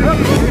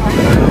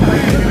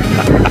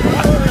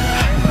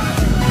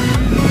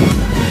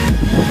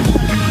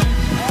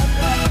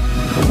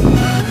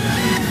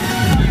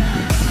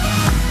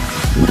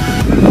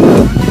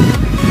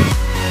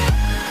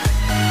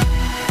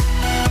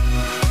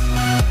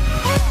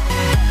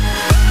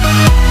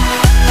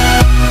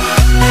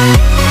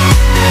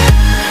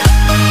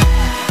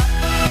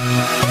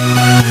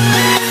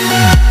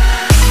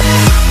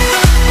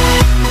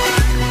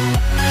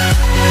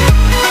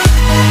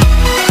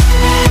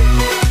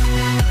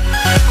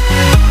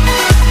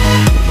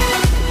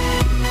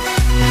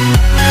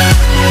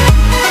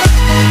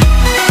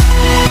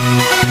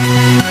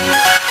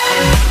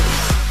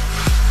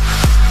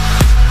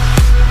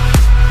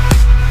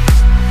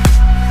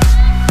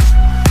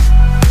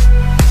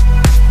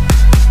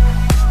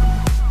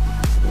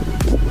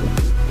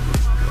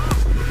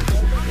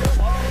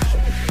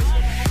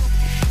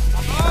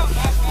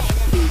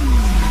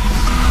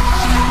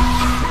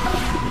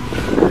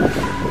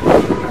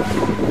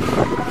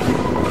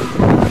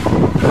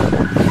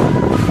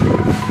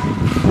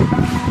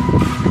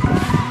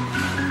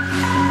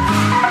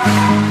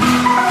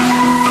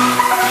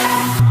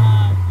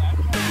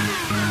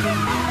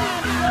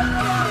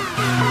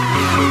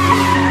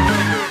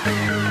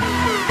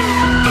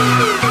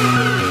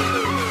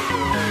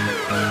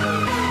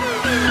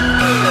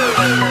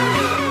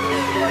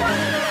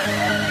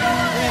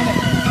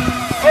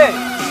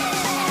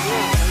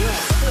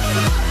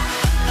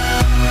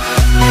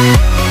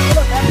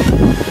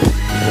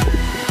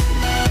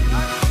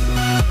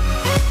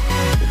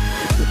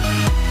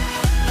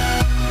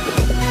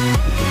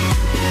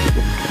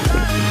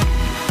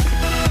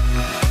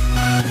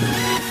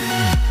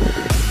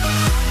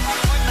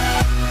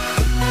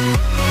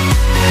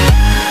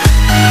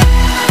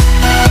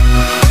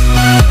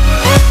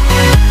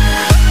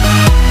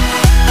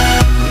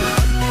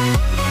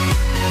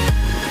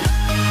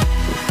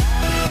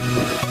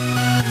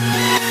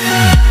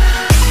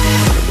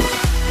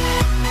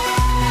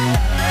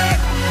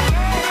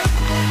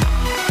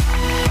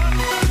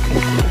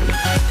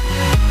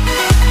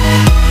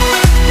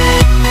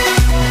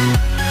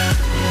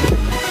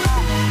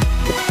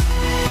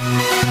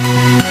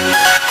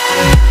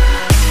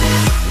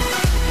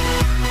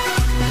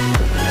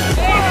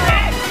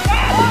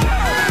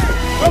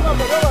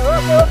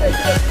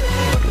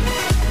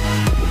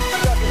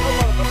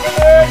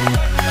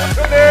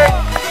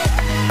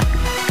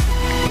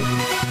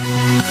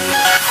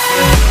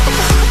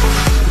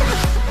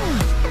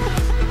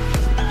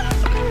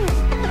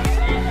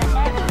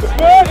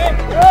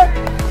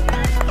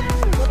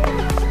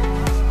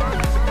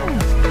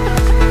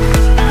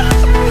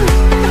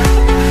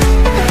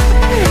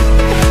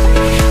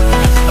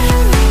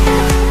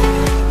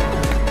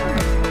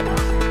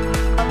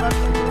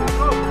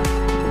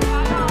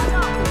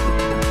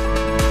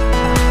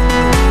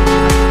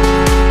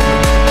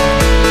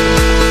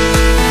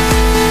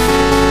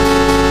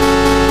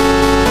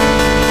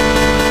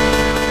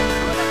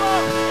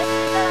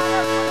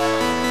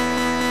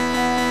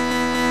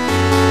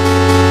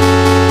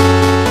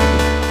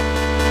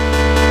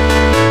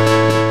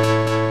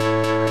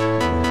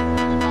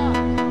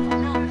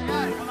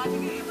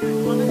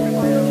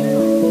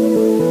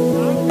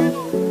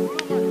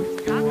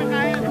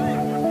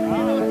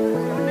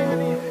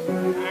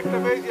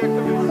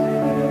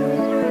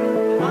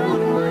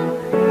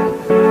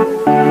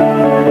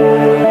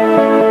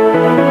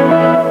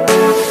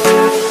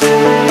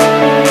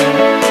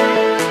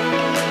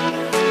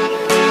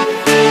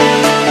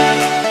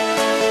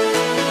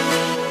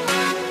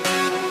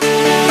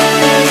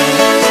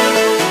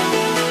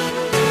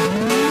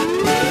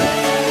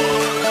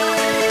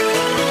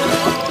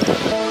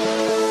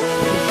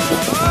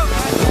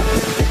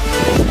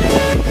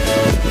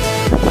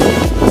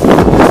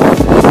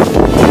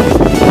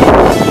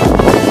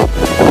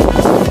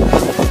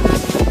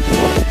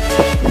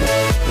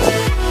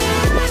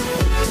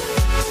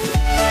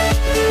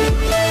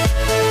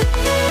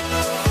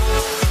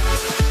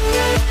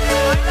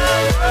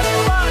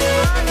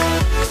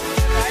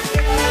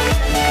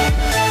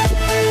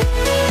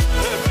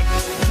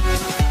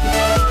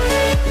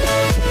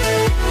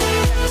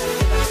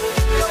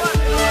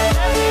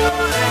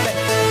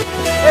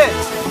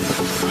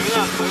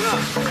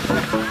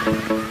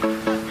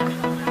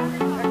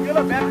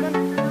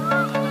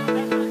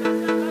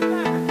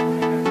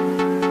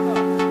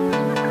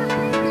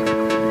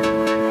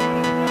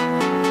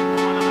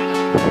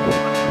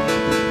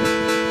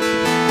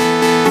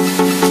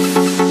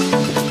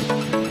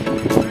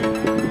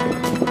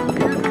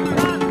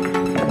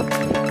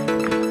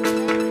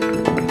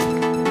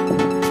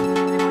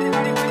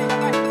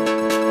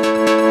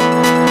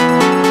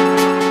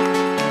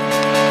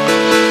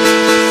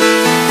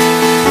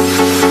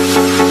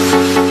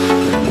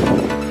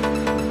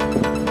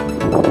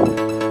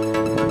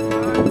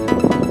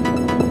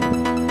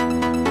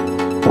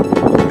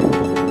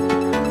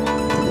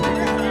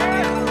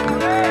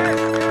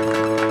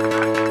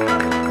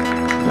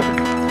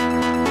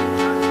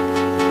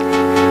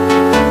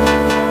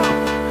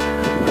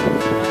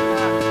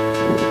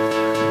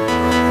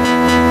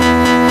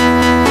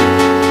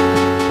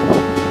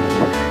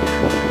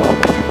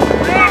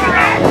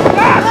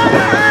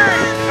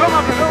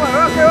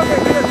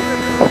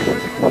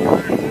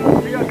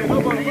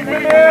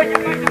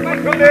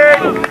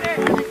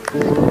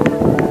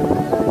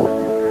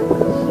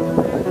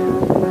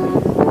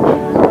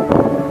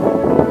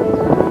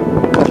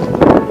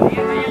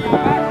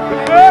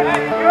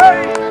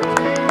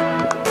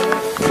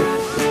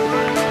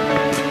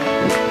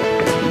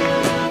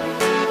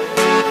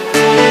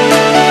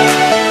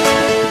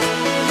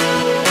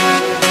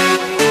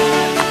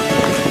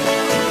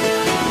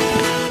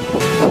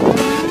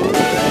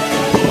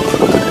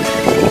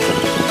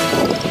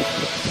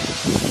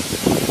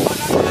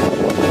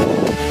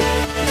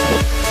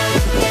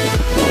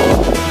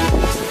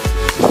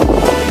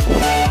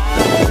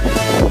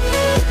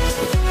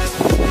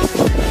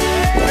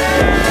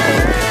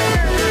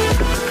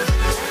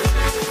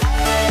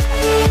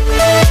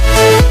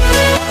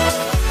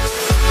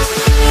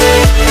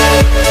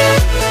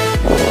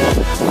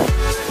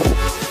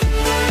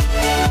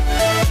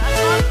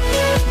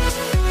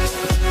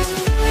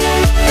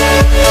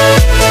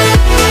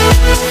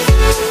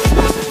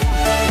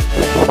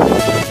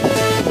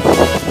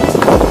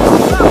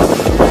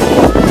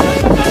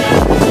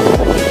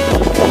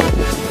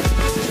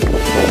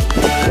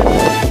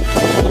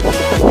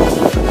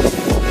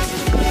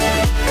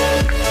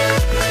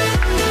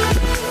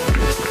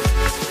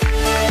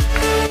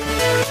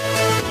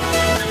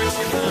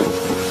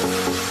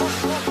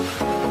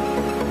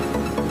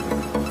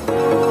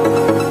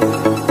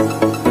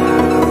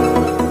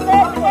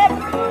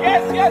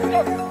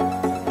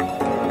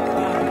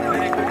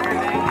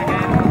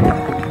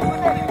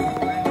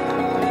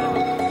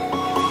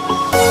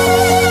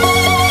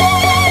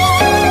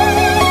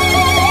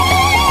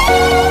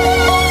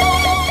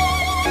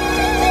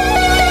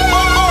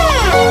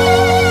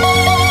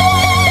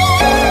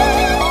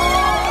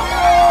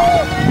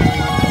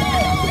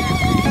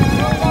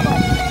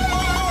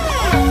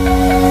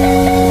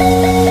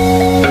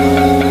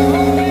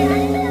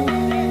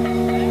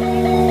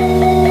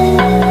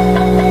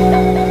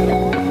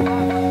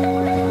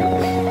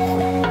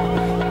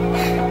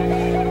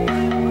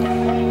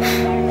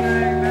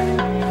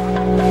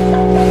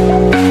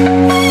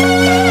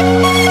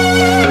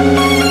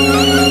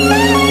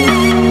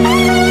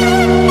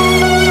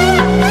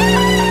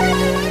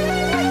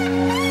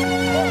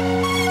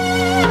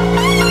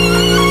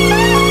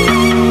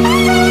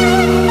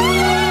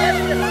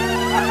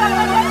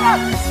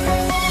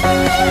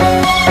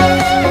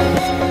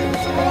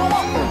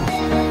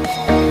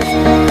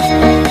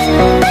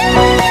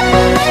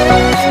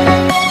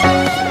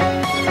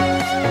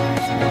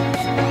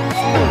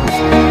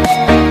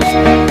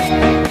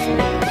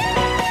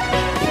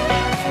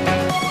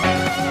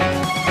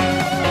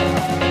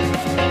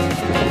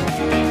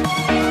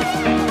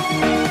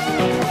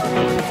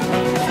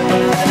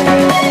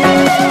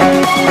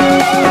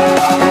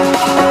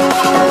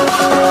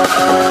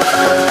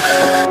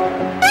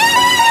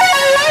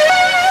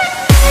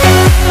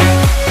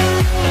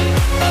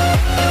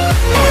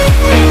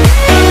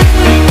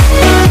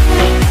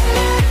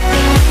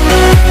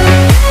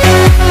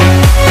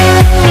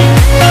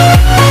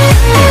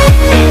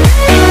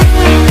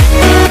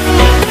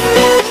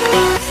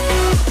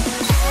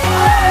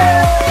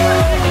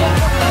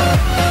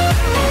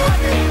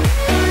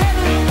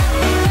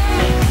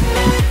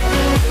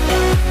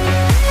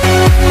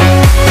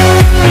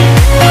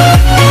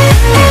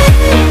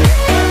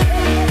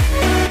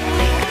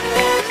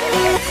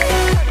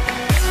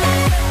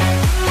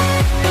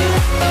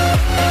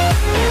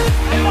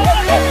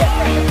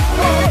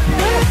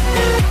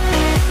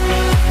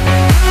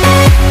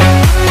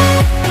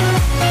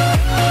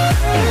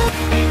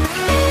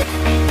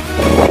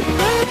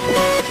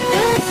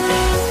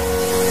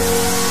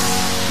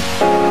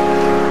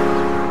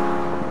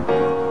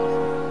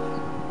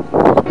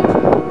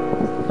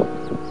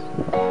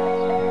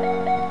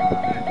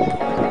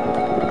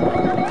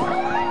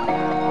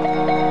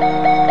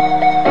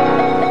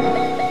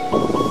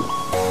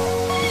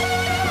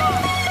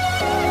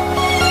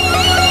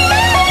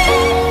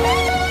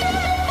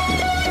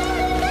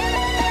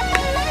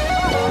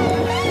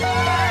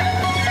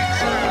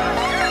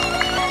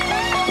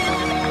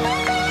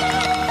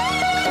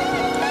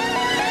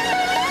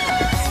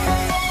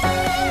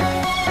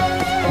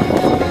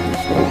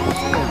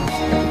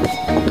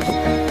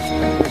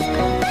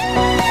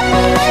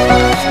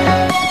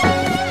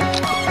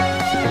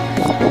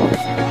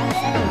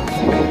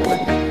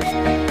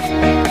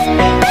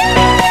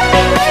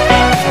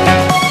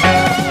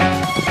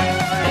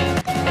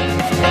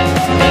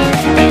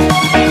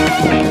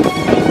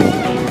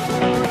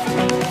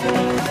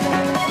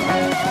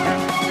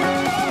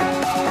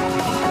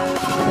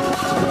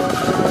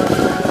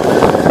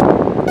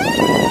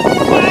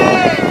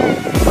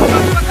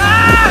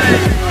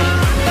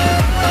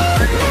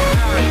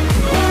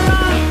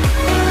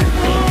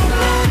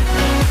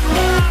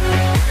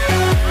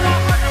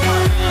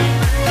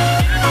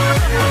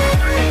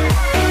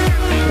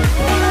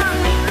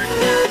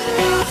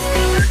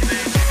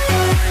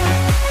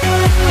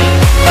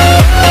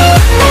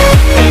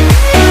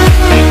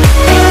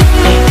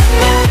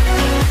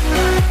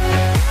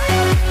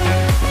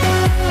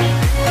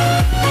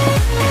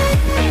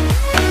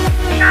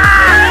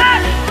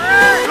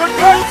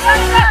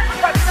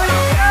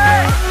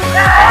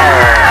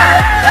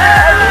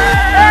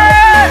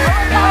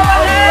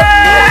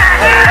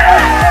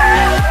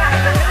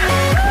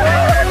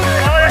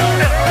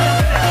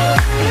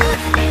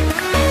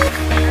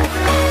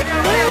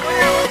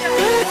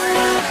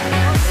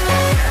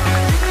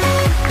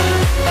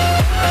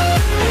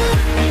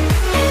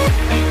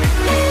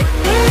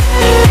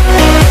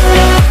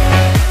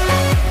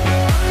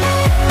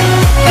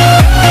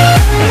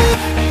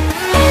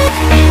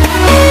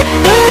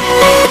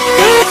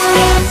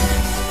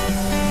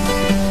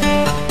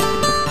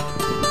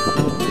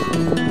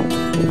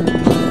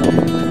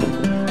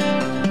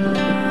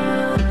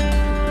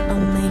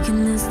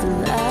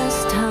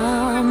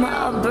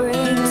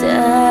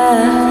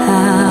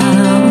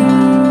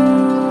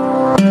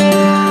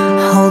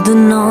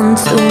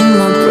 to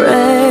my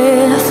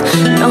breath,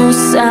 no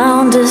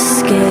sound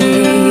escapes.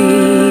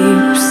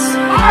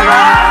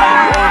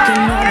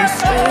 Walking on a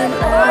straight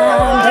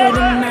line through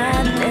the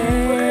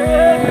madness.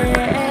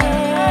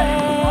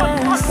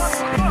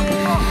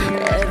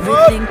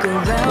 Everything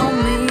around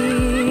me,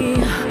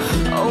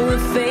 oh,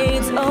 it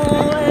fades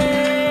away.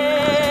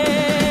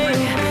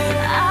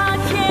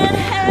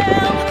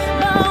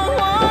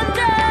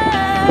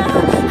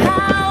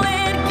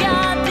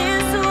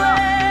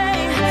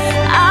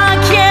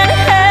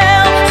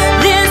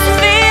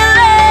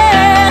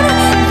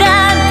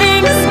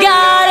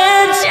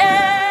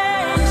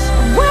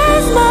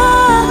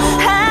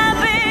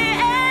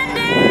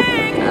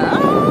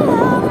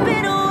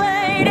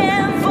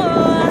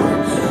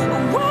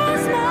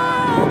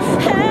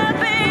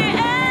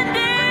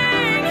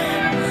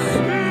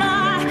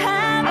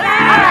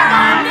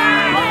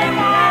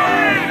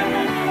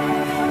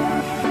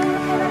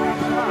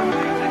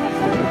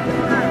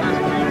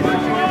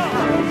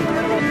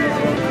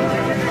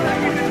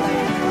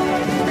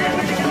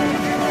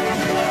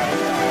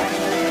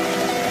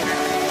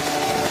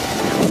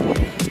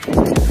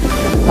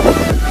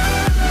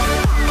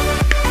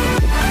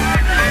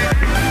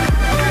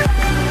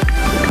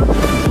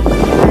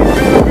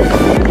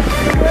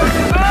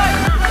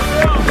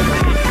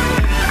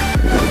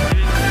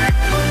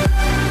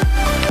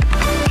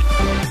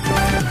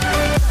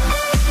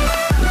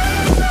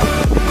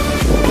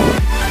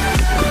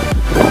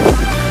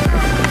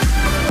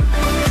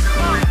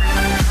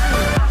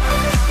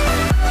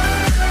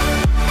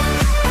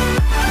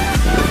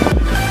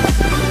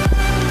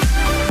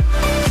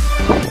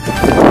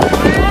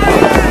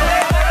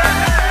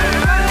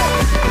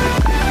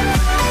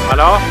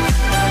 Hello?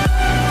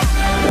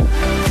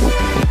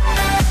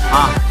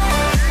 हाँ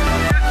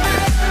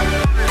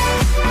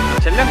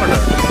चलने पड़ा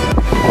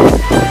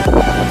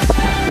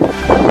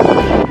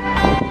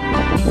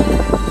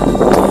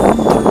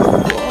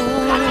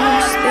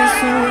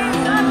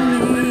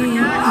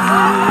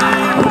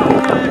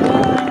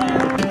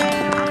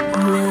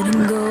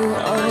Letting go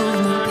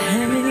of the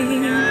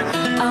pain,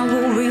 I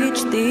will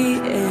reach the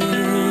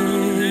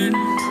end.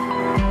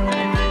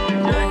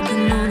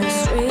 Walking on a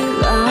straight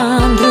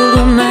line through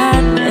the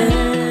madness.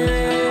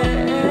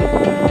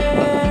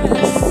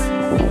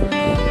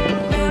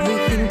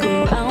 Everything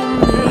around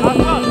me,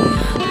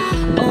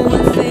 oh,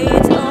 it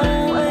fades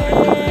away.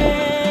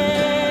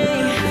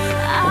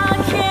 I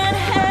can't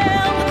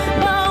help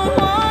but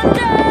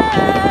wonder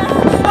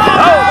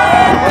how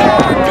it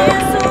got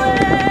this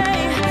way.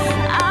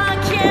 I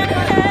can't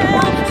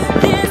help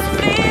this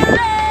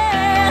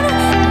feeling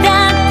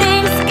that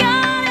things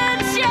gotta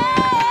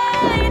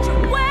change.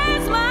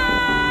 Where's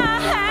my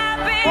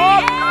happy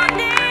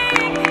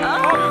ending? Oh,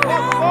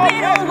 I've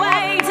been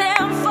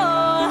waiting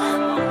for.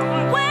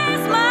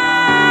 Where's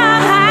my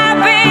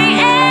happy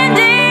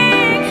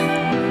ending?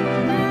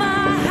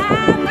 My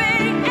happy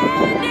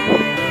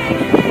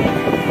ending.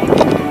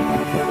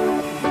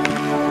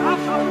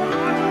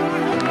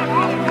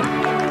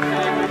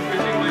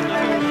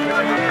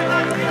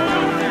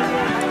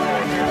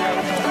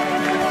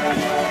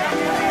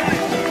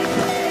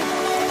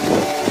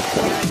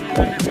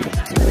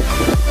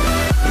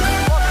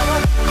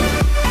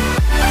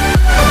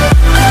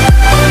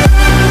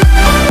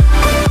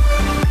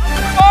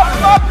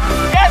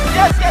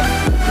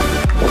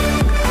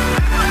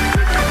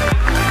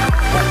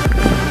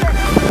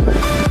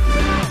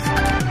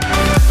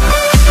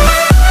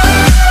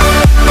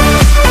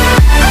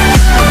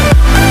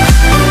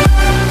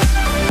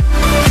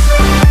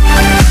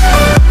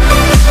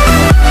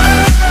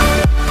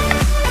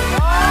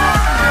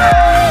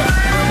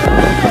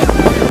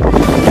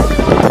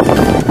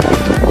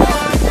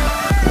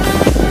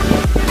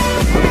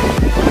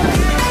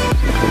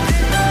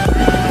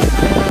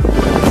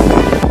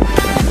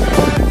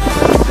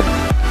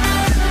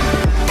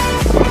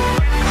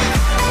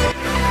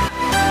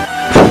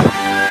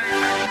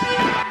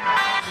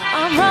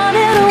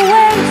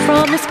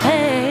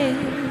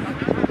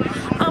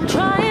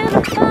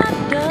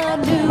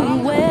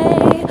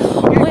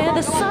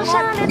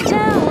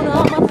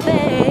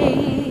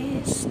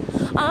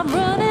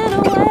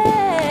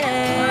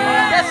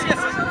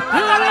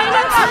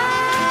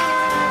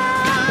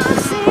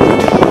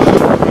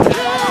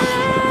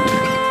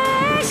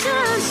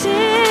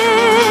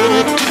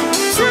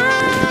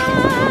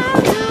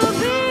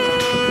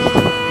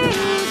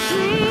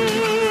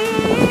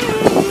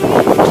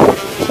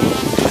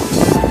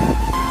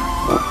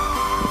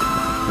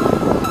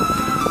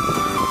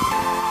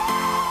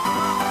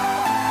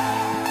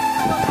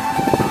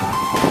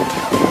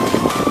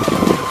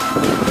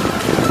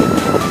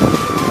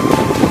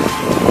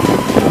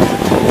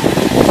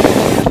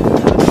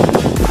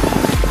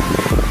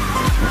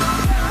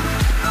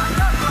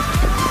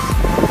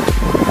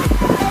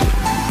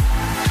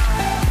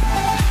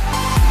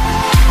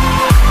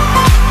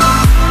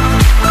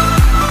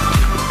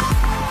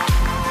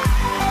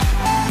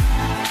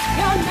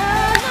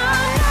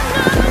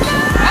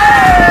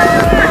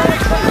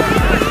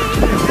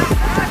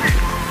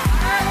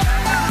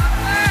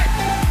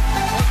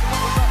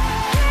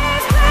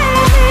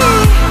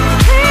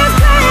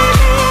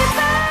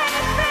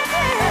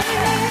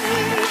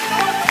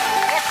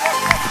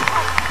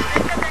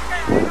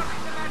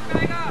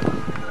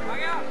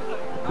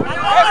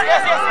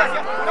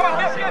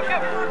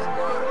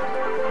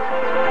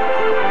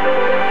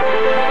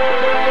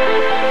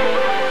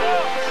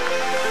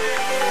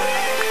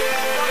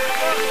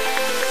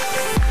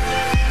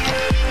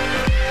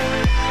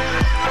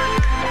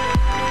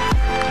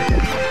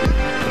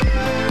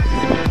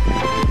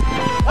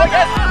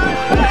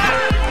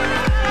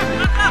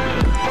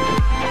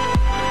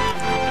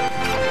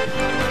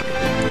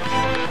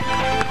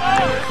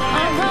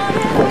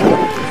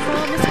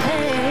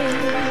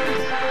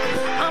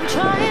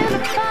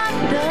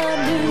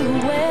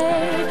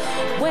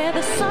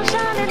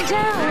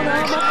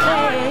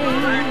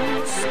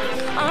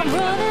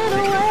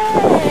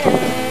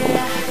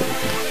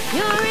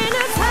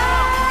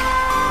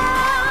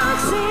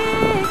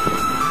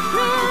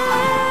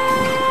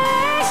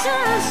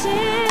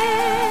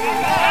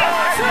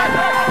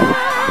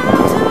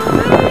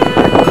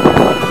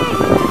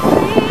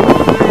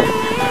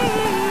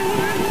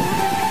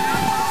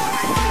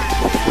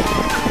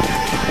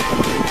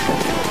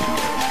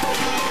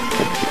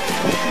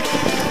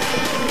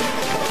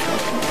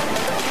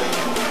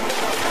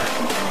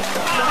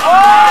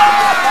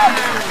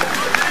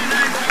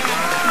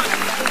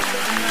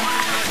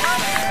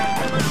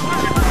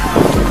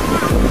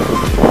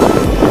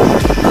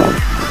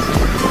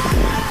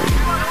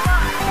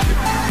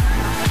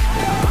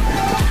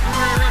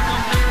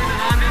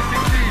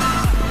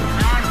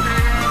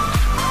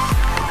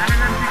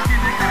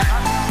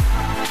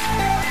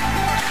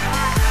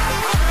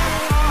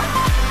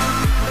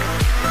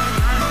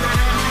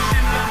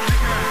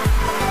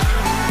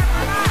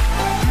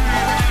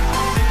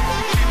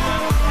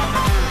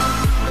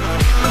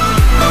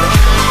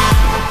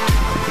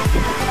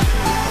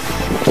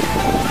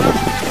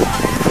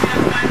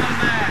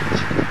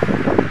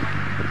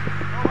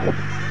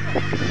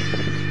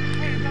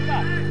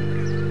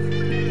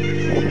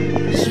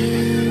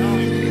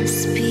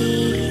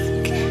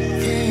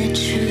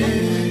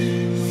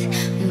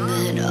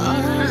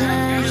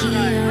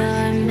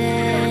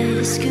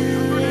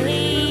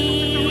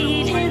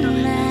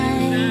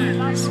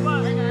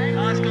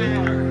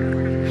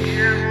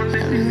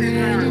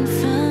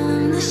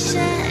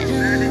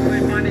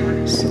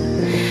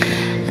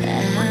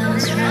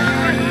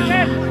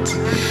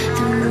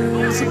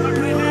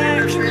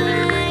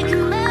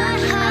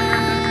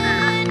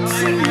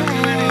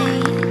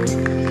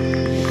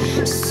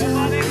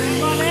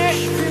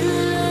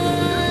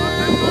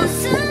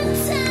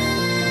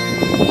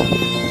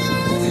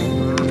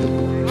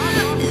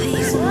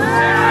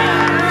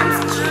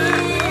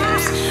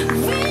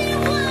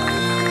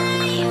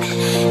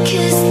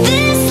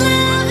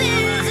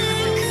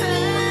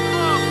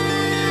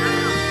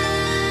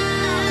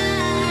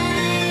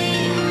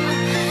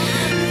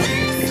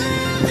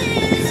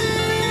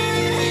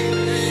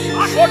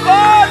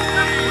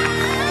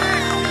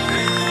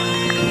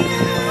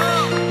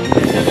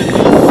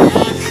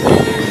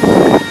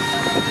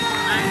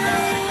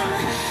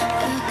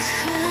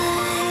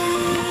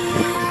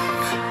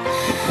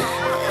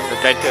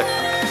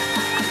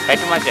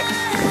 Side maja.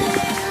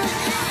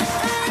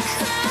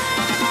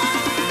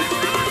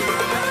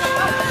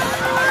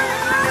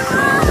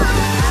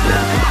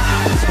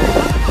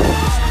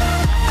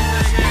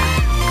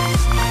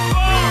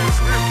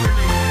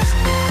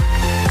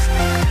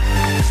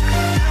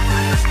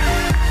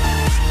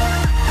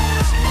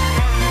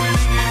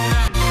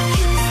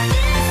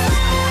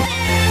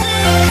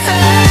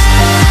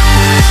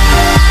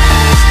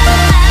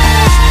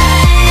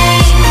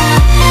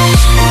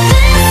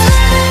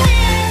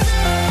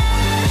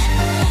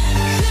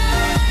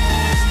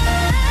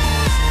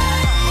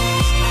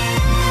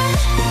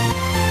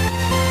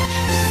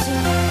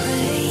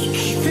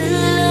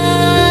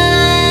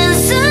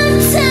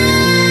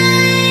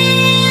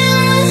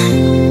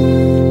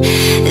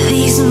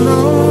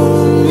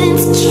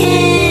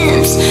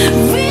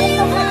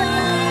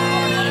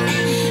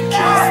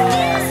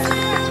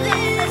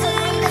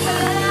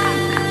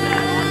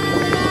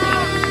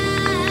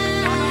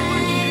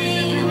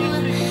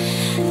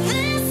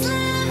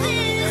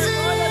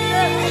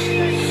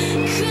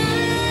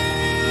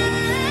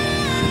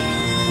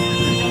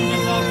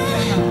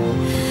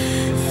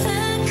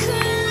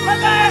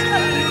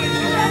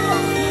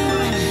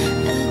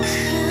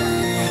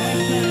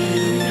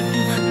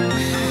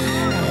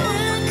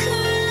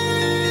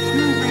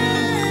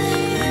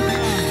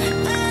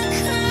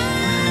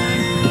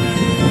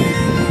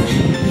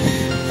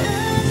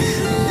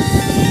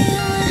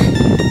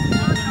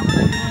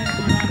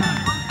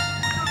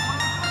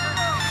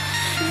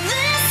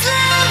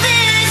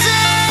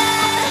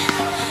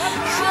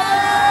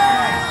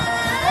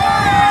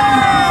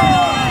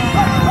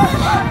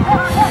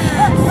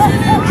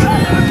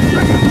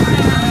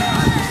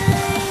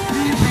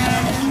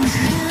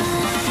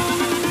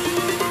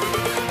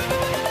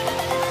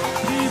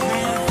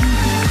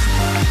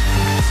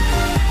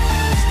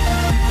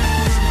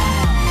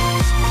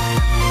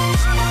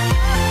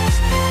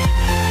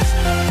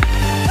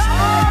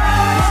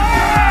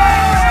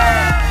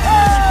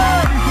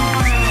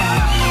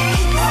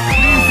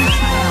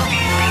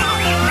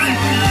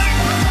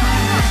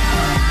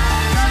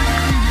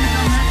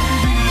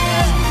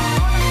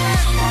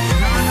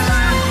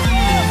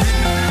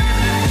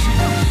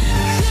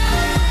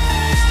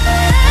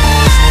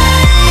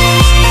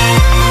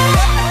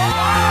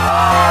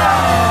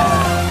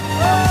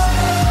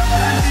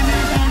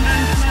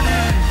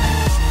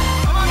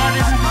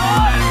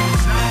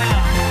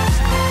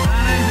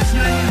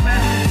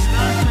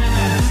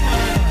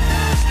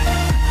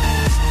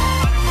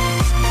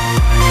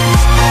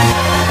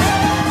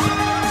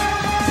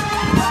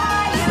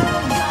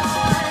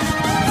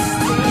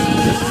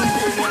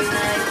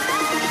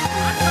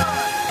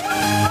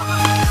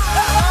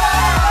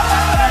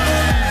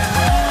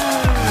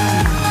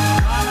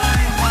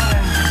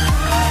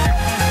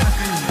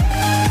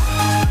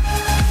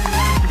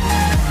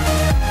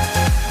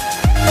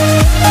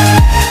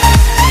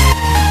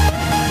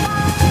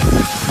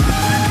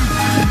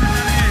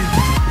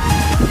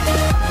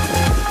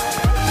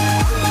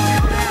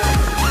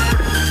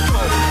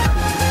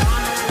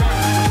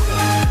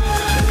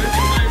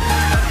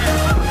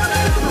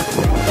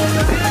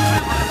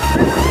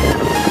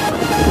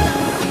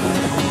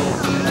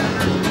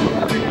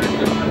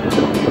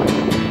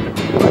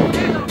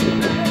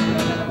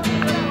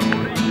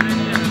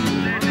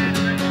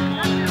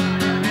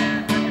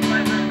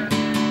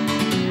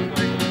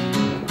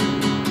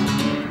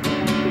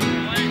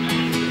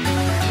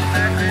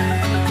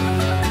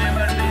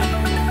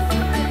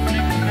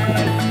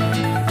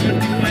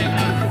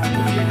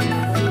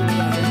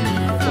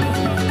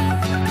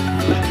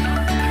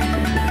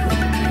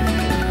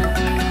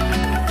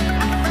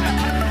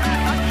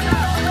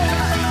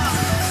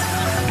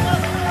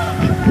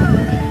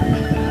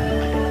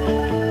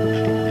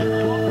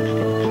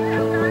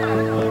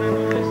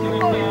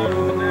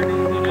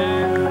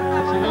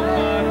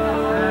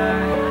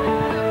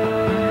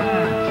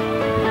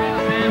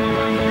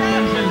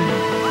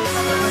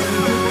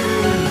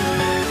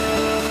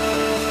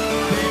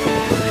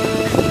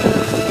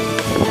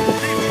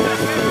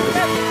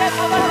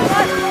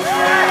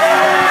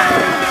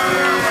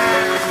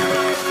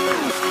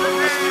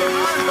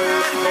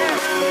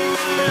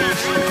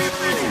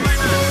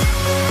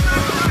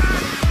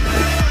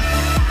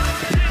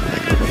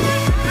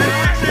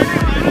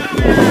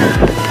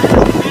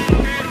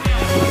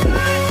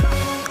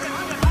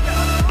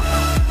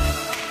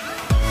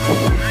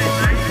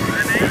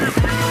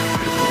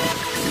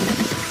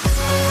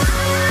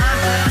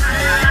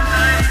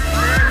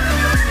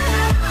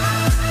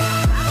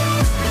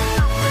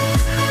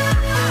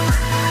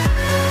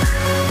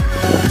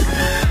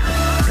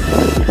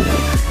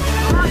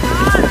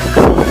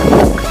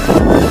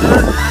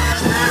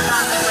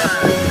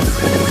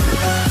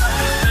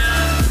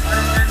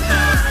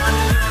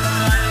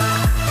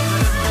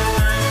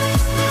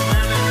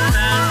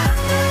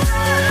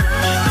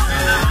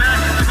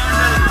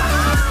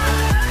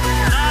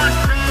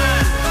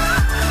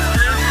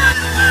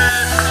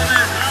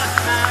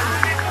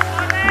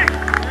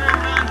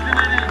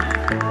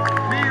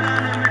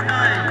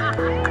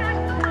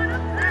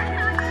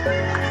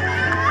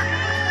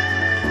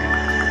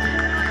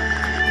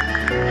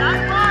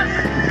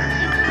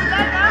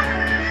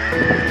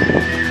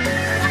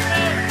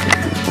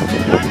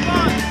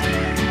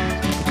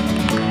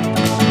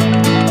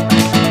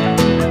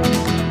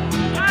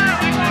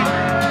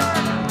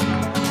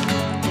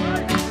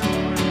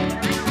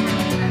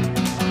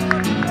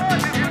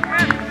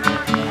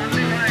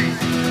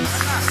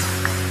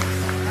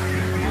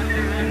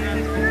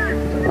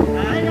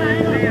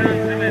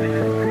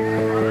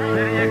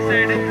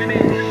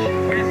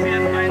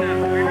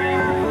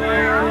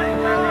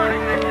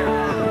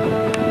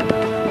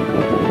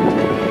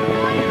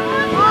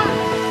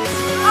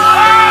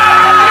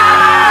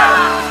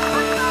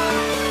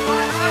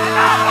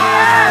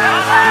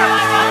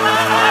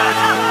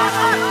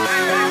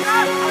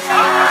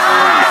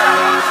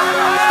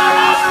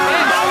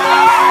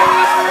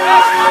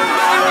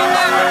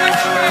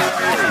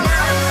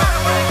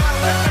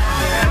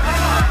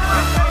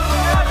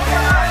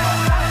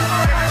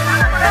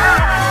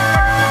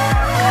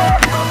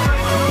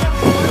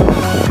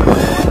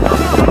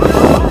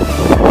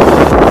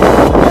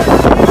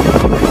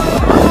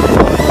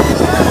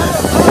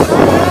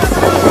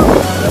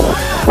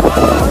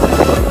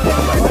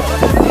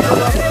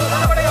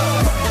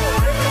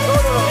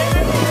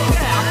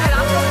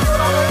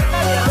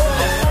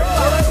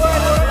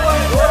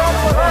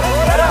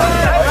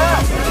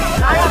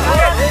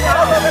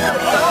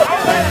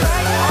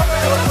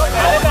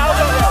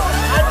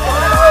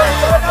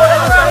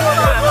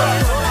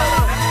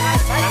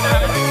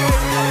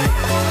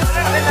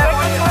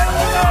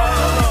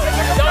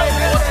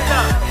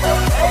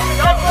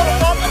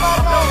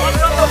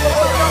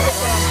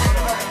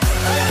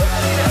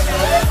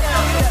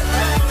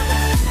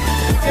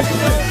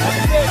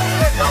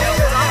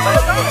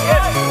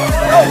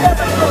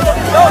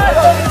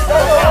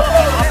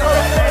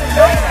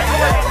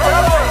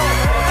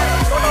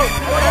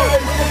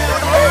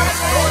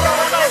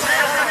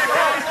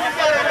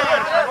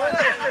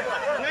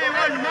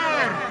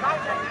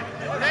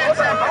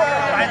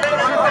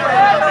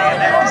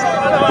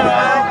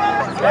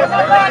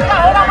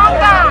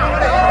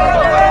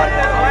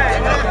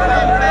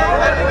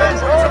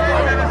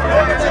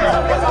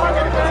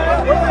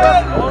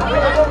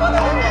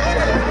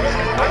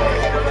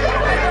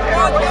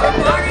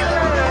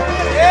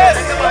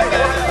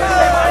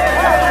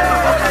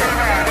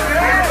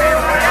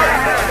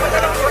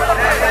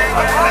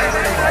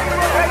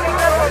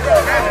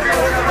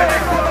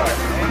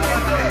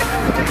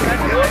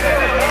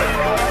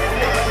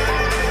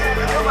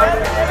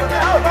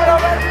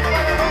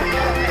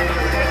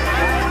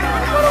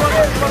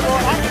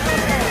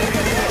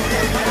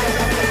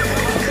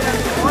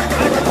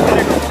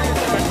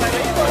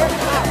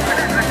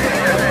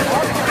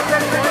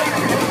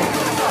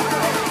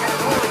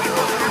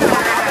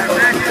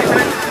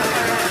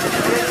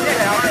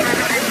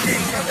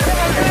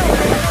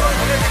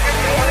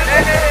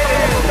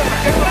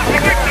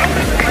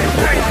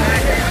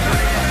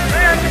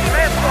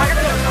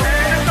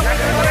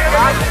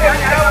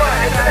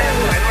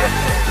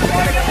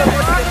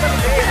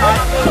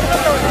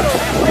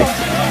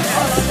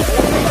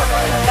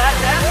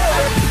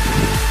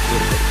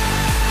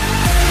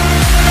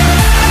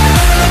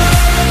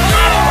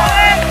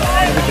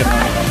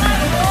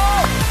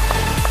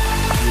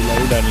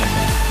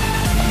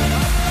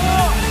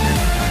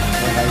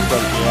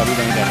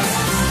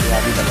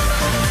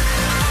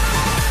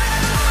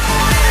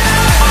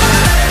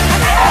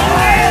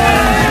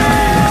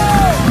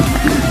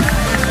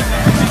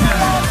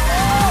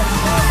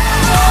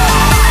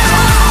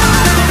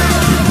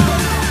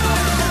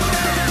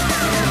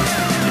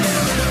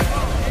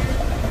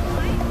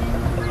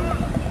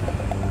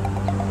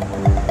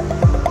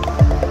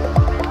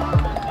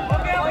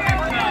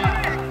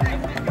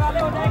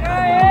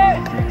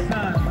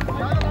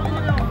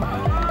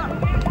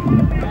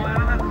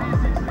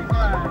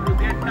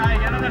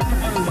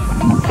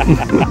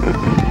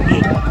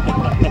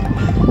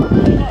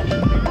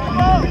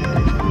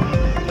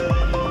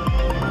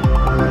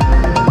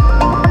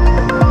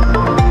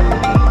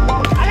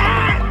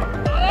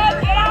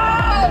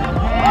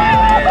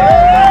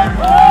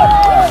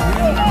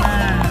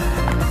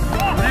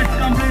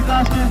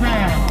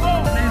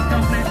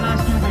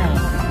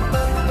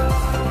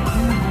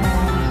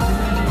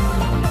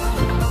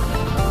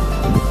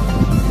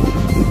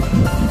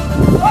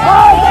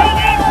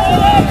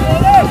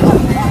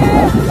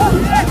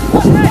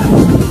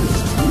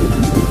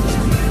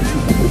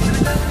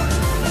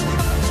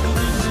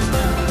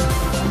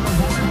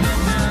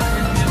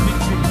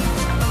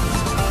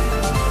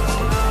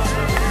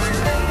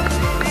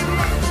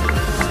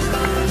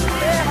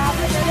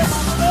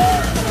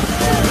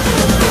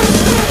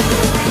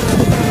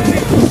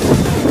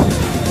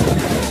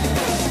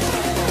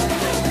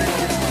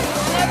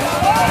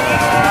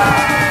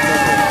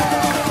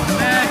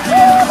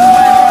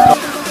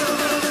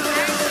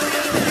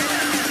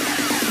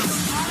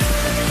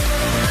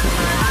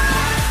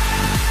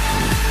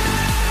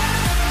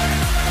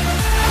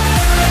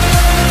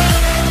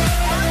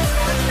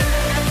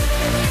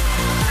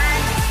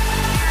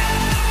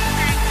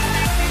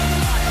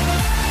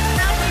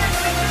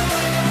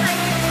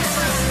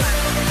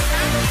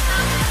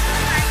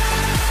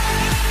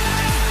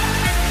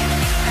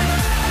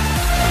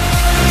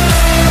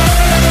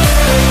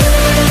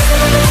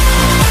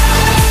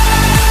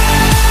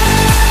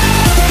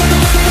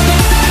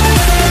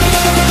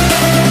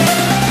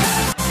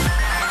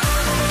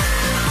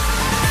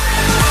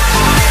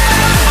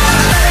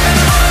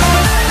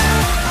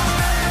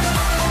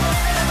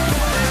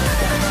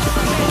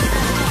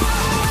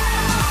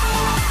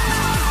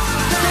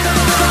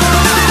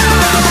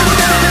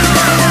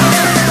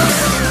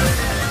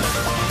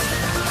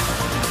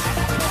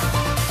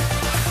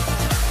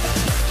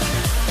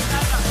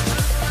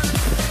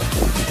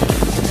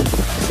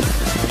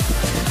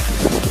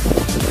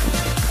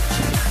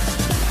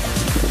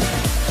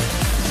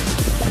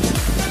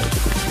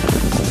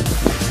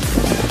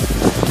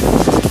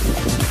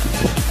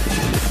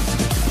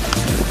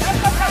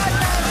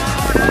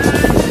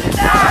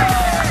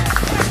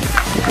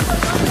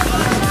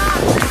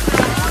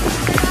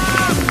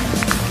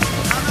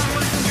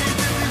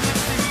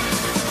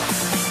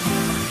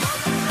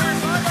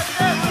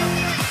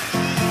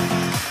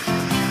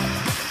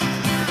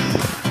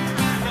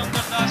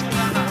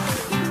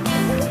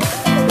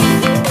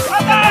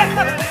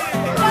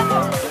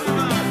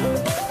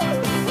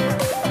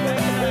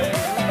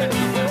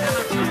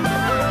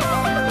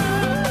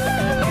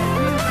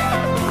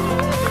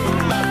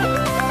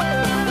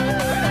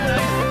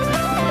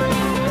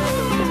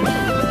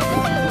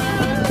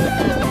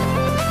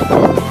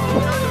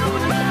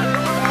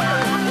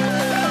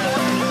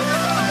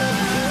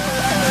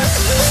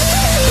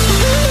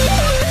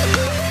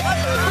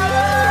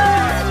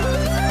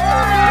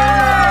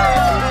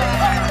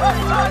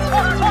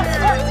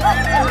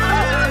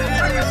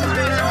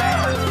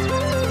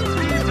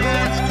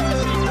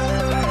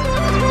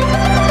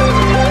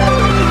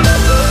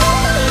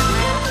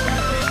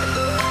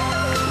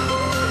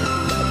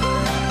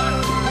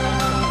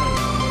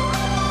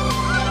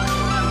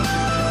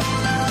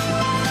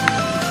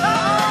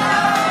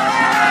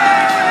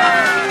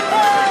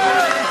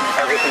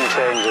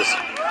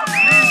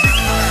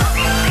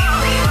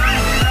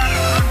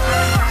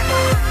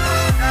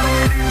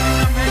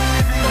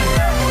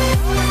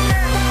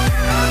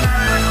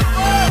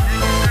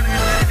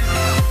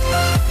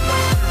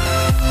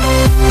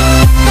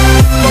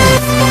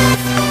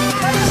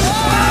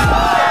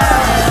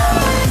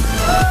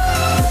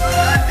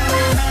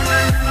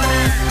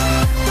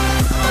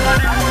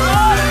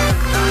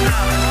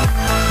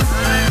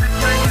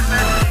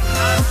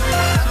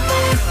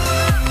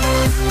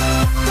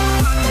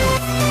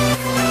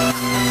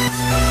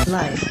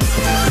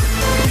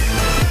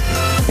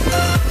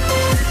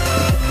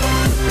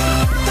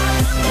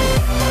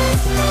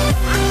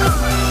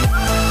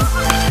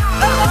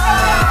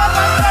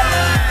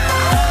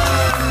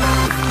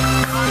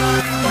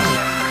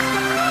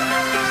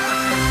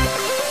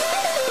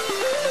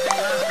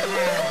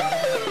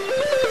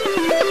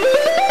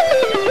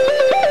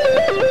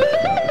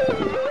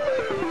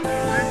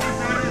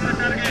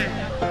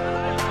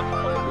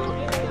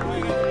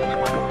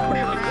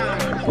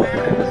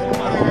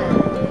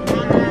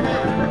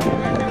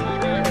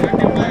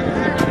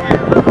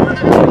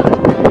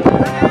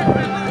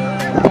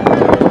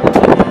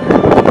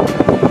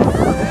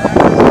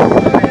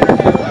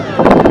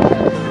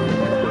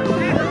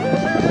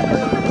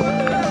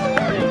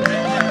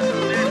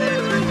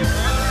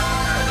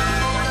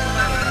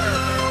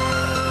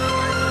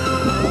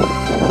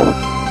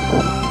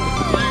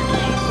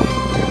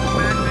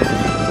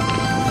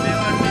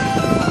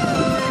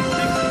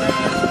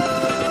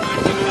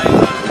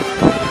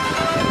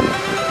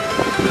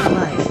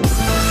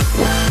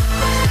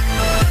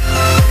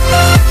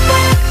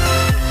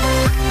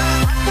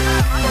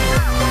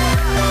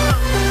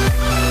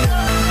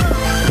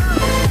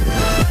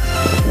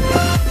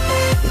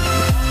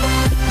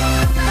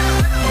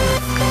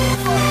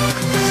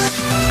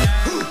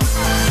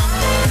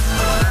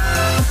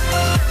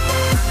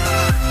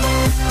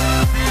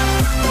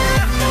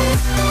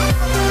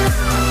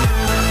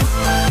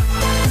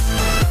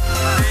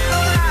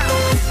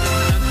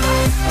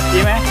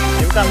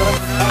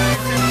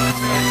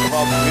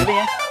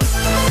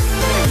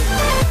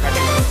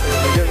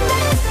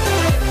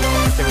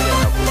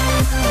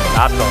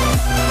 last over.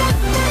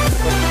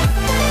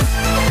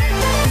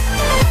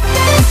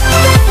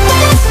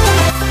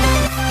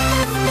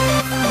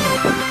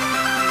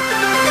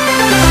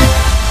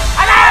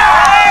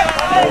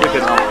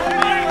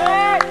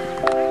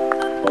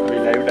 अभी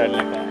live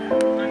डालने का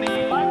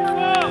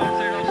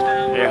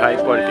ये high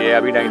quality है,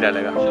 अभी नहीं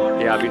डालेगा,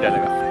 ये अभी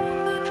डालेगा।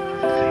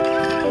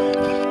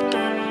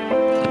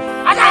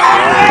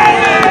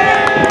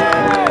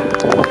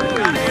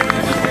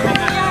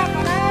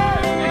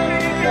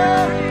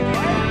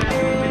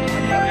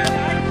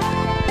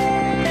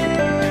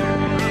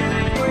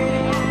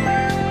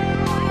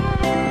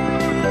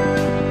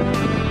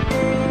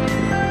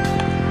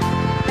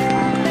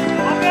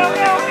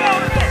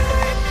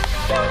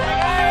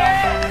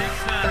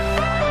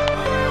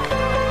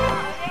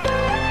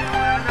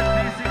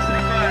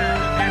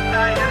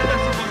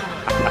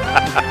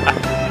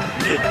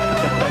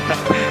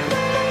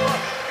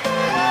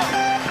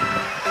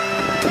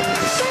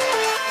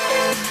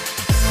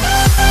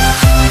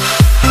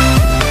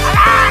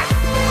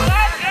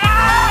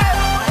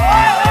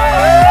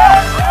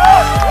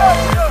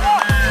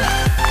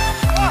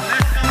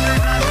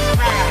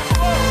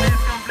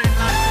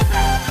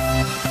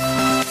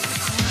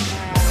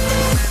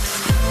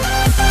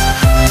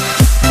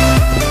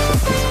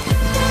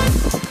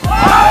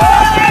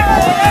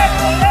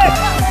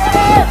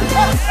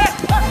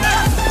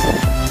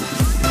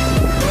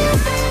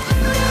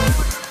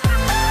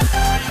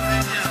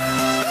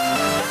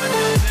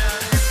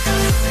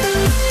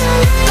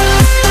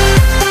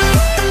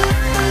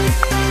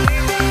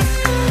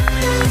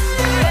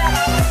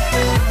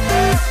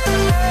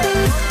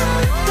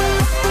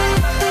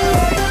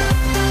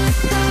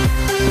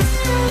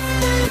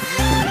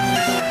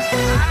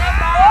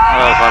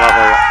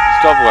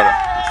 Stop करो,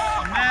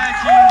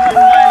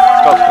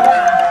 stop करो।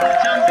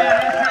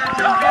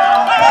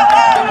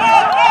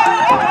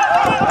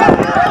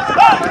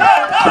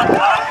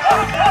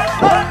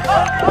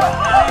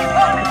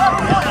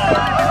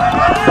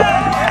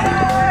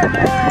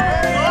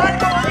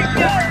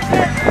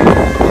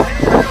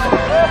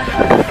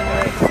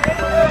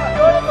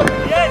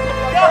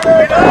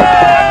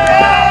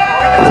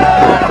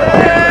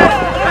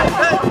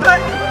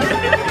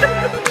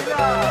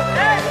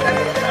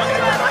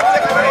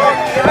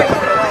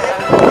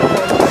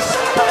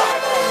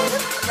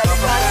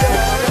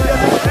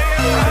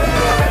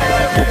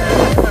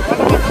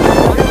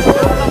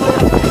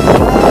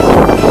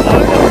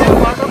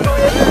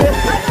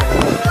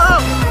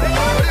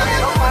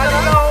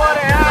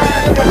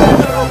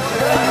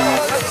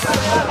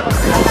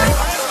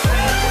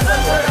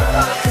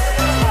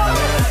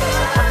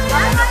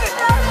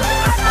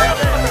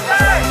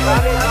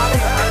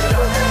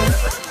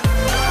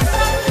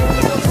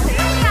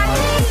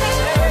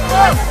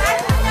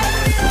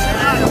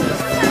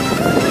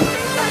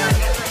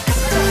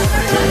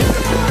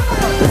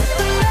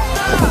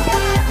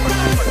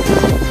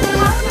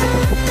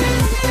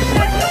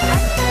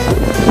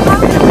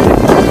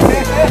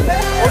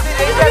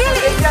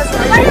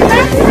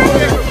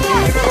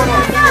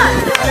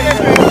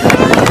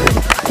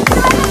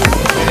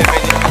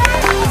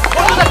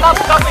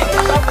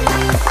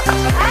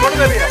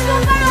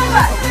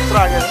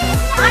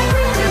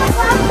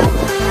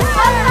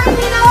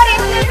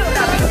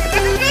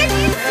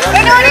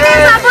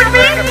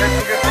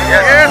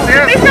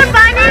 Mr.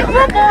 Pani,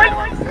 who bowled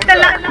the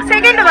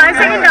second round,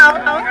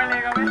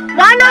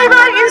 one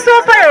over in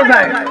super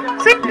over.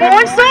 So it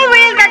bowled so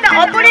well that the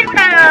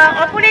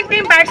opponent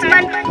team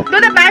batsman,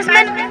 though the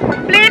batsman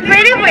played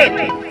very well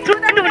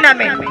through the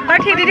tournament, but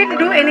he didn't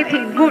do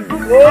anything good. I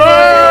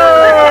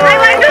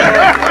want to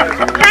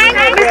thank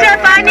Mr.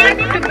 Pani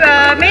to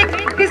make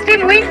his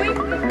team win.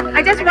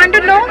 I just want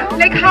to know,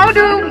 like, how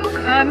to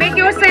make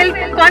yourself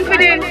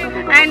confident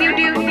and you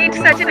did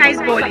such a nice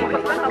bowling.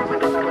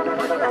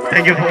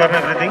 Thank you for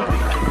everything.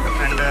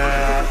 And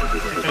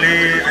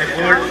actually, I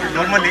bowled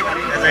normally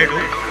as I do,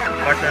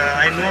 but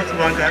I know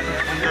Safwa-Ksa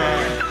from the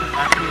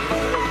last two.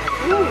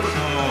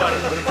 So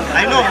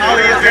I know how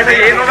he is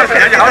getting. That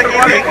is the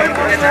key thing.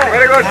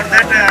 Very good. For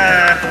that,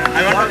 I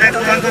want to thank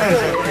Safwa-Ksa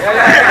also.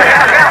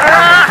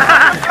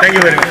 Thank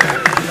you very much.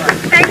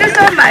 Thank you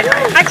so much.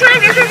 Actually,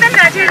 this is the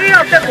tragedy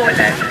of the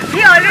bowler.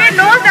 He already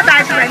knows the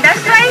batsman.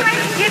 That's why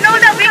he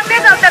knows the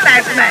weakness of the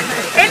batsman.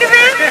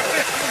 Anyway,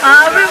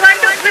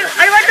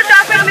 I want to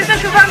talk with Mr.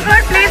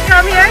 Shubhankar. Please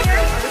come here.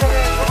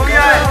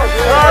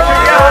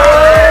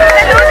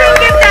 The losing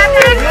team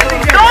captain,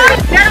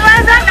 there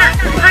was a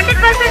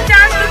 100%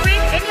 chance to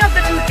win any of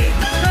the two teams.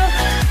 So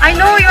I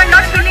know you are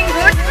not feeling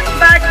good,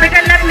 but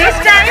better luck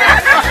next time.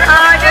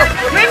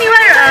 When you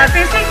are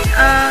facing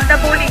the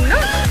bowling, no,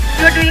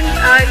 you are doing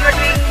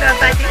the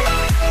batting.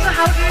 So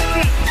how do you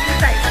feel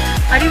inside?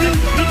 Are you in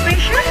big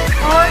pressure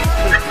or?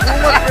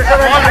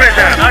 Small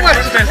pressure, not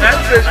big pressure.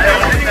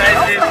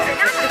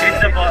 Hit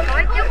the ball.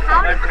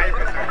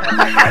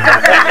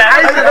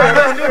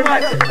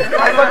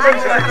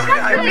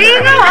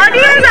 Being an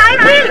audience, I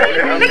feel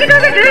like it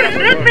was a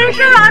great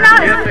pressure on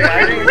us.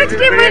 Which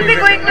team will be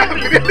going to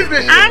win?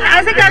 And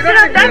as a captain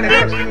of that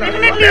team,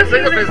 definitely you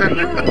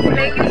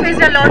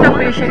faced a lot of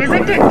pressure,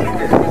 isn't it?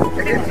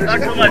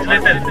 Not too much,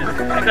 little.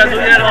 Because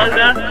we are all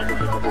done.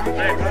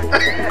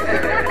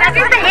 That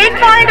is the end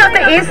point of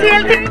the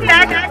ACL thing,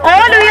 that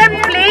all we are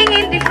playing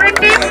in different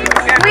teams,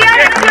 we are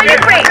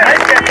actually playing.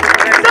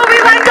 So we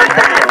want to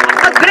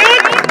a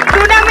great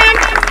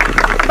tournament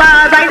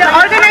by the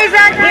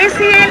organizer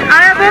ACL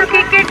Arabong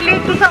Cricket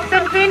League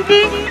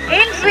 2020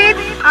 ends with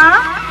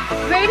a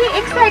very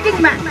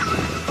exciting match.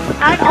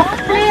 And all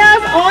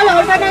players, all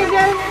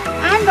organizers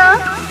and the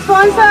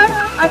sponsors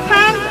are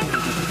thanked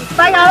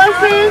by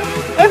ourselves.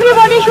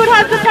 Everybody should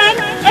have to thank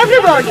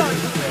everybody.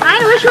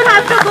 And we should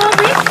have to go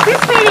with this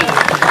spirit.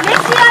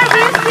 Next year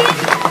we'll see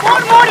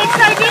more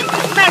exciting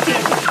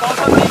matches.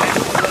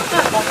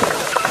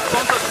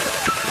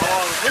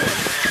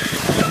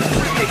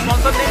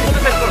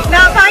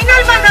 The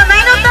final man, the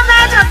man of the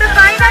match of the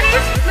final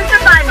is Mr.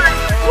 Pani.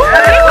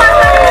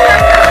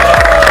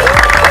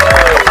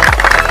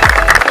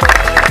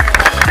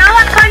 Now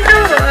I'm going to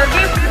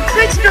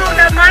switch to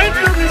the mic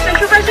to Mr.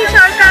 Shubhashi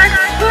Sarkar,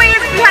 who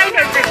is behind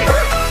everything.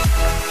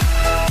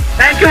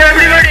 Thank you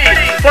everybody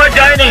for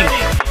joining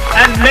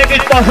and make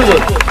it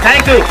possible.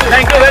 Thank you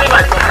very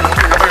much.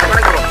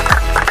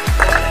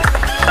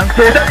 I'm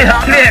totally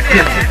hungry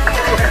actually.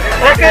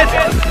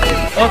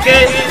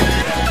 Okay.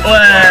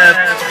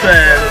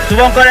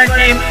 Subankar and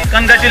team,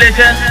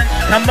 congratulations.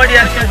 Somebody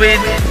has to win.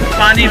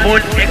 Pani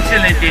bowled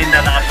excellently in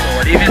the last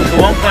over. Even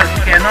Subankar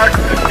cannot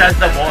touch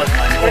the ball.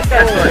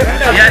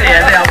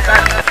 Yeah.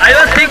 I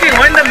was thinking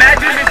when the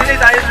match will be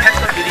finished, I will have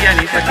some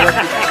biryani.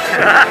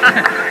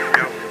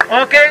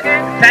 Okay,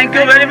 thank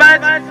you very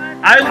much.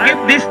 I will give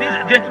this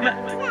gentleman.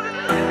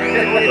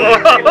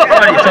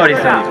 Sorry.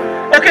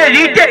 Okay,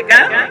 retake,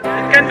 huh?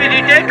 It can be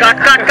retake. Cut.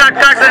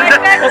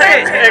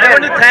 Okay, I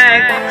want to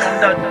thank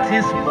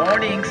this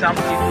morning some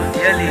people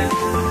really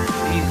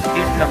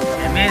did some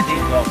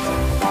amazing job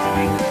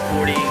doing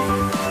coding,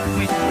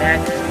 which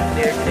match we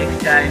played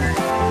next time.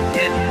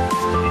 Yes,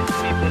 these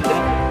people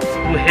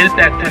who help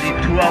actually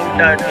throughout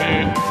the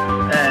day.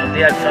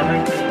 They are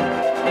coming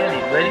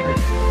really very good.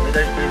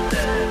 Whether it is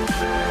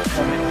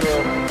Mitra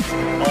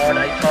or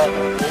I thought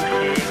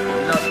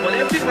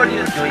everybody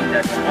is doing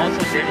that.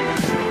 Also did it.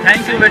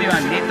 Thank you very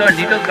much. Nito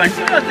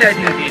continuously I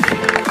think did it.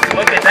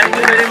 Okay, thank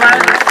you very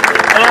much.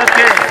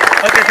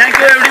 Okay, thank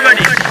you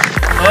everybody.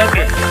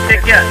 Okay,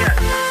 take care.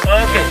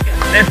 Okay,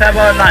 let's have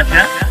our lunch,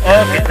 huh?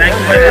 Okay, thank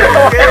you very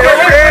much. Okay.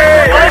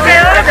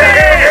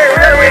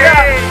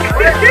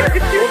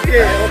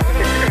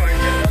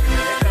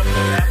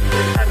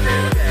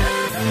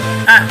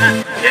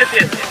 Yes.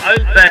 I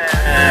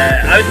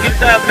will give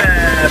the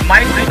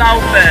mic to now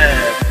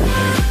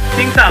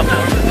Singh Saab.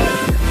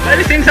 Where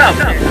is Singh Saab?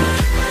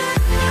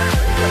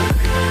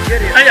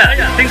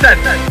 Yeah, Singh Saab.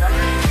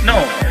 No.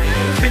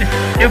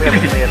 You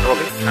finish it. He's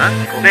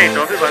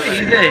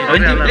a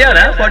Ranji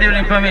player, for your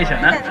information.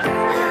 We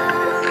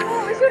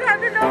should have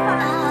to know.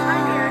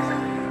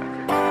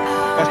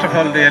 First of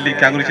all, really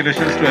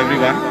congratulations to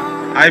everyone.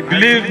 I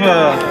believe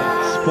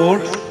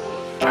sports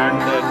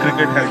and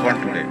cricket has won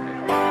today.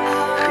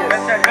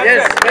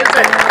 Yes.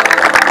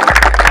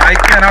 I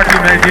cannot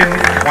imagine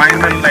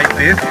final like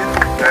this,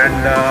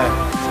 and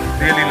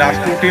really last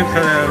two teams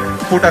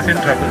put us in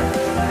trouble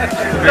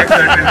to make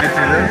certain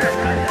decisions.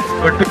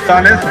 But to be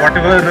honest,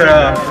 whatever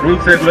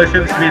rules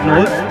regulations we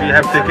know, we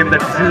have taken the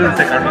decisions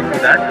according to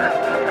that,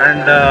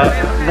 and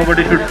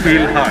nobody should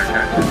feel hurt.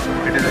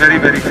 It is very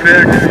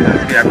fair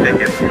decisions we have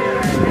taken.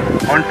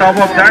 On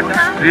top of that,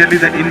 really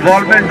the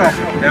involvement of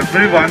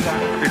everyone,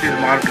 it is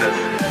marvelous.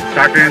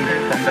 Starting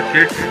from the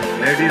kids,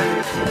 ladies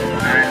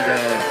and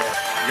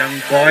young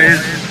boys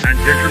and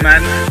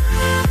gentlemen,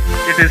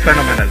 it is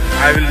phenomenal.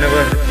 I will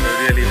never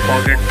really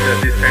forget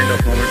this kind of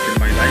moments in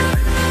my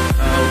life.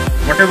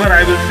 Whatever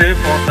I will say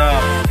for the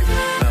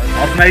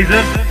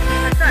organizers,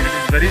 it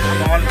is very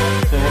small,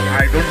 so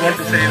I don't want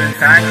to say even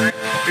thanks.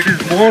 It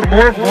is more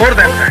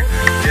than thanks.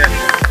 Yes,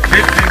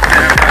 big things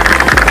they have done.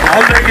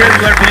 All the care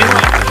you are doing,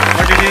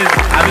 but it is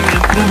having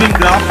improving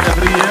graph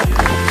every year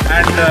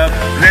and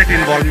great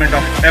involvement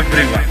of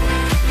everyone.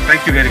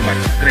 Thank you very much.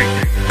 Great.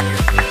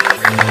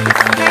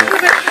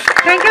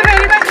 Thank you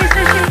very much,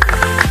 Mr. Singh.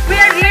 We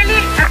really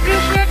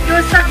appreciate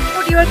your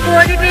support, your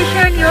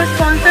coordination, your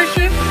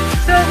sponsorship.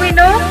 So we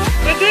know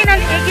again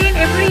and again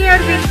every year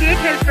we'll get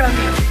help from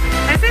you.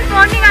 And since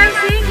morning I'm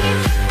seeing him,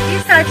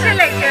 he's such a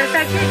big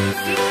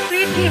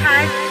spirit he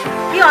has.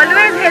 He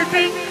always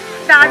helping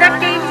the other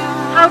teams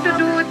how to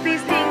do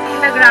these things in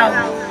the ground.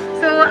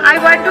 So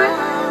I want to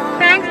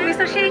thank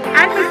Mr. Singh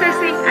and Mr.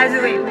 Singh as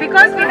well,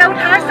 because without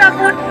her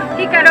support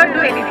he cannot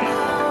do anything.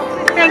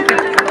 Thank you.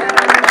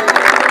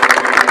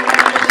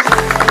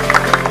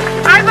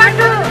 I want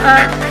to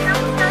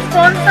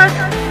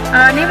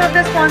name of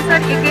the sponsor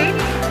again.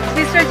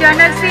 Mr.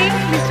 Janal Singh,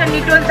 Mr.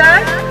 Nitol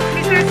Das,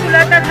 Mr.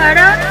 Sulata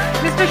Dhara,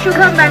 Mr.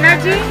 Shubham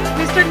Banerjee,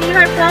 Mr.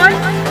 Nihar Paul,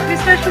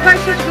 Mr.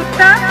 Subhashis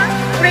Gupta,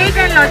 Freight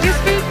and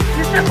Logistics,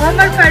 Mr.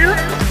 Omar Farooq,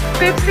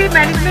 Pepsi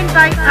Management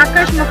by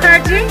Akash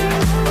Mukherjee,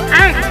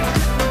 and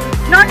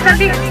not the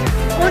least,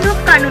 Anup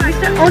Kanun,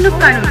 Mr. Anup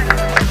Kanun.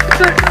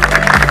 So,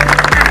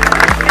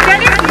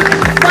 there is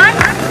one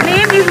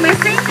name is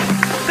missing,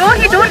 though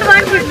he don't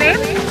want his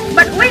name,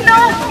 but we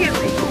know his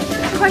name,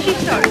 Subhashis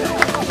sir.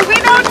 So we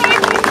know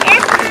him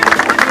is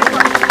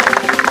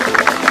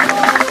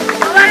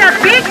a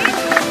big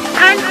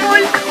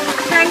handful.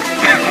 Thank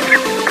you.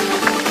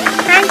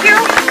 Thank you.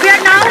 We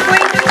are now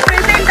going to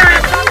present our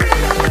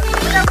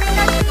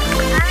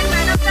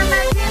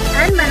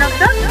and man of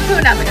the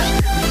tournament.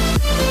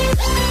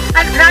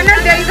 And runner,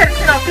 there is a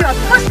trophy of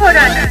course for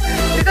runner,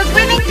 because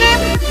winning team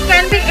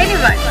can be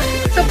anyone.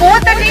 So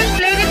both the teams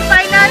played in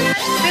final,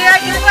 they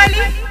are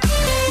equally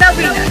the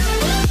winners.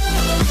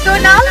 So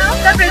now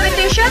the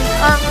presentation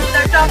of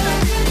the trophy.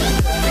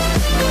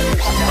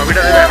 So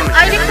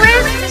I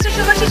request Mr.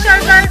 Subhashis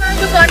Sarkar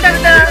to conduct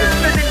the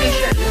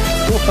presentation.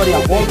 Oh sorry,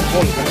 ball.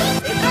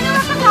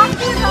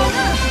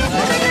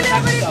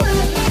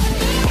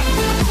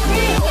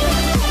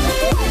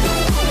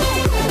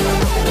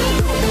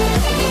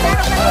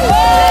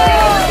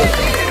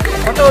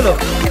 কত হলো?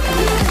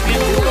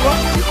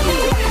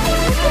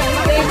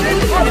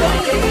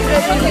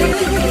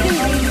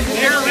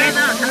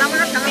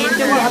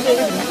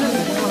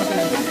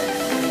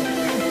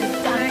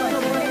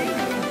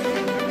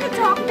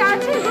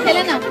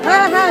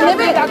 হ্যাঁ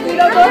নেবে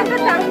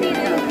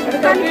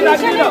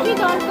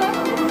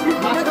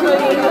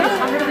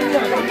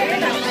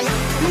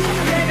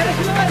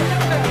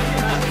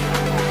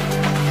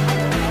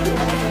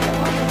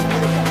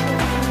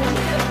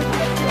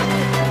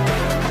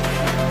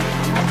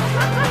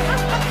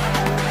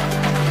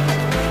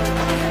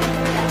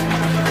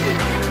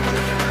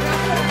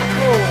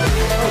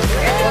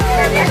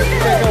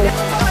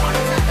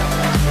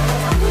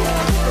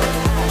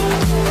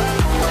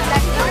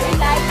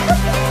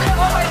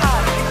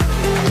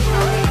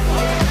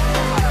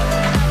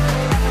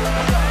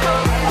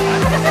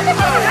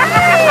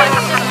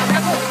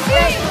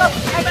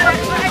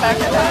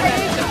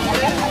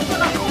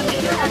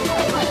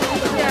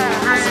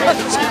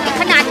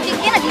এখানে আজকে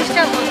কি না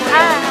disturb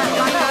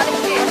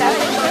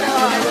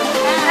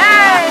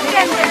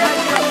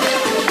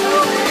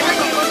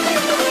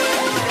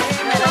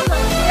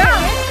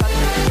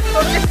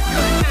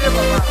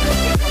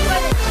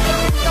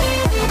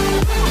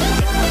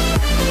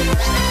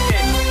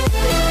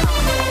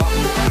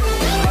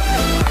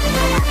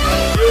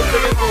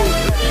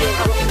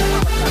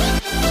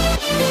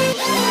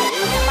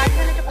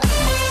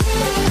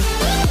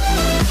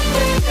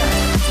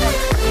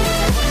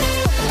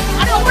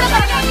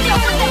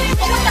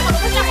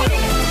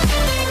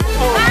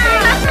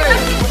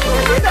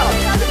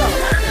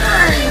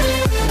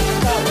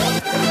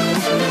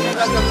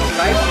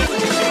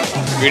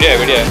video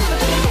है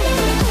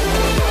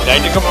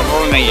lighting का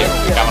प्रॉब्लम नहीं है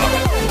कैमरा में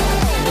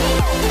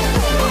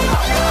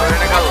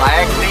का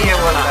लायक नहीं है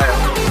बोल रहा है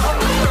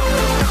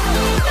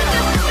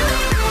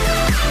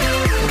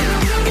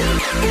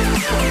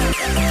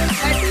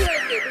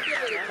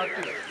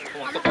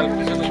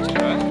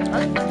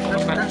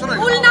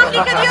फुल नाम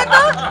लिख दियो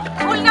तो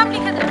फुल नाम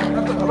लिख दे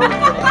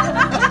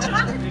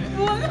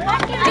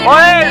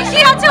ओए কি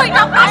আছে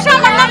ওইটা ভাষা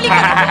নাম লিখ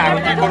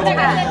কি করব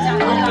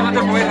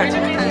তোমাদের বই আছে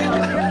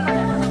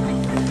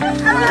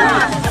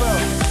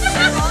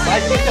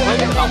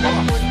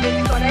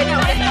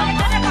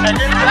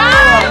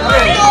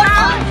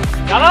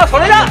জানা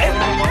সরে যা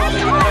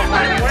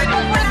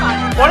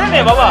পড়ে নে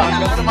বাবা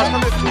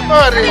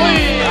আরে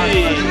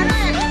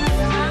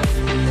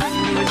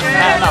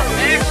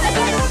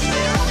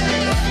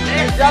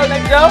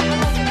যাও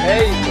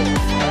এই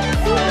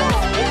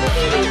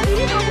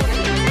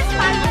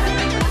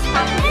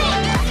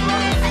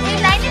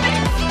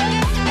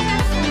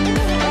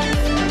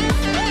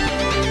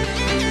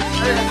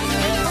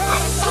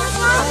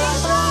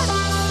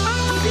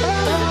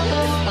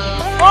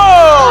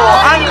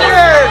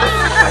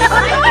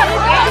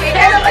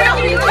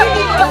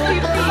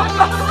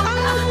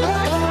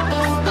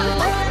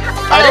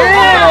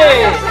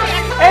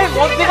এই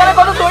মধ্যখানে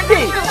কত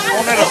 20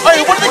 15 এই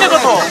উপর থেকে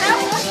কত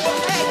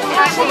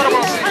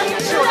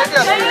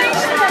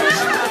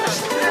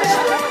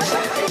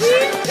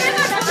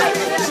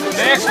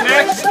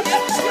 15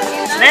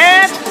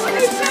 নেক্সট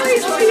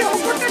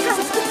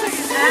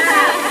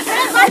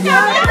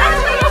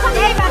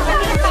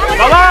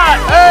বাবা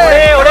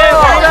ওরে ওরে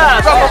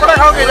সব পকোড়া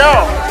খাও কে যাও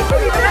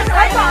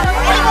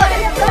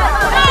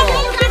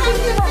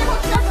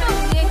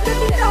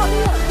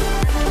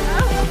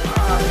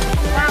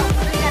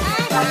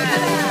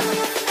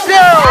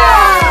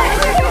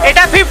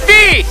এটা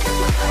 50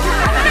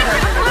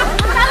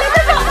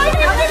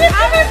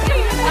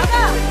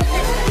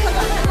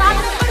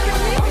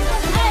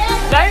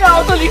 যাই না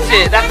ও তো লিখছে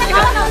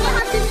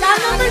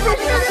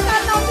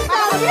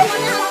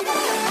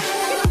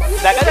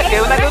দেখা যাক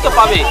কেউ না কেউ তো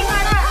পাবে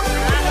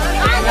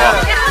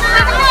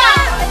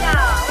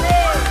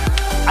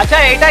আচ্ছা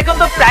এটা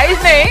কিন্তু প্রাইস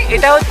নেই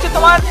এটা হচ্ছে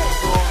তোমার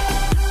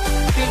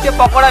 3টে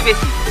পকোড়া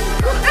বেশি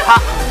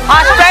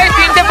ফার্স্ট প্রাইজ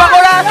 3টে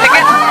pakora,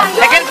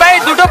 second prize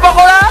 2টো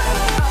pakora,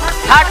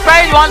 third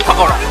prize 1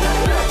 pakora.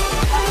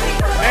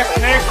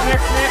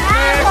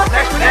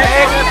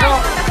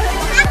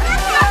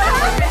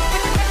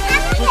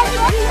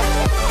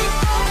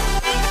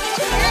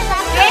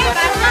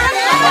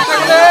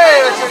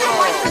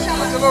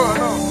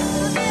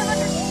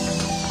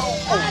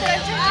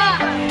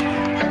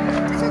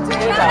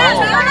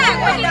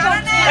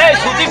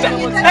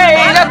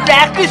 এইটা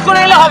প্র্যাকটিস করে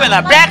এলে হবে না,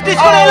 প্র্যাকটিস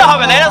করে এলে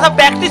হবে না, এরা সব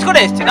প্র্যাকটিস করে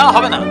এসছে না,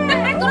 হবে না।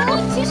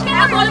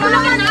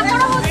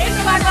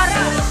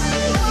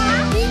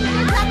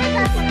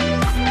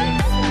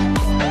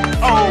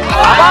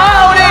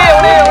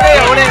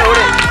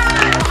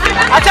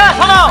 আচ্ছা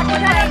শোনো,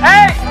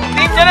 এই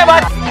তিনজনে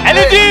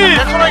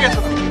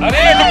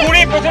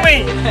প্রথমেই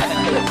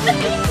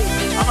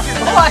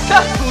আচ্ছা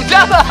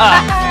সুজাতা,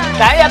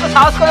 তাই এত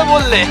সাহস করে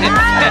বললে,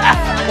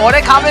 পরে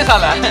খাবে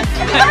শালা।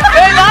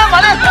 এই না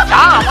মানে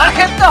আমার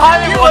ক্ষেত্রে হয়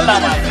আমি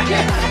বললাম।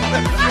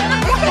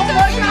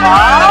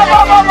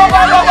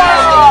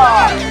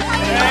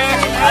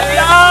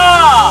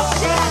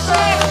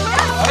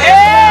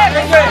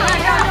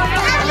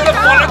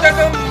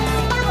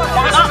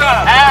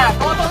 হ্যাঁ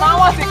কত নাম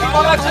আছে কি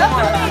বলা আছে?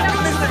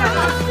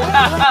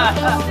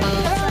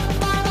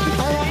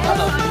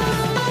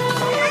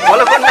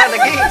 বলো কোন না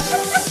নাকি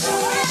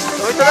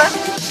ওই তো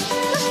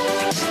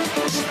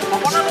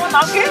তোমার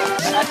নাম কি?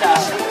 আচ্ছা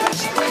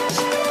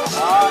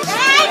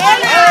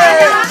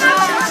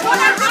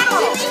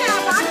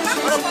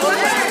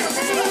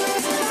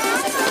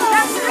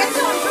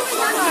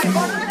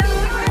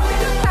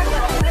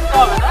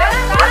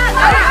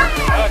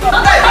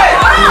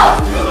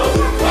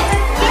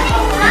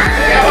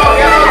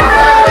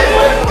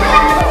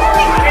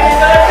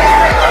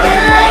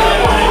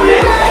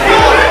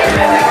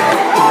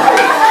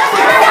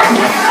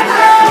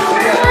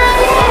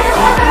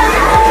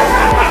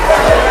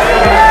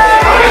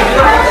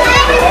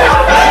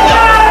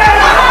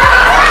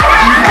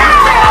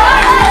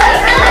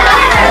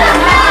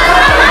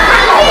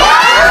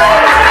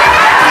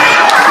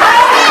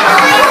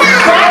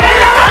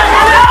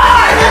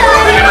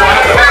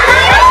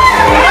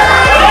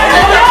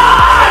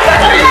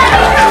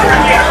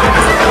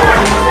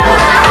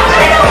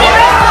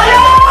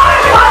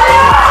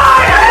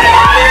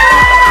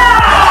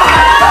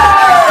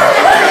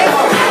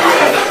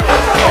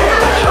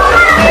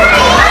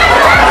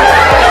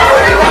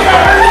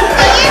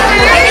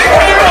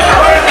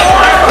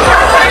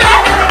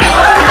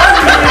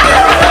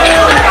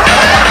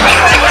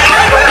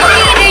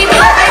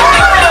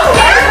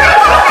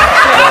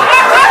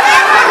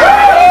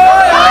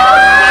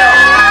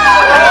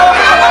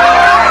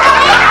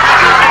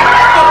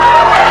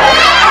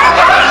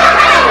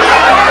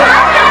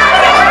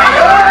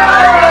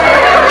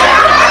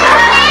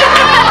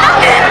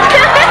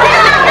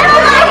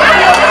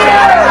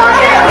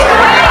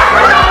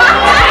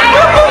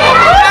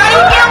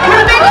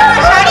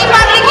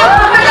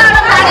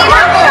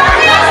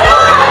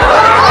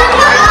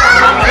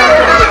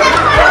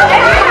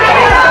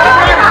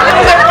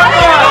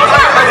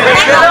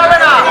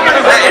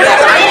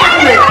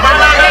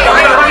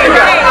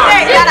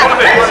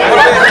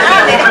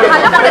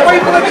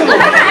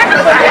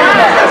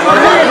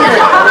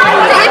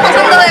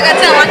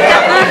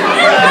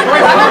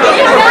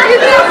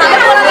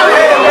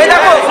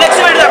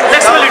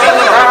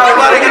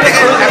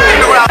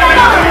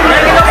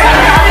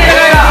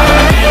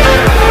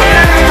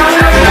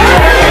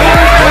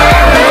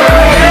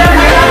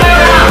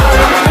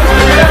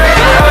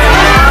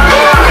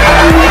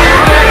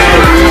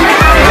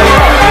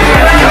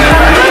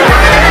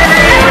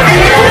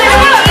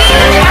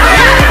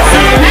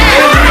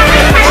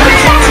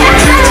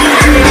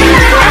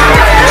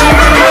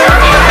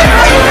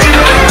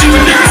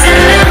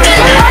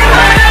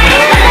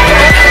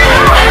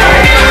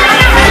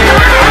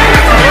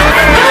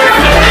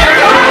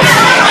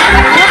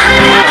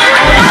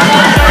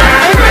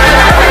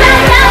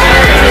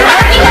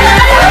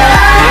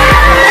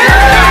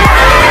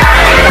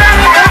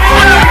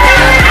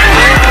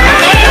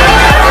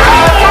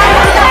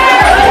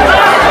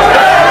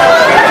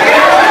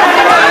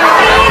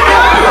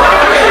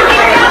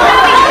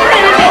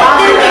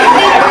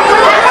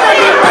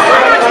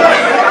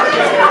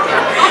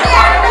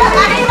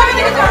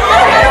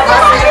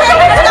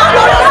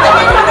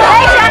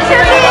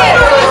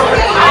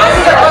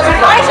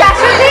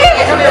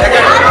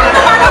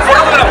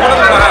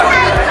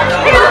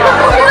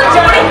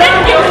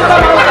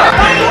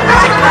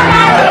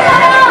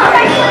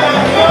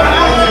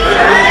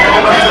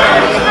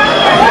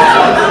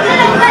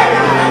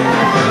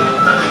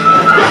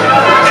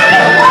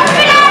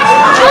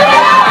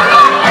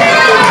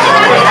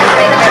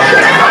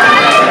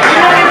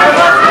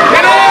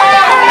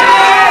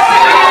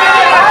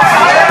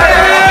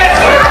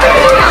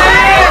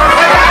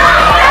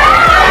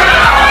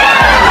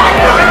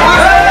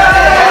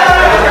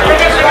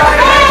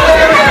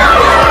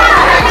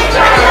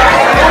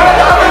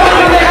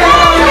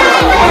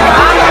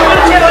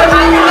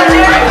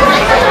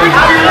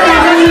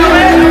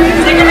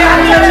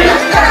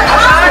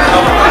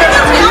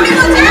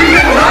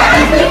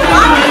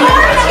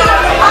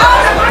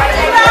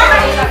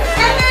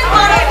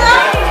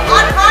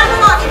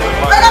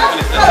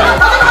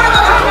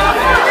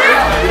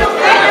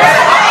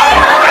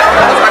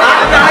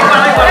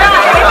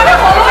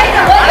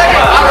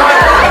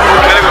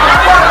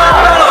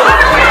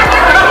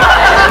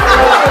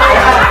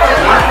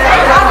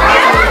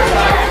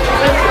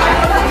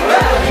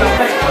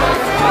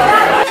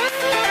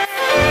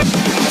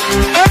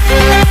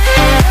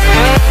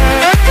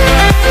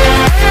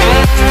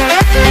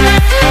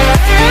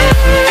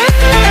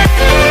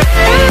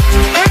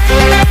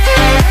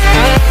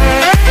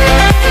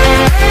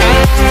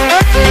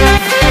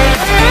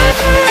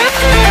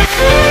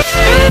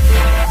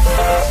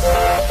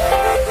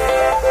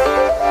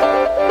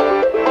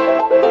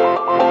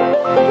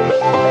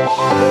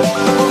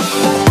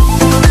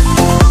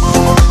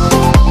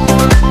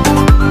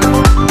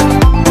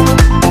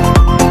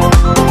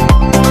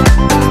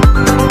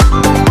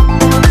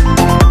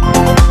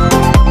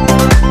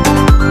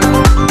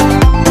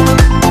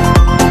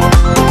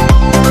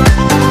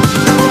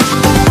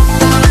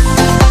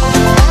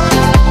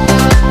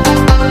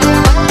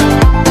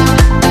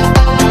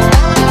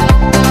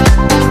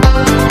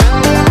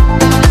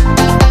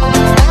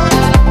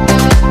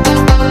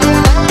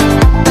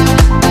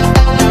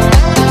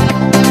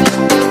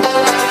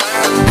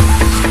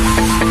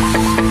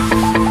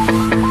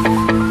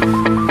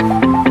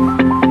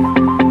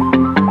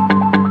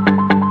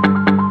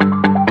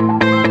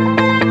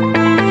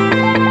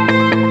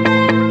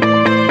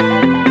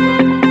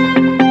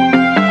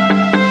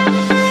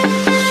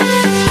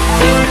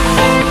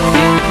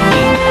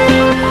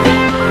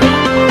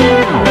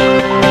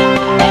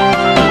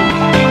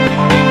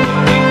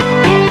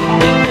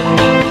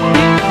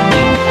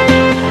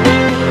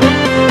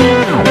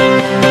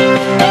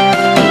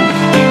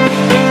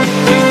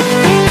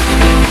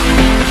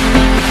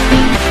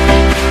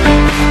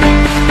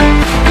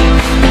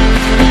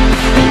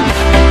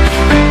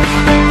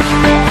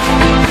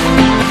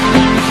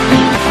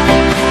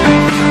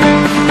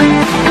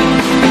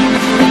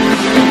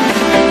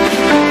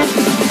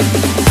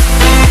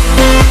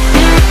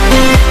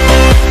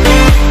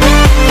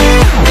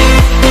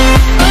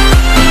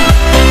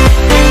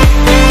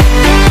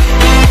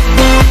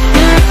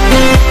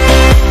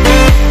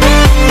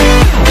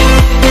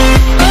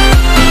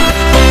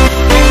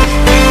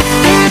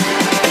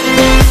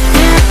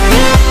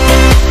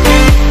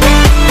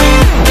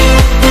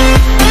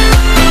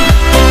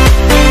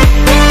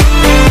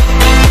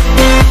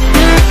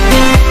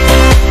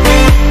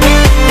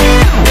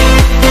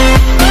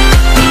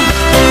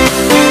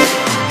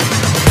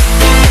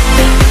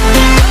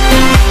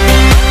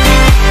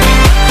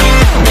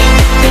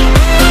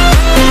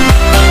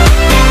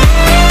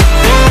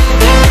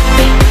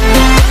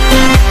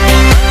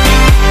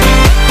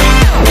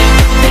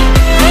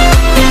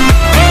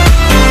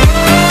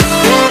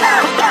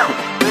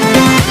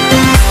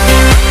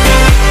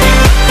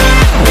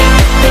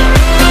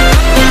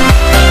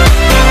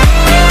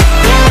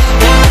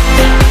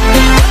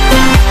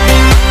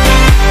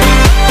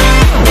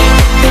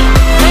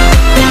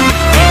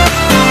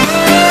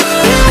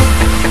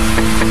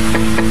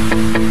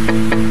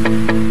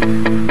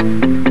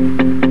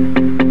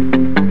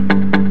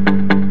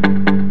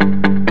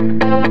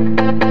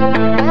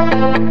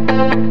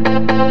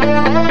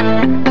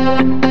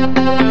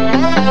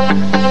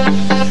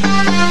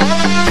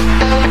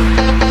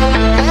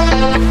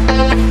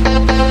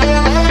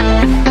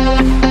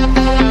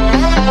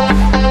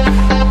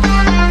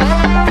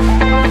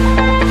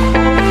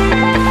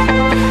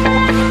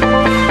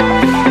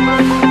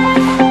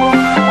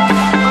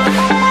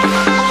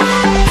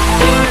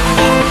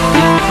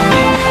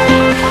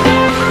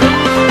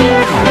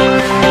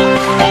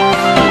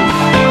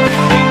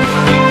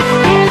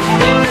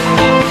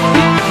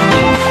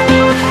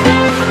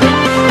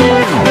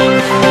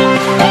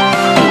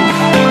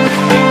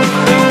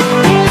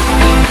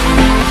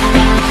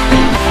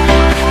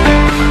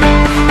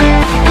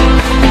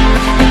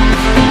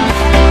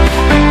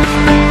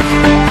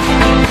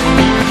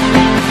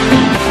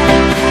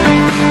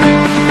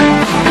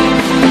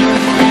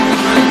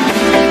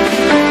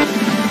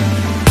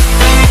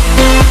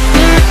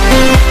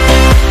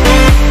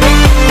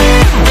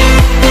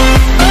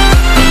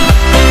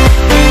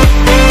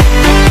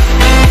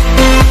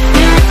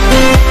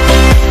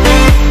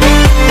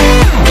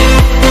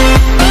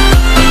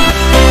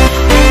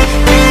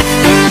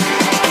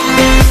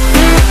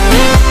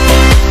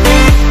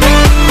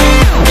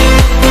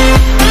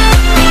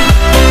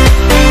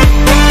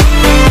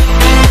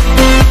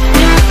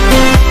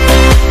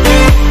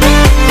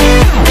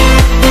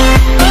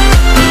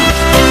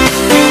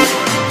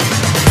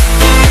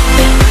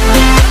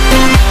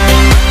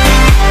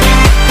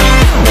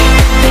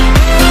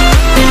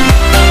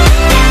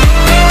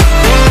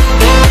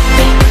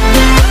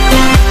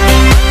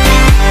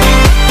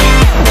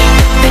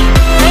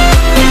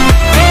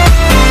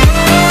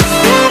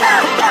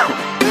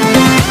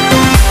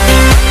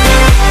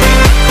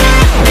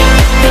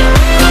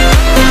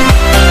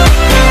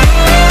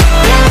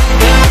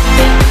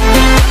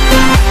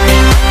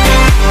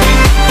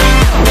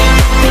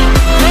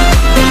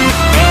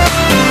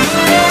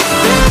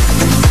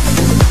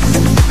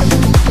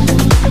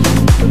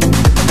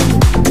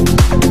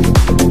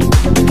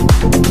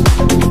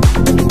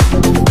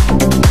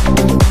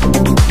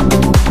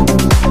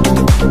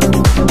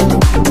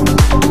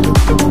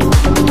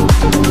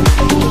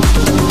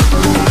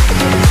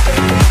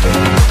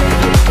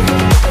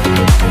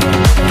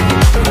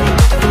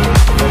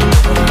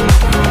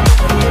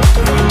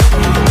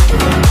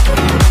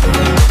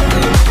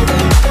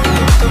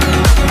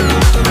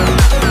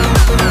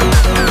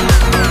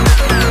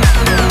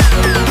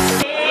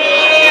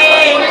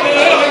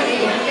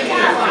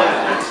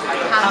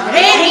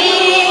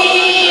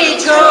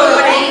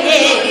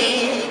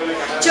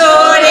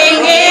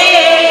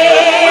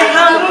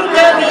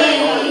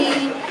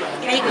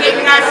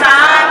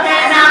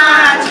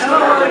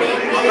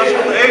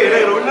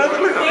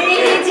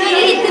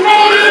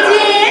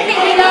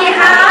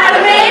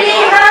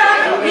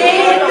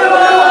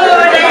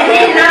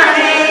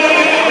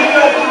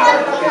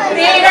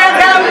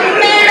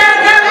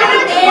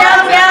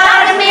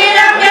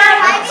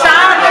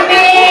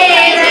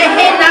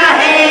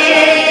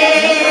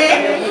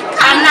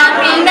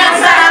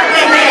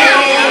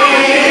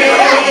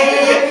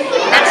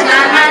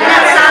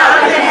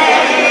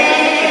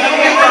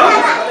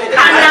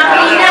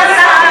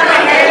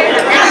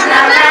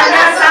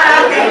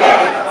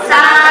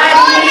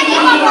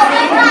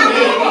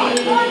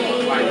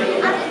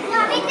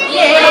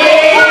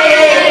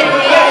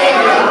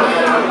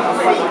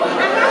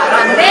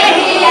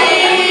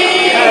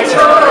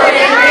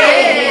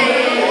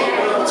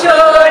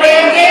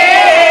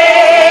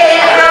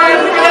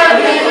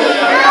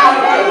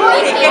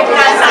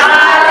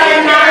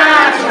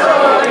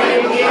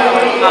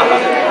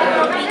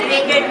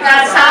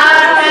Safwa-Ksa.